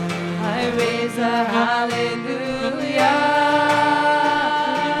 I raise a hallelujah.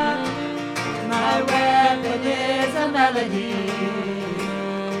 My weapon is a melody.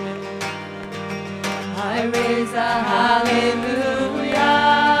 I raise a hallelujah.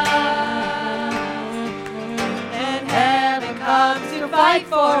 And heaven comes to fight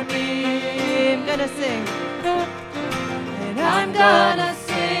for me. I'm gonna sing. And I'm gonna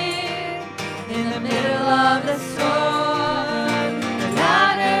sing in the middle of the storm.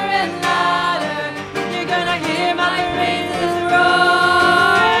 Louder and louder, you're gonna hear my praises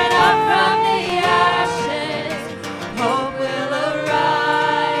roar. And up from the ashes, hope will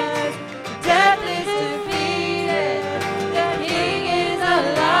arise. Death is defeated, the King is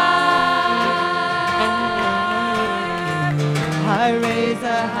alive. I raise a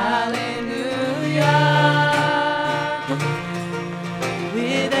hallelujah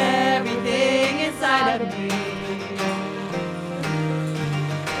with everything inside of me.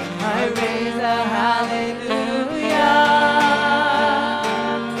 I raise a hallelujah,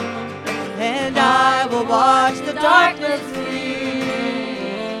 and I will watch the darkness flee.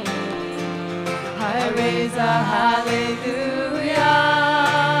 I raise a hallelujah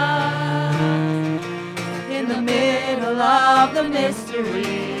in the middle of the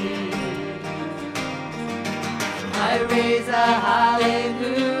mystery. I raise a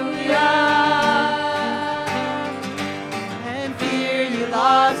hallelujah, and fear you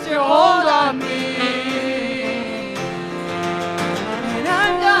lost your hold on me. And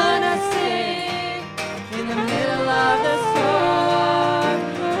I'm gonna sing in the middle of the storm.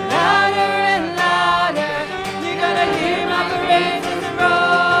 Louder and louder, you're gonna hear my praises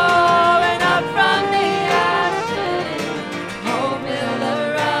roar. And up from the ashes, hope will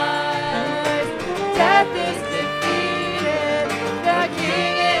arise. Death is defeated, the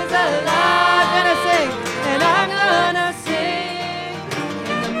King is alive. Gonna sing, and I'm gonna sing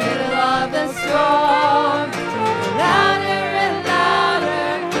in the middle of the storm. Louder and louder,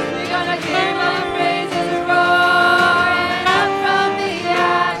 you're gonna hear my praises roar. And up from the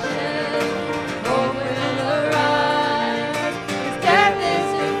ashes, hope will arise. 'Cause death is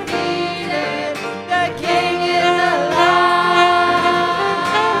defeated, the King is alive.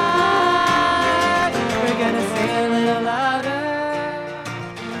 We're gonna sing a little louder,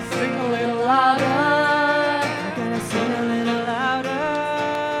 sing a little louder. We're gonna sing a little louder,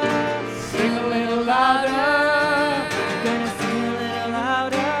 sing a little louder. We're gonna sing a little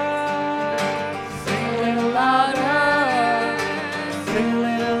louder, sing a little louder, sing a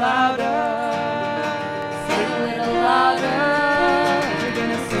little louder, sing a little louder. We're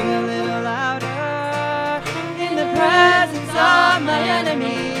gonna sing a little louder in the presence of my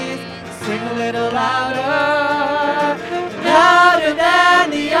enemies. Sing a little louder, louder than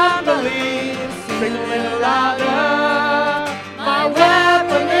the unbelief. Sing a little louder, my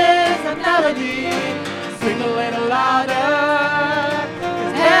weapon is a melody. Sing a little louder,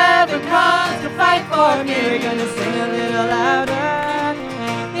 'cause heaven comes to fight for me. We're gonna sing a little louder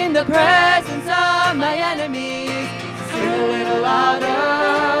in the presence of my enemies. Sing a little louder,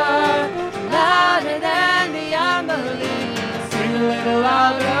 louder than the unbelief. Sing a little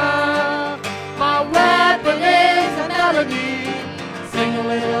louder, my weapon is a melody. Sing a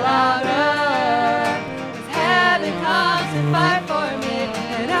little louder, 'cause heaven comes to fight for me.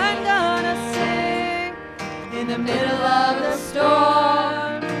 And I'm gonna sing in the middle of the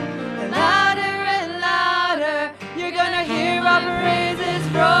storm. And louder and louder, you're gonna hear our praises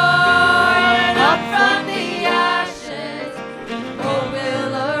roar. And up from the ashes, hope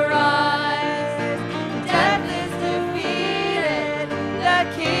will arise. Death is defeated, the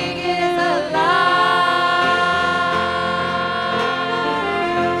King is alive.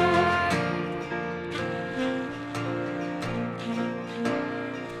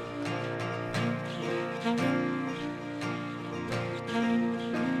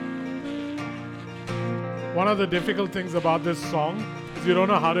 One of the difficult things about this song is you don't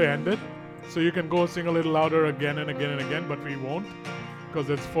know how to end it. So you can go sing a little louder again and again and again, but we won't because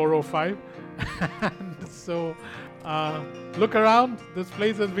it's 4:05. And so look around. This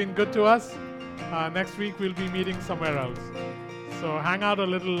place has been good to us. Next week we'll be meeting somewhere else. So hang out a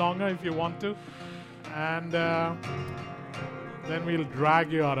little longer if you want to. And then we'll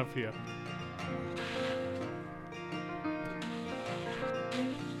drag you out of here.